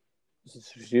this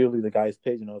is really the guy's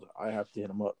page, and I was like, I have to hit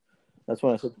him up. That's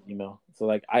when I sent the email. So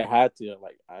like I had to,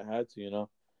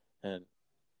 and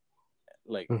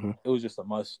like Hmm. it was just a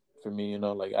must for me,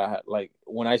 like I had like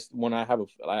when I have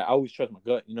I always trust my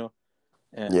gut,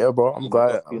 and Yeah, bro. I'm my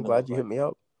glad. gut I'm feeling was glad you hit like me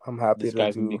up. I'm happy this to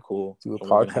guy's gonna be do cool, do a and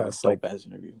we're gonna have a podcast. dope ass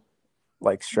interview.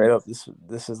 Like straight up,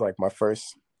 this is like my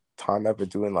first time ever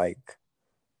doing like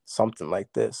something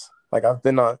like this. Like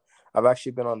I've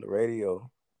actually been on the radio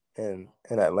in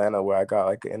Atlanta where I got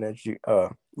like an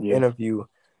Yeah. interview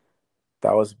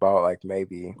that was about like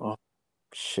maybe Oh,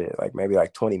 shit, like maybe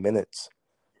like 20 minutes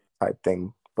type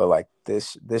thing. But like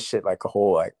this shit like a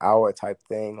whole like hour type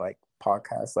thing, like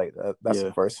podcast, like that's a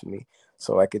yeah. first for me.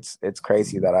 So like it's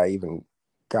crazy that I even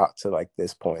got to like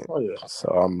this point. Oh yeah. So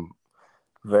I'm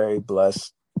very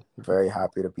blessed, very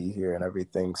happy to be here and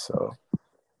everything. So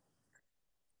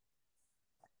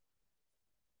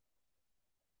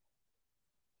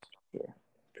Sure.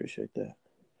 Appreciate that.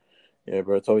 Yeah,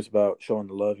 bro. It's always about showing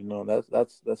the love.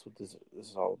 That's what this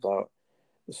is all about.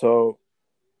 So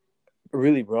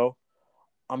really, bro.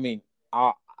 I mean,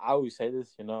 I always say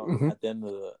this, mhm. at the end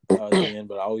of the end,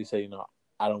 but I always say,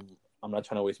 I don't. I'm not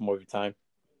trying to waste more of your time,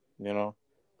 you know.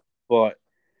 But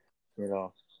you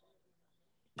know,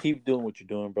 keep doing what you're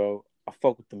doing, bro. I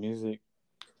fuck with the music.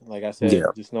 Like I said,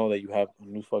 Yeah. just know that you have a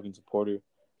new fucking supporter.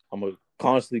 I'm gonna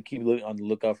constantly keep on the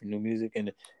lookout for new music,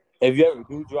 and if you ever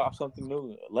do drop something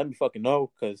new, let me fucking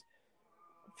know because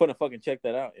I'm gonna fucking check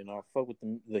that out. Fuck with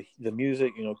the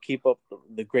music. Keep up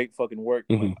the great fucking work.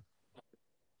 Mhm.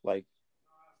 Like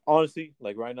honestly,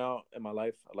 like right now in my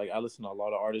life, like I listen to a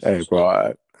lot of artists, Hey,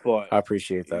 bro, but I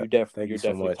appreciate that. Thank you're you so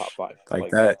definitely top much. five. Like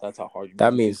Like that that's how hard your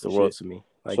that music means is the and world shit. to me.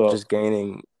 Like So just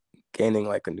gaining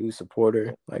like a new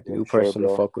supporter, like yeah, new for sure, person to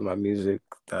bro. fuck with my music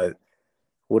that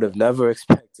would have never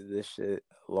expected this shit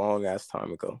a long ass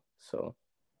time ago. So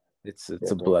it's Yeah,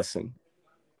 a bro. blessing.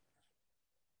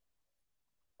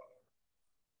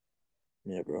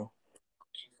 Yeah, bro.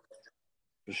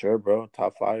 For sure, bro.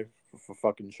 Top five for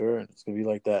fucking sure. And it's gonna be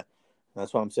like that. And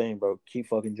that's what I'm saying, bro. Keep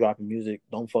fucking dropping music.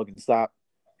 Don't fucking stop.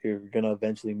 You're gonna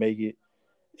eventually make it.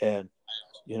 And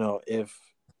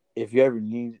if you ever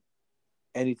need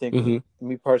anything, because Hmm.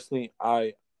 me personally,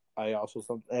 I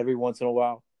also every once in a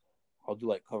while I'll do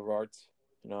like cover arts.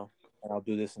 You know, and I'll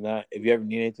do this and that. If you ever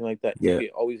need anything like that, you Yeah. can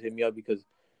always hit me up because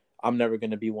I'm never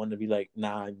gonna be one to be like,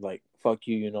 nah, like fuck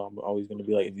you. You know, I'm always gonna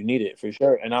be like, if you need it for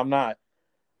sure. And I'm not.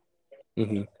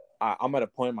 Hmm. I'm at a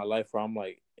point in my life where I'm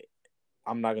like,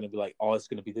 I'm not gonna be like, oh, it's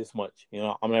gonna be this much. You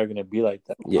know, I'm never gonna be like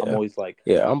that. I'm Yeah. always like,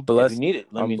 Yeah. I'm if you blessed. need it,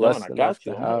 let I'm me know, and I blessed enough got to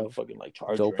you. I'm not gonna have fucking like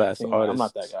charge you or dope ass anything. Like, I'm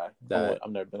not that artists guy. that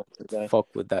I've never been that guy.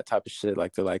 fuck with that type of shit.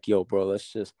 Like they're like, yo, bro,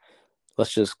 let's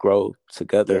just grow Yeah,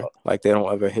 together. Like they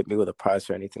don't ever hit me with a price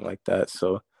or anything like that.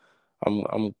 So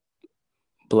I'm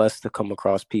blessed to come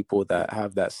across people that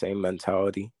have that same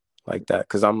mentality like that.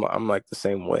 Cause I'm like the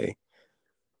same way.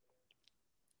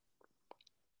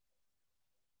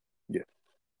 yeah,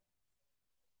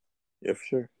 yeah, for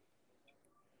sure.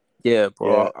 Yeah,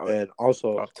 bro. Yeah, and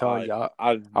also I'm telling y'all,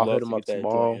 I'd I'll hit love to him get up that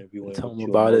joint tomorrow interview and in tell with him you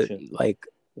and about it. Motion. Like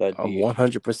That'd I'm be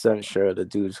 100% sure the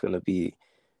dude's gonna be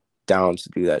down to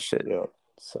do that shit. yeah,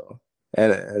 So,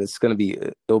 and it's gonna be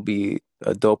it'll be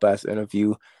a dope ass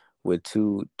interview with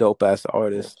two dope ass yeah.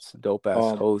 artists, dope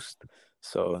ass Um, hosts.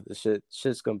 So the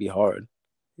shit's gonna be hard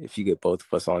if you get both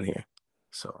of us on here.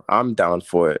 So I'm down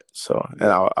for it. So and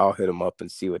yeah, I'll hit him up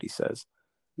and see what he says.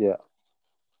 yeah,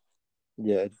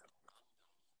 yeah,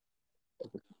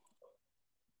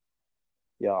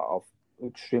 yeah. I'll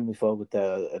extremely fun with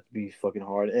that. That'd be fucking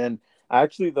hard. And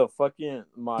actually, the fucking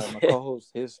my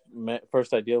co-host, his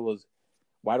first idea was,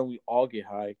 why don't we all get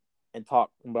high and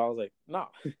talk? But I was like, nah.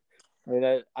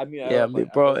 Yeah, I mean,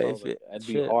 At bro, first I was if like, it that'd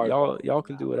be shit, hard, but I y'all was like, y'all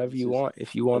can nah, do bro. whatever you want.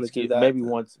 If you want to Let's do keep that, maybe then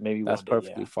once, maybe that's one day, yeah.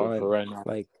 perfectly But for fine. right now,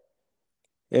 Like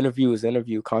interview is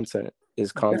interview, content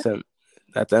is content.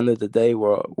 At the end of the day,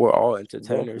 we're all exactly.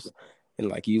 entertainers, and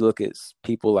like you look at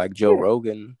people like Joe Yeah,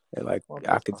 Rogan and like well,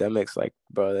 that's fine. academics, like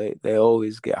bro, they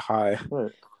always get high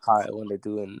Right. high when they're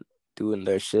doing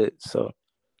their shit. So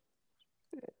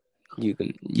you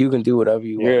can do whatever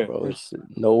you want, Yeah, bro. It's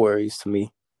no worries to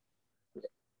me.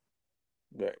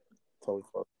 yeah, totally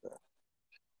fuck with that.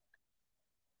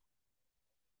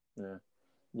 Yeah,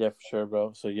 yeah, for sure,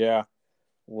 bro. So yeah,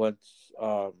 once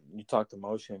you talk to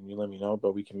Motion, you let me know,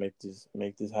 but we can make this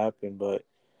happen. But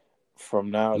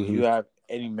from now, do Hmm. you have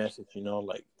any message,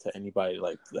 like to anybody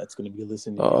like that's gonna be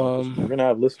listening, because we're gonna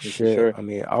have listeners for Shit. sure. I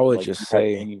mean, Like, do you have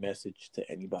any message to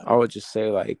I anybody? would just say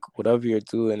like whatever you're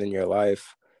doing in your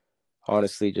life,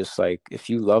 honestly, just like if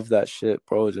you love that shit,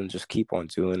 bro, then just keep on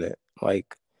doing it.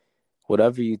 Like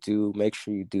whatever you do, make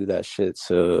sure you do that shit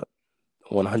to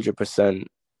 100%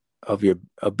 of your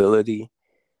ability.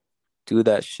 Do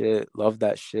that shit, love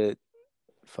that shit,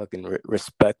 fucking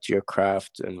respect your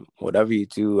craft and whatever you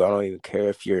do. I don't even care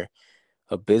if you're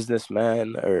a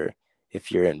businessman or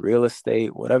if you're in real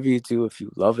estate, whatever you do, if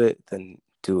you love it, then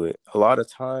do it. A lot of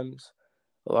times,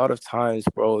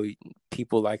 bro,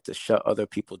 people like to shut other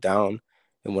people down,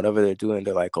 and whatever they're doing,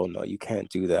 they're like, oh no, you can't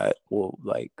do that. Well,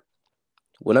 like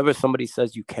whenever somebody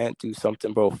says you can't do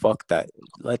something, bro, fuck that.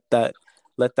 Let that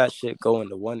shit go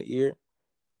into one ear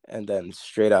and then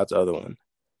straight out the other one.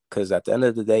 Because at the end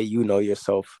of the day, you know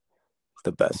yourself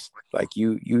the best. Like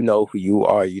you know who you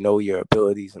are, you know your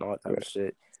abilities and all that type of Right.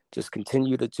 shit. Just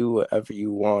continue to do whatever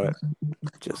you want.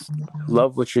 Just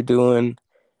love what you're doing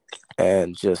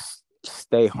and just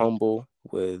stay humble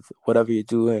with whatever you're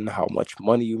doing, how much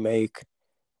money you make,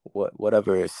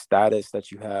 whatever status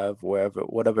that you have,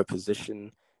 whatever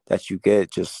position that you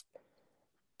get, just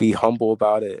be humble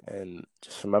about it and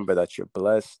just remember that you're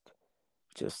blessed.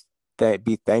 Just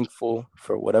be thankful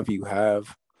for whatever you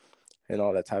have and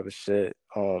all that type of shit.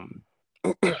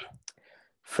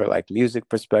 For like music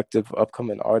perspective,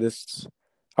 upcoming artists,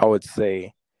 I would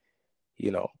say, you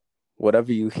know,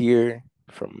 whatever you hear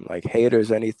from like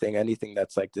haters, anything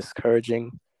that's like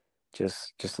discouraging,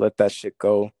 just let that shit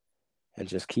go and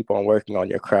just keep on working on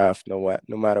your craft no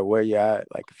matter where you're at.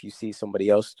 Like if you see somebody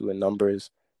else doing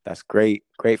numbers, that's great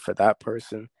for that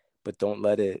person, but don't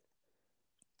let it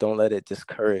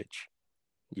discourage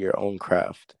your own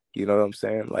craft. You know what I'm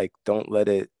saying? Like don't let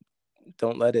it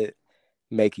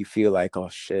make you feel like, oh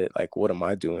shit, like what am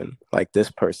I doing? Like this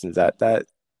person's at that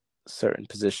certain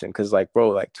position. Cause like, bro,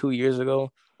 like 2 years ago,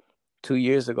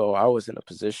 I was in a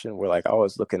position where like I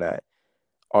was looking at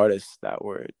artists that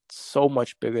were so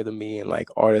much bigger than me and like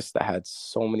artists that had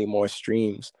so many more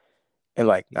streams. And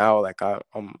like now, like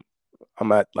I'm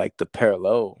at like the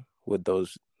parallel with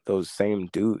those same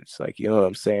dudes. Like, you know what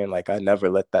I'm saying? Like I never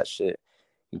let that shit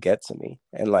get to me.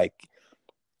 And like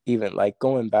even like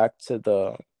going back to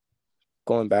the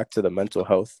mental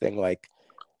health thing, like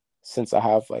since I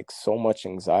have like so much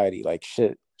anxiety, like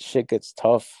shit gets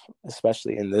tough,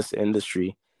 especially in this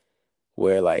industry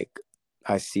where like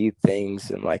I see things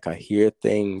and like I hear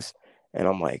things and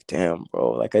I'm like, damn,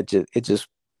 bro, like it just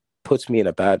puts me in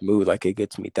a bad mood, like it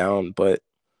gets me down. But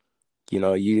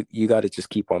you got to just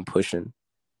keep on pushing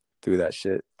through that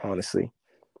shit, honestly.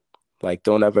 Like,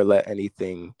 don't ever let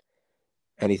anything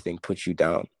put you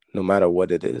down, no matter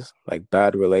what it is, like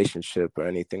bad relationship or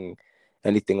anything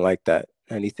like that,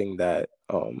 anything that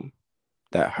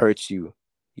hurts you.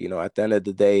 At the end of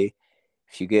the day,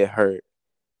 if you get hurt,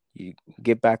 you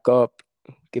get back up,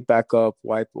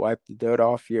 wipe the dirt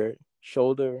off your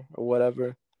shoulder or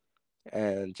whatever,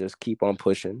 and just keep on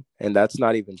pushing. And that's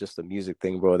not even just a music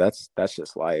thing, bro. That's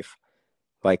just life.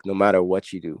 Like, no matter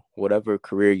what you do, whatever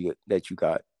career that you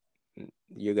got,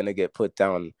 you're gonna get put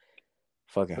down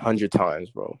fucking 100 times,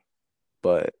 bro.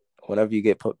 But whenever you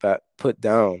get put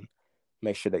down,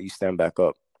 make sure that you stand back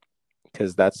up,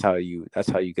 because that's how you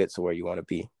get to where you want to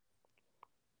be.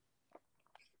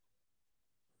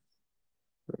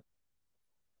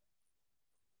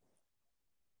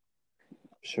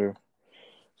 Sure,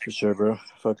 for sure, bro.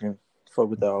 Fucking fuck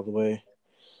with that all the way.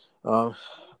 Um,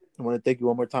 I want to thank you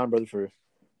one more time, brother, for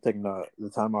taking the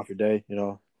time off your day.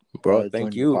 Bro, thank Joining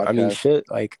the you. I mean, podcast. shit,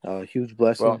 like, Huge bro, I'm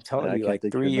blessing, and telling I you, can't like,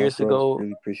 thank you 3 years enough, bro. ago,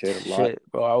 Really appreciate it a lot. shit,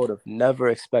 bro, I would have never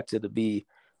expected to be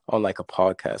on like a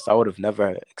podcast. I would have never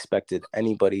expected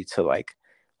anybody to like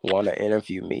want to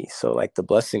interview me. So like, the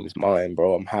blessing's mine,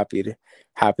 bro. I'm happy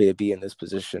to be in this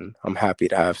position. I'm happy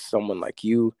to have someone like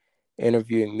you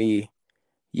interviewing me.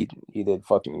 You did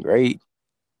fucking great.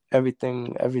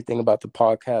 Everything about the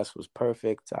podcast was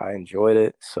perfect. I enjoyed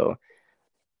it. So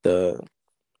the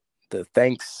the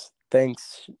thanks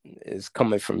is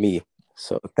coming from me.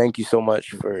 So thank you so much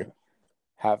for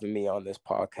having me on this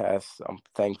podcast. I'm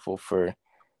thankful for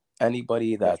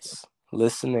anybody Definitely. that's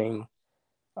listening.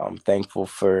 I'm thankful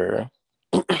for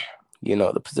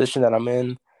the position that I'm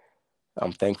in.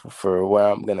 I'm thankful for where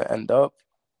I'm gonna end up.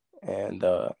 And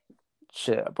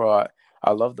shit, bro,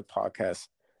 I love the podcast.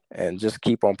 And just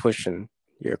keep on pushing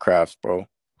your crafts, bro.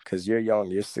 Cause you're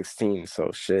young, you're 16,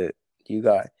 so shit, you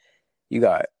got you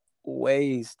got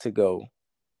ways to go,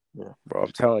 Yeah. bro.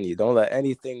 I'm telling you, don't let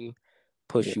anything Yeah.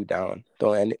 push you down.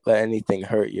 Don't let anything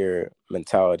hurt your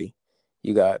mentality.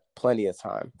 You got plenty of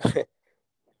time.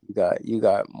 you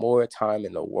got more time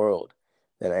in the world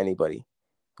than anybody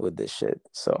with this shit.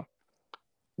 So I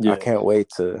Yeah. can't wait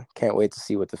to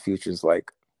see what the future's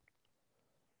like.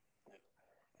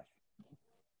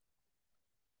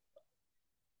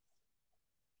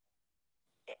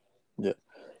 Yeah.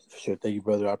 For sure. Thank you,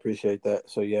 brother. I appreciate that.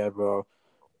 So yeah, bro.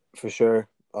 For sure.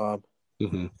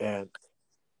 Mm-hmm. And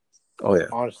Oh yeah,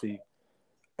 honestly,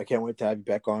 I can't wait to have you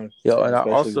back on, yo, and I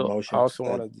especially with also I motion. also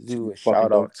wanted to It's gonna do be a fucking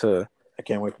shout dope. out to I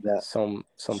can't wait for that. some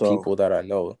So people that I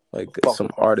know, like fuck some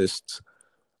with that. artists.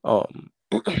 Um,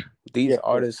 these Yeah. Yeah.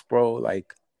 artists, bro,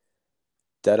 like,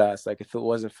 dead ass. Like, if it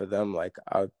wasn't for them, like,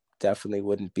 I definitely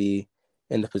wouldn't be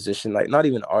in the position. Like, not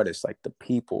even artists, like the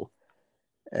people,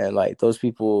 and like those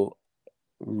people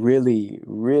really,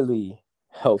 really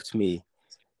helped me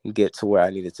get to where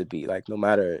I needed to be. Like, no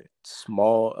matter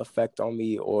small effect on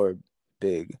me or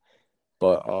big.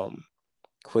 But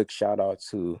quick shout out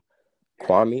to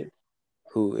Kwame,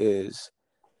 who is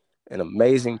an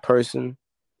amazing person,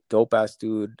 dope ass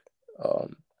dude,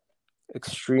 um,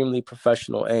 extremely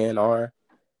professional A&R,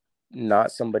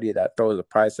 not somebody that throws a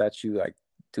price at you. Like,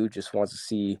 dude just wants to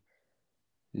see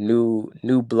new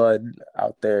blood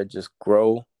out there just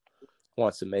grow,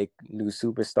 wants to make new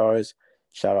superstars.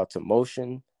 Shout out to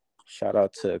Motion. Shout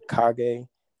out to Kage.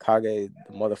 Kage,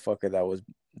 the motherfucker that was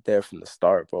there from the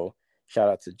start, bro. Shout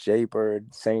out to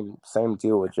Jaybird. Same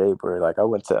deal with Jaybird. Like, I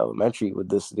went to elementary with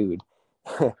this dude.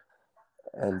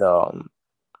 And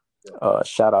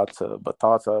shout out to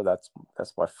Batata.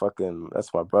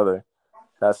 That's my brother.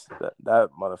 That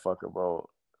motherfucker, bro.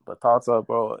 Batata,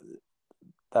 bro.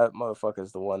 That motherfucker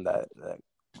is the one that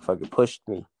fucking pushed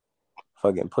me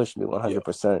Yeah.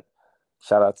 100%.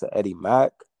 Shout out to Eddie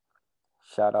Mack.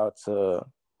 Shout out to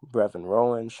Brevin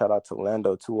Rowan. Shout out to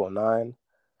Lando 209.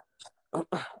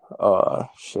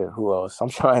 Shit, who else? I'm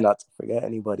trying not to forget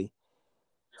anybody.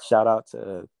 Shout out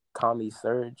to Kami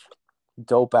Surge,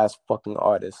 dope ass fucking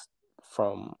artist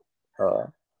from uh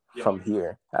Yeah. from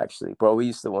here, actually, bro. We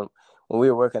used to when we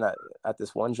were working at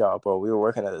this one job, bro. We were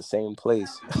working at the same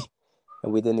place,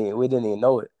 and we didn't even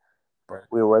know it. But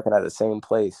we were working at the same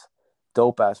place.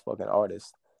 Dope ass fucking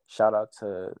artist. Shout out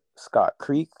to Scott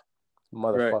Creek.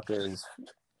 Right. Motherfucker is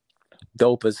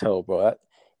dope as hell, bro.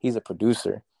 He's a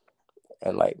producer.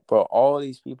 And like, bro, all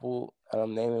these people that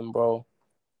I'm naming, bro,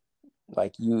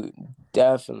 like, you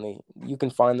can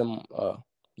find them,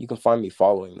 you can find me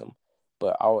following them,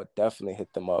 but I would definitely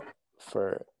hit them up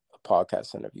for a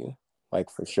podcast interview. Like,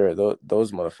 for sure.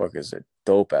 Those motherfuckers are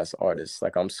dope ass artists.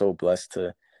 Like, I'm so blessed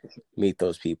to meet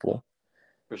those people.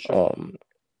 For sure. Um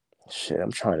Shit,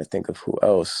 I'm trying to think of who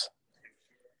else.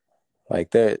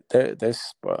 Like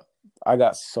there's I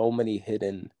got so many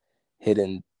hidden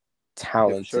Yeah,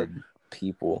 for sure. talented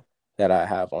people that I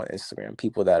have on Instagram.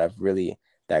 People that have really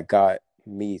that got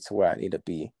me to where I need to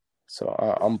be. So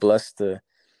I'm blessed to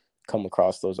come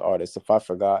across those artists. If I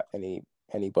forgot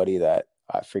anybody that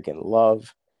I freaking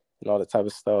love and all the type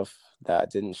of stuff that I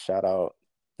didn't shout out,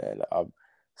 then I'm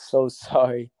so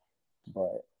sorry.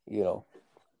 But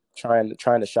trying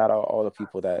to shout out all the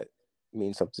people that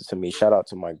mean something to me. Shout out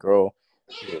to my girl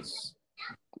who's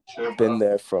Sure, been bro.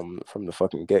 there from the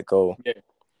fucking get go. Yeah,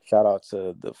 Shout out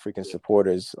to the freaking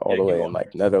supporters all yeah, the he way will. in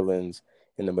like Netherlands,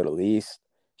 in the Middle East.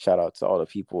 Shout out to all the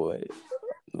people in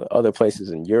the other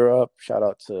places in Europe. Shout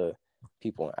out to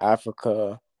people in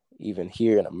Africa, even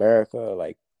here in America.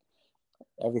 Like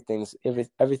everything's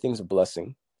a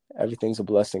blessing. Everything's a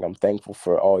blessing. I'm thankful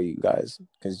for all you guys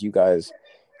because you guys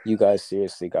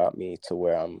seriously got me to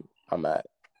where I'm at.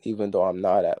 Even though I'm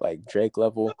not at like Drake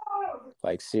level,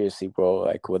 like seriously, bro.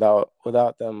 Like without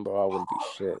them, bro, I wouldn't be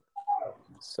shit.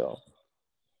 So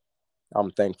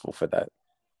I'm thankful for that.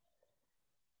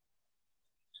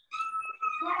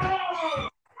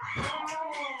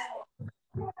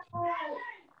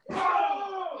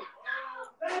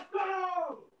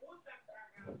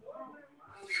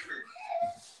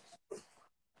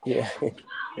 Yeah.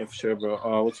 Yeah, for sure,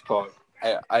 bro. What's it called?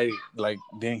 I like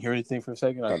didn't hear anything for a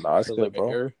second. No, Like no, it's there was good, like an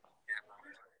bro. error.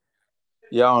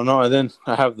 Yeah, I don't know. And then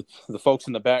I have the folks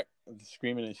in the back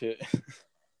screaming and shit.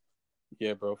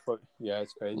 Yeah, bro. Fuck. Yeah,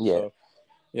 it's crazy. Yeah, So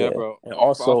yeah, yeah. bro. And I'll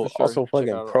also for sure also check fucking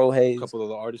out a Pro couple of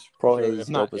the artists for sure. Hayes If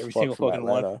not dope as every fuck single from fucking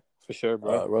one, Atlanta. for sure,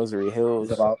 bro. Rosary It's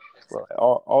Hills, about bro.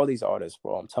 All these artists,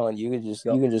 bro. I'm telling you, you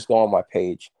yup, can just go on my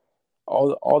page.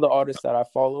 All the artists that I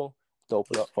follow, dope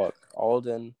as yup, fuck. All of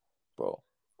them, bro.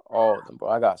 All of them, bro.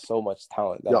 I got so much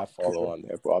talent that I yup, for follow sure. on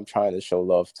there, bro. I'm trying to show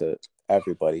love to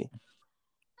everybody.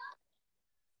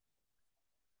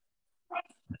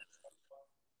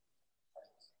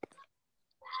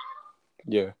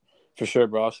 Yeah, for sure,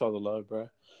 bro. I'll show the love, bro.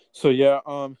 So yeah,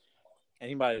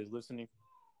 anybody who's listening,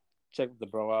 check the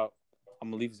bro out. I'm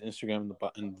gonna leave his Instagram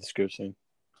in the description.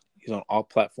 He's on all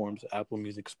platforms: Apple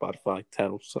Music, Spotify,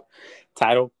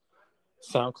 Tidal,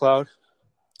 SoundCloud.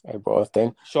 Hey, bro. Show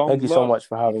him Thank the you so love. much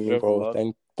for He having me, deserves the bro. love.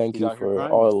 Thank He's you out here for all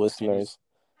grinding, the and he's listeners,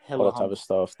 all hella that type of humble.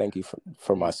 stuff. Thank you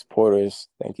for my supporters.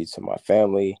 Thank you to my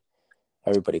family,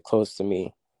 everybody close to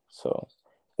me. So,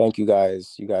 thank you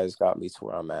guys. You guys got me to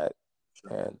where I'm at,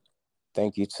 and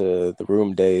thank you to the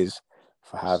Room Days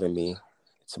for having me.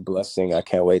 It's a blessing. I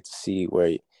can't wait to see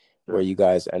where Sure, you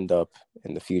guys end up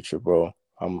in the future, bro.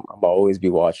 I'm always be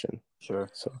watching. sure,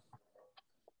 So,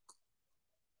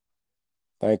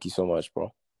 thank you so much,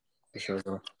 bro. for sure,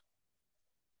 bro.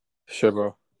 For sure,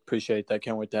 bro. Appreciate that.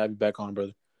 Can't wait to have you back on,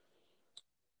 brother.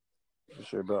 For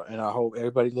sure, bro. And I hope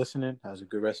everybody listening has a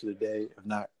good rest of the day. If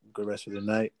not, good rest of the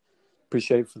night.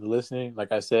 Appreciate you for the listening.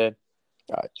 Like I said,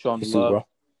 All right, show them you the too, love. bro.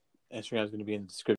 Instagram is going to be in the description.